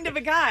that kind of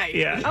a guy.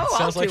 Yeah. Oh,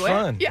 Sounds I'll like do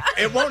fun. it. Yeah.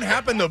 It won't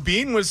happen though.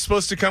 Bean was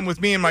supposed to come with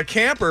me in my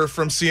camper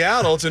from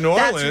Seattle to New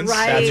That's Orleans.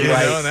 right. That's You know,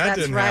 right. and that That's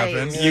didn't right.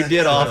 happen. You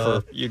did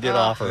offer. You did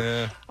offer.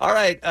 Yeah. All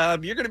right.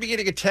 You're going to be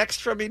getting a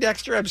text from me,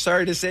 Dexter. I'm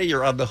sorry to say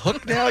you're on the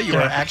hook now. You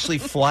are actually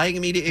flying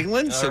me to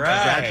England. So All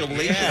right.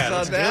 congratulations Yeah,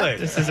 on that.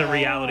 This is a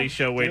reality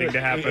show waiting to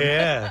happen.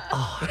 Yeah.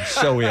 Oh, I'm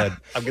so in.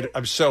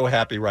 I'm so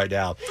happy right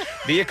now.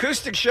 The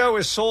acoustic show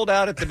is sold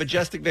out at the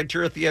Majestic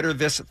Ventura Theater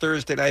this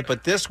Thursday night,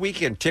 but this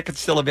weekend tickets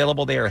still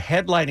available. They are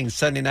headlining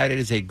Sunday night. It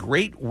is a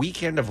great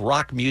weekend of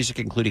rock music,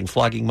 including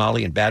Flogging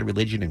Molly and Bad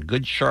Religion and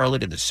Good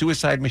Charlotte and the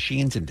Suicide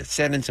Machines and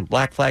Descendants and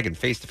Black Flag and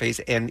Face to Face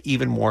and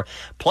even more.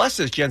 Plus,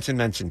 as Jensen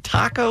mentioned,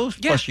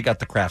 tacos. Plus, you got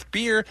the craft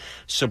beer.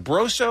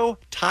 Sabroso,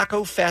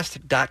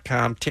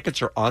 tacofest.com. Tickets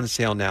are on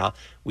sale now.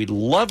 We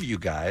love you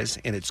guys,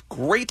 and it's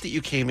great that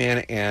you came in.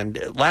 And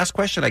last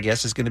question, I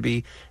guess, is going to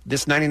be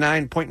this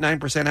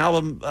 99.9%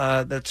 album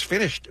that's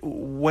finished.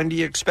 When do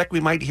you expect we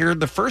might hear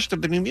the first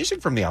of the new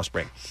music from the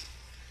Offspring?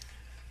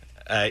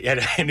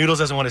 Yeah, Noodles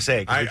doesn't want to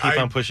say because we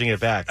keep on pushing it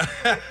back.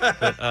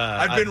 But,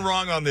 I've been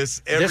wrong on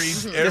this every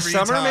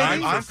summer, time.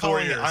 maybe? I'm for 4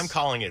 calling years. it. I'm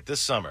calling it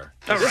this summer.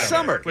 This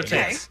summer.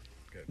 Okay.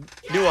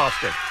 New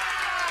Offspring.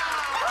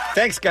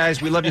 Thanks, guys.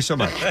 We love you so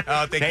much.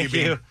 Thank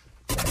you.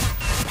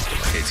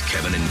 It's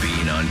Kevin and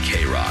Bean on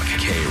K-Rock.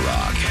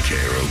 K-Rock.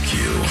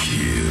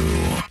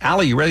 K-R-O-Q.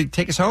 Allie, you ready to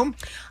take us home?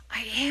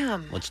 I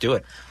am. Let's do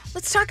it.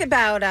 Let's talk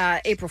about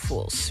April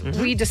Fools.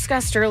 We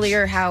discussed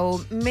earlier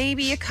how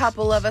maybe a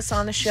couple of us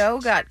on the show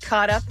got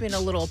caught up in a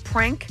little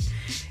prank,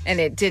 and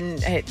it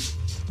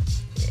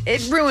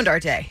ruined our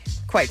day,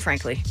 quite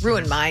frankly.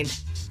 Ruined mine.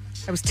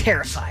 I was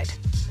terrified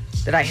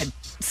that I had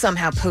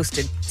somehow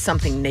posted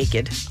something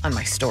naked on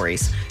my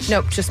stories.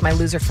 Nope, just my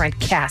loser friend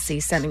Cassie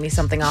sending me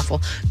something awful.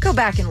 Go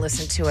back and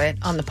listen to it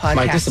on the podcast.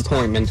 My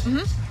disappointment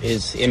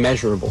is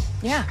immeasurable.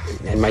 Yeah.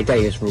 And my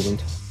day is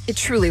ruined. It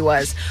truly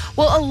was.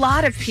 Well, a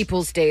lot of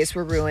people's days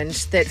were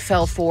ruined that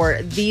fell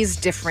for these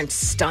different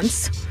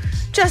stunts.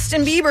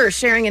 Justin Bieber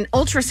sharing an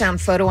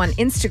ultrasound photo on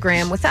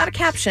Instagram without a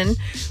caption,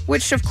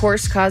 which of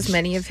course caused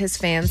many of his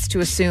fans to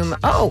assume,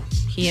 oh,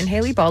 he and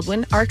Hailey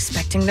Baldwin are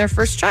expecting their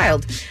first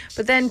child.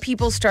 But then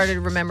people started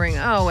remembering,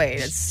 oh, wait,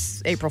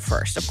 it's April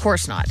 1st. Of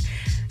course not.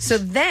 So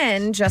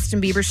then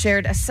Justin Bieber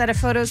shared a set of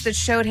photos that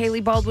showed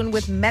Hailey Baldwin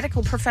with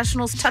medical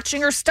professionals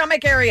touching her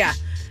stomach area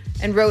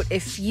and wrote,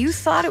 if you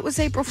thought it was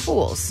April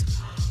Fool's,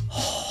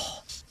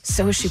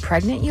 so is she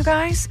pregnant, you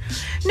guys?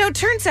 No,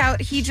 turns out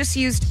he just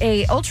used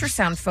a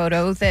ultrasound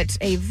photo that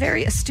a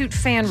very astute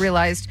fan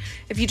realized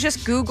if you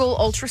just Google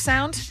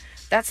ultrasound,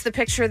 that's the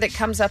picture that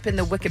comes up in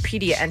the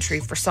Wikipedia entry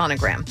for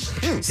sonogram.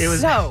 It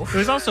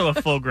was also a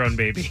full-grown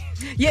baby.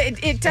 Yeah,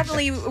 it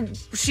definitely,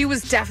 she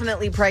was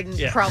definitely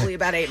pregnant, probably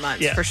about 8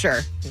 months, for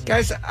sure.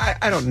 Guys,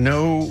 I don't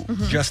know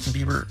Justin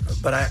Bieber,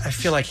 but I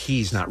feel like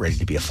he's not ready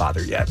to be a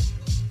father yet.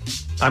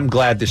 I'm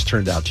glad this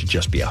turned out to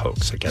just be a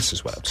hoax, I guess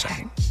is what I'm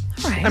saying.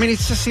 All right. I mean, it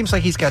just seems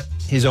like he's got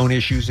his own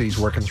issues that he's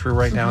working through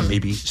right now, and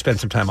maybe spend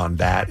some time on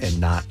that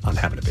and not on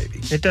having a baby.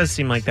 It does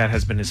seem like that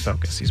has been his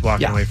focus. He's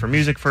walking away from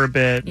music for a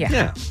bit.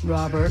 Yeah.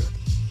 Robert.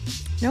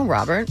 No,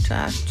 Robert,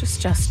 just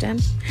Justin.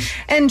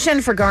 And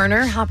Jennifer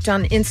Garner hopped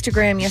on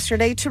Instagram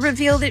yesterday to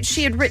reveal that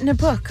she had written a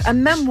book, a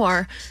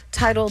memoir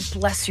titled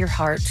Bless Your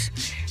Heart.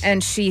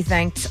 And she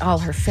thanked all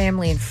her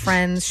family and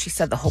friends. She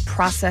said the whole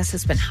process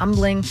has been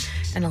humbling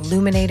and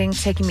illuminating,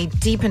 taking me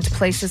deep into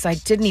places I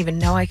didn't even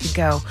know I could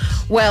go.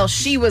 Well,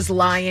 she was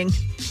lying.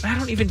 I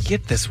don't even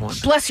get this one.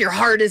 Bless Your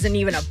Heart isn't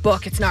even a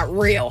book. It's not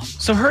real.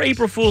 So her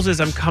April Fool's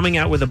is I'm coming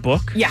out with a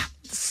book? Yeah.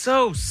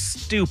 So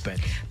stupid.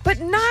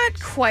 But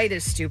not quite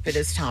as stupid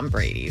as Tom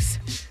Brady's.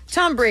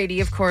 Tom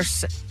Brady, of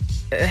course,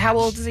 how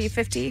old is he?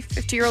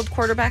 50-year-old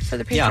quarterback for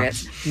the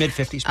Patriots? Yeah,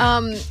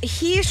 mid-50s.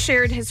 He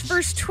shared his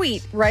first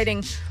tweet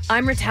writing,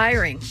 I'm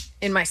retiring.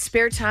 In my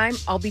spare time,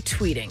 I'll be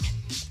tweeting.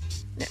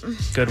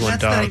 Good one,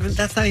 dog.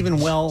 That's not even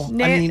well. I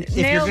mean, if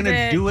you're nailed going to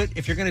it. do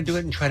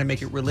it, and try to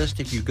make it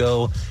realistic, you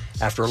go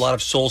after a lot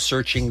of soul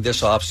searching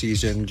this off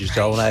season.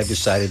 Giselle and I have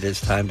decided it's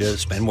time to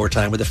spend more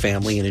time with the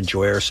family and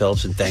enjoy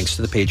ourselves. And thanks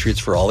to the Patriots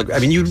for all. I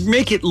mean, you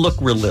make it look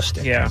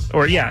realistic. Yeah,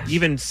 or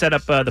even set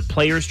up the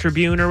Players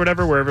Tribune or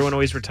whatever, where everyone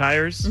always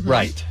retires.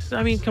 Right.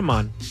 I mean, come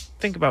on,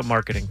 think about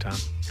marketing, Tom.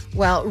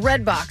 Well,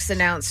 Redbox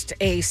announced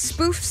a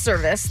spoof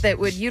service that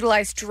would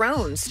utilize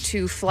drones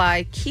to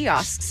fly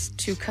kiosks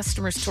to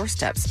customers'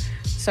 doorsteps.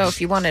 So if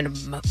you wanted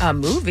a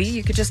movie,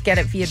 you could just get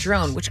it via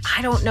drone, which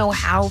I don't know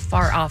how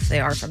far off they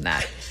are from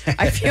that.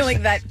 I feel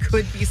like that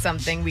could be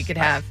something we could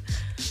have.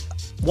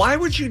 Why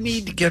would you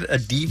need to get a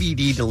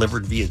DVD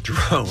delivered via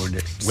drone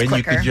when you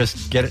quicker. could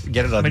just get it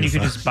on When your you could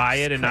phone? just buy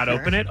it and not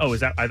open it? Oh, is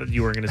that? I thought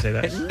you were going to say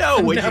that.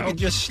 No, when No. you can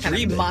just Kind of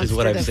stream it is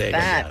what I'm monster saying. I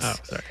that.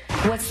 guess. Oh,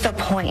 sorry. What's the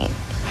point?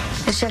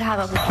 It should have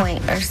a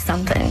point or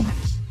something.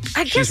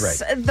 I She's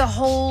guess right. the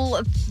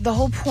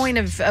whole point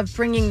of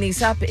bringing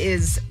these up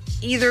is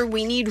either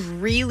we need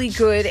really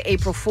good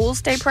April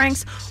Fool's Day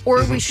pranks,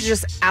 or we should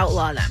just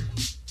outlaw them.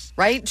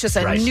 Right? Just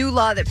a Right. new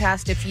law that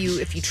passed. If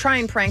you try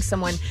and prank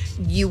someone,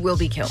 you will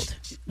be killed.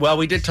 Well,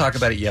 we did talk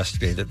about it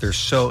yesterday that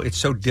it's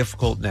so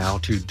difficult now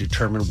to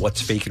determine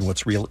what's fake and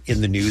what's real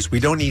in the news. We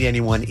don't need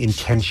anyone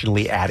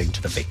intentionally adding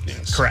to the fake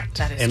news. Correct.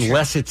 That is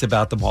Unless it's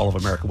about the Mall of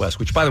America West,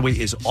 which, by the way,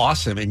 is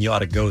awesome, and you ought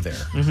to go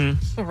there. true.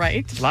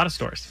 Right? A lot of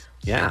stores.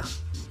 Yeah.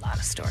 A lot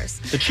of stores.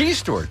 The cheese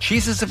store,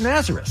 Cheeses of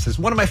Nazareth, is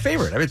one of my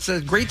favorite. I mean, it's a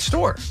great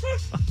store.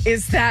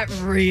 Is that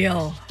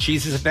real?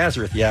 Cheeses of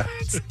Nazareth, yeah.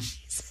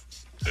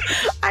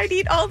 I'd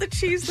eat all the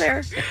cheese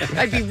there.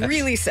 I'd be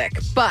really sick,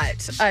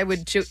 but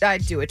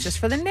I'd do it just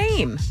for the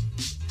name.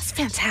 It's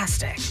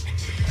fantastic.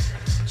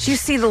 Did you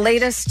see the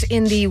latest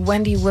in the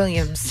Wendy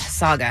Williams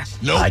saga?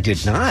 No, I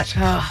did not.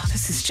 Oh,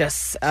 this is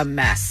just a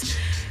mess.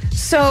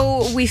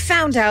 So we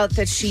found out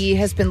that she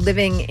has been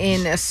living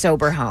in a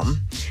sober home.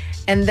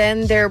 And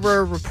then there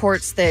were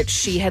reports that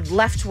she had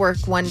left work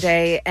one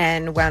day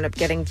and wound up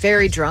getting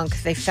very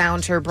drunk. They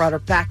found her, brought her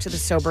back to the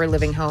sober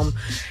living home.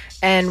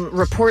 And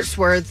reports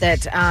were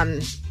that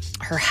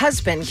her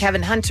husband,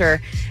 Kevin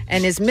Hunter,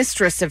 and his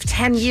mistress of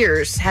 10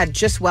 years had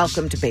just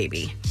welcomed a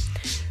baby.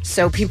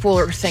 So people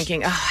were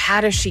thinking, oh,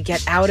 how does she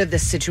get out of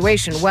this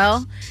situation?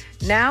 Well,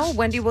 now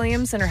Wendy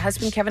Williams and her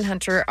husband, Kevin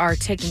Hunter, are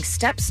taking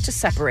steps to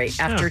separate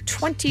after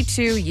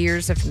 22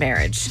 years of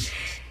marriage.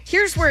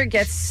 Here's where it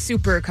gets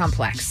super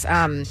complex.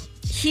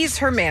 He's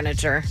her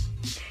manager.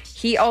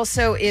 He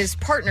also is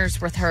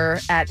partners with her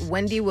at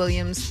Wendy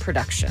Williams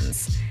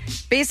Productions.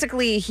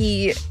 Basically,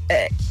 he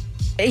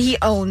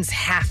owns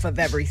half of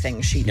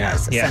everything she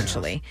does,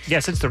 essentially. Yeah,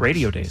 since the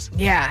radio days.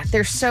 Yeah,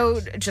 they're so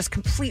just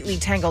completely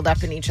tangled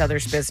up in each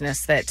other's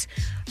business that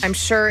I'm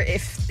sure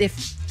if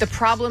the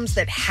problems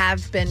that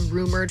have been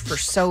rumored for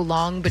so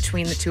long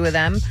between the two of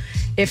them,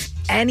 if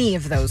any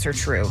of those are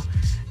true,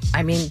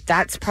 I mean,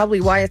 that's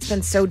probably why it's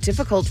been so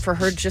difficult for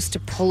her just to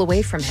pull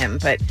away from him.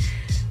 But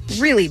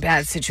really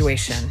bad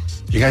situation.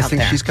 Do you guys out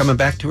think there. she's coming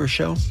back to her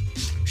show?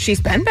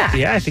 She's been back.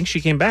 Yeah, I think she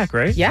came back,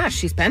 right? Yeah,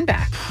 she's been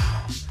back.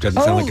 Doesn't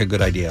sound like a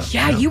good idea.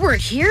 Yeah, you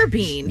weren't here,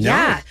 Bean. No.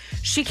 Yeah.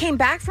 She came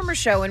back from her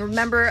show, and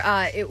remember,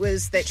 it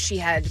was that she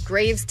had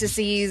Graves'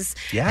 disease,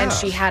 Yeah. and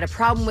she had a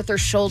problem with her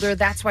shoulder.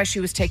 That's why she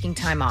was taking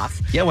time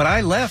off. Yeah, when I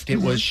left, it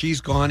was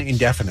she's gone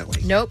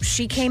indefinitely. Nope,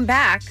 she came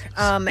back,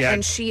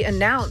 and she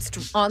announced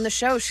on the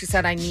show, she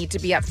said, I need to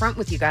be upfront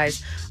with you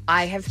guys.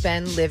 I have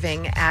been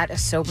living at a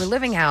sober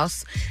living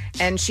house.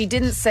 And she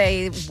didn't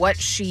say what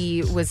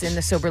she was in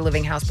the sober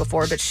living house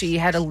before, but she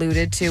had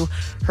alluded to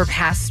her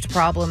past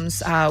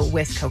problems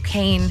with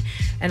cocaine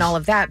and all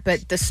of that.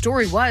 But the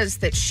story was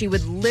that she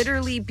would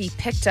literally be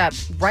picked up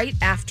right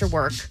after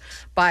work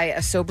by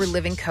a sober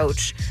living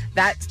coach.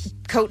 That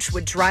coach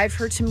would drive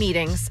her to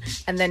meetings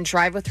and then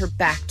drive with her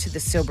back to the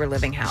sober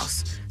living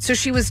house. So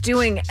she was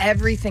doing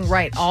everything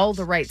right, all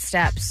the right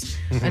steps,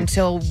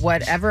 until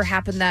whatever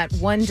happened that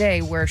one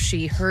day where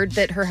she heard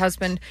that her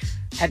husband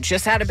had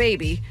just had a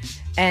baby,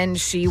 and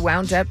she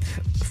wound up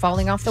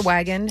falling off the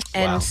wagon.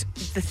 And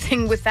the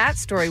thing with that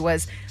story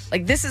was,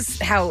 like, this is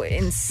how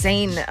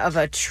insane of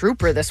a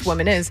trooper this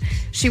woman is.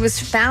 She was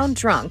found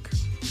drunk,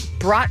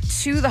 brought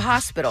to the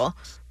hospital,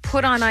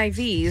 put on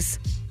IVs,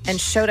 and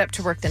showed up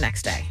to work the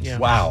next day. Yeah.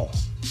 Wow.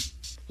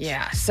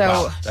 Yeah, so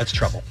Wow, that's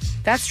trouble.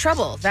 that's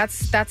trouble.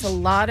 That's a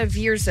lot of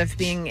years of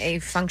being a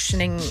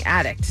functioning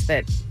addict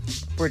that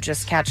we're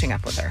just catching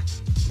up with her.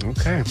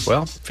 Okay,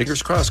 well,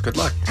 fingers crossed. Good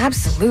luck.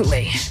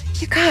 Absolutely.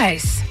 You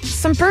guys,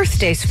 some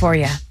birthdays for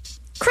you.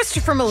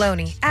 Christopher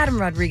Maloney, Adam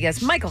Rodriguez,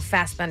 Michael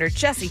Fassbender,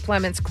 Jesse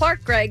Plemons,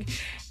 Clark Gregg,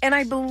 and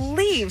I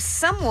believe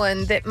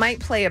someone that might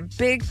play a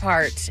big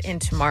part in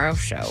tomorrow's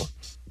show.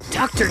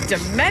 Dr.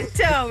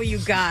 Demento, you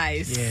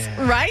guys.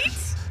 Yeah. Right?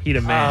 He the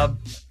man.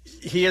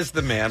 He is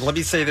the man. Let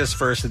me say this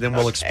first, and then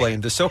we'll explain.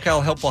 The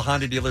SoCal Helpful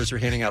Honda dealers are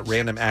handing out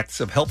random acts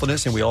of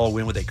helpfulness, and we all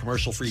win with a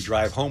commercial-free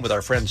drive home with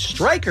our friend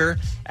Stryker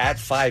at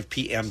 5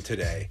 p.m.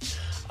 today.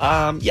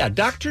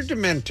 Dr.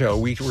 Demento,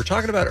 we were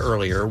talking about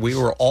earlier. We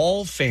were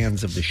all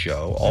fans of the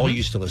show, all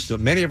used to listen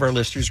to it. Many of our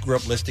listeners grew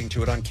up listening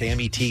to it on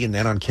KMET and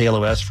then on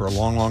KLOS for a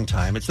long, long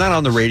time. It's not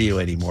on the radio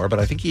anymore, but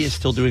I think he is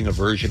still doing a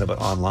version of it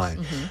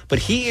online. But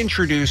he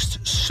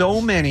introduced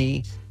so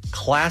many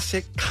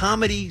classic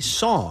comedy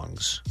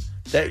songs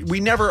that we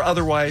never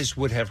otherwise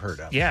would have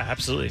heard of. Yeah,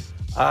 absolutely.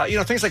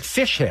 Things like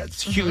Fish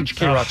Heads, huge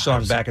K-Rock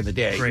song back in the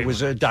day. It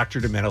was a Dr.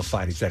 Demento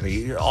fight,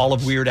 exactly. All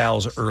of Weird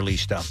Al's early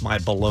stuff, My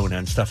Bologna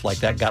and stuff like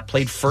that, got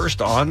played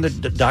first on the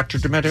Dr.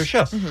 Demento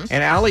show.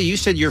 And Allie, you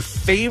said your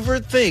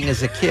favorite thing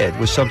as a kid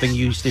was something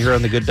you used to hear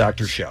on the Good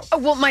Doctor show.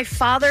 Well, my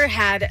father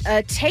had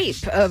a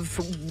tape of,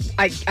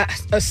 I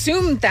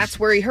assume that's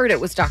where he heard it,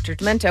 was Dr.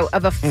 Demento,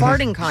 of a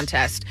farting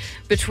contest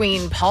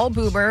between Paul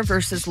Boomer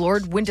versus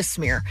Lord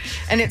Windesmere.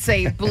 And it's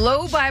a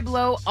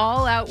blow-by-blow,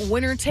 all-out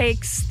winner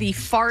takes the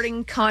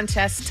farting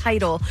contest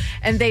title,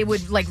 and they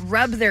would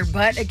rub their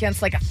butt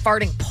against a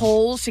farting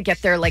pole to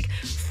get their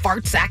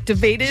farts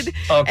activated.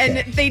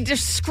 And they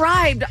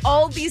described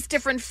all these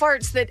different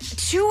farts that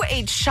to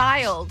a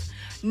child,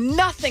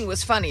 nothing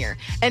was funnier.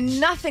 And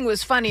nothing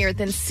was funnier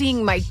than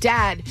seeing my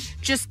dad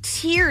just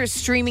tears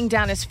streaming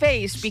down his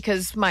face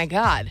because, my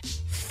God,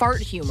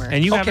 fart humor.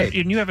 And you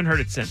haven't heard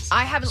it since.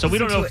 I haven't. So we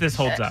don't know listened if to this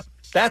holds up.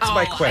 That's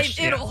my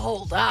question. It'll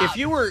hold up. If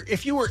you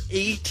were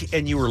 8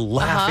 and you were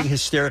laughing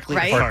hysterically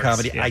at fart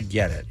comedy, I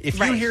get it. If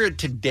you hear it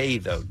today,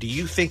 though, do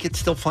you think it's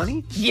still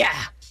funny? Yeah.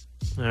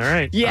 All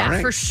right. Yeah,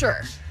 for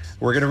sure.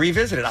 We're going to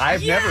revisit it.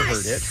 I've never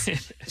heard it,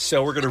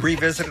 so we're going to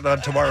revisit it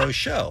on tomorrow's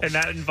show. And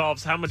that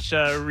involves how much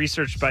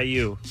research by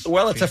you?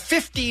 Well, it's a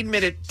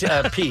 15-minute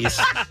piece,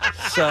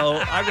 so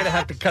I'm going to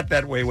have to cut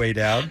that way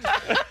down.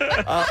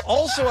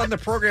 Also on the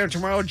program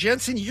tomorrow,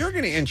 Jensen, you're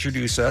going to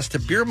introduce us to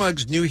Beer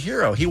Mug's new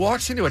hero. He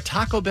walks into a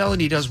Taco Bell and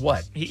he does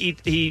what?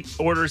 He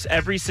orders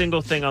every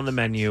single thing on the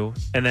menu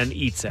and then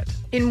eats it.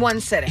 In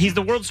one sitting. He's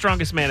the world's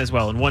strongest man as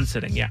well, in one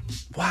sitting, yeah.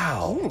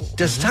 Wow.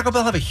 Does Taco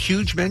Bell have a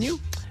huge menu?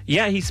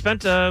 Yeah, he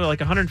spent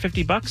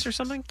 $150 or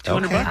something.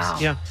 $200. Wow.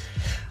 Yeah.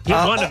 He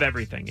had one of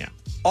everything, yeah.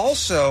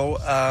 Also,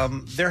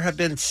 there have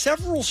been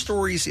several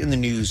stories in the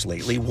news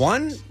lately.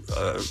 One,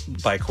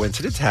 by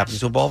coincidence, happens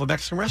to involve a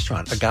Mexican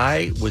restaurant. A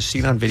guy was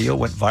seen on video,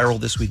 went viral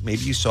this week.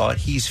 Maybe you saw it.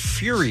 He's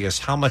furious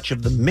how much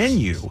of the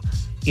menu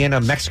in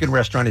a Mexican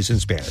restaurant is in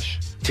Spanish.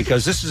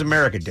 Because this is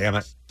America, damn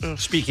it.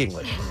 Speak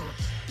English.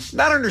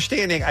 Not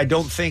understanding, I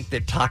don't think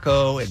that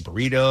taco and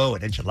burrito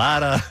and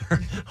enchilada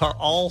are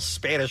all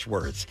Spanish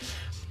words.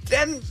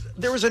 Then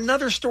there was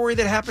another story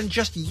that happened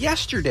just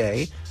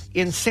yesterday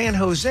in San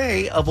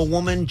Jose of a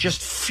woman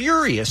just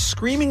furious,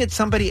 screaming at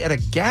somebody at a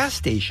gas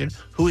station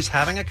who was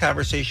having a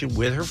conversation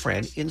with her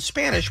friend in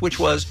Spanish, which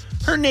was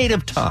her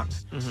native tongue.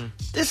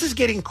 This is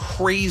getting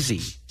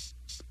crazy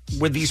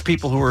with these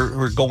people who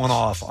are going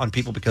off on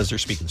people because they're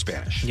speaking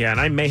Spanish. Yeah,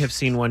 and I may have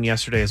seen one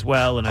yesterday as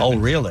well.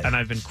 And really? And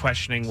I've been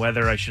questioning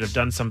whether I should have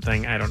done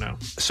something. I don't know.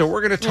 So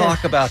we're going to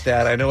talk about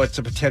that. I know it's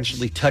a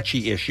potentially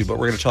touchy issue, but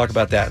we're going to talk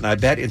about that. And I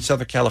bet in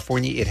Southern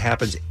California it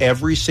happens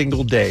every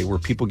single day where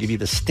people give you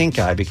the stink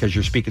eye because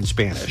you're speaking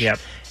Spanish. Yep.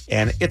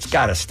 And it's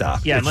got to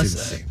stop. Yeah,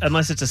 it's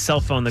unless it's a cell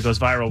phone that goes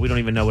viral, we don't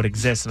even know it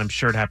exists, and I'm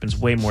sure it happens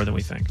way more than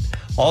we think.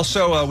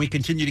 Also, we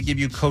continue to give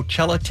you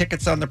Coachella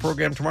tickets on the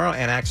program tomorrow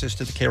and access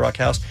to the K-Rock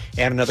House.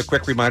 And another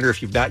quick reminder,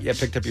 if you've not yet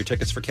picked up your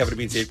tickets for Kevin and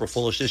Bean's April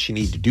Foolishness, you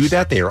need to do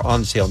that. They are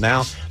on sale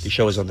now. The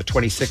show is on the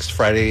 26th,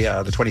 Friday,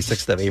 the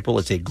 26th of April.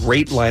 It's a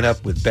great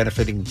lineup with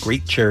benefiting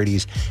great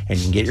charities, and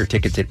you can get your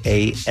tickets at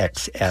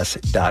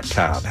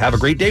AXS.com. Have a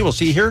great day. We'll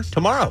see you here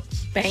tomorrow.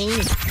 Bang.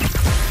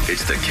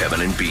 It's the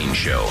Kevin and Bean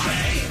Show.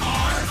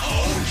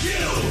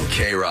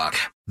 K-Rock.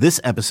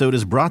 This episode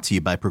is brought to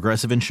you by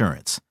Progressive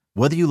Insurance.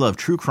 Whether you love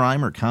true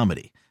crime or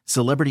comedy,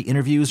 celebrity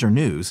interviews or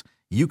news,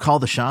 you call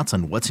the shots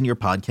on what's in your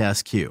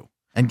podcast queue.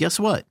 And guess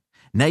what?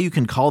 Now you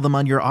can call them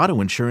on your auto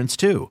insurance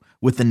too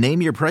with the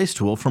Name Your Price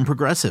tool from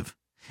Progressive.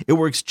 It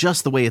works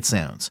just the way it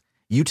sounds.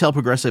 You tell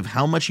Progressive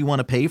how much you want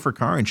to pay for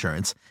car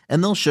insurance,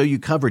 and they'll show you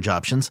coverage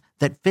options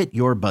that fit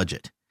your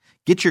budget.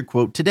 Get your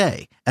quote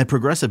today at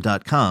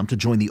Progressive.com to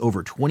join the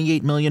over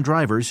 28 million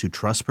drivers who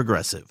trust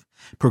Progressive.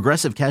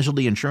 Progressive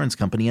Casualty Insurance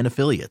Company and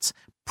Affiliates.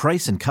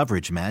 Price and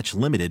coverage match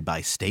limited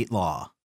by state law.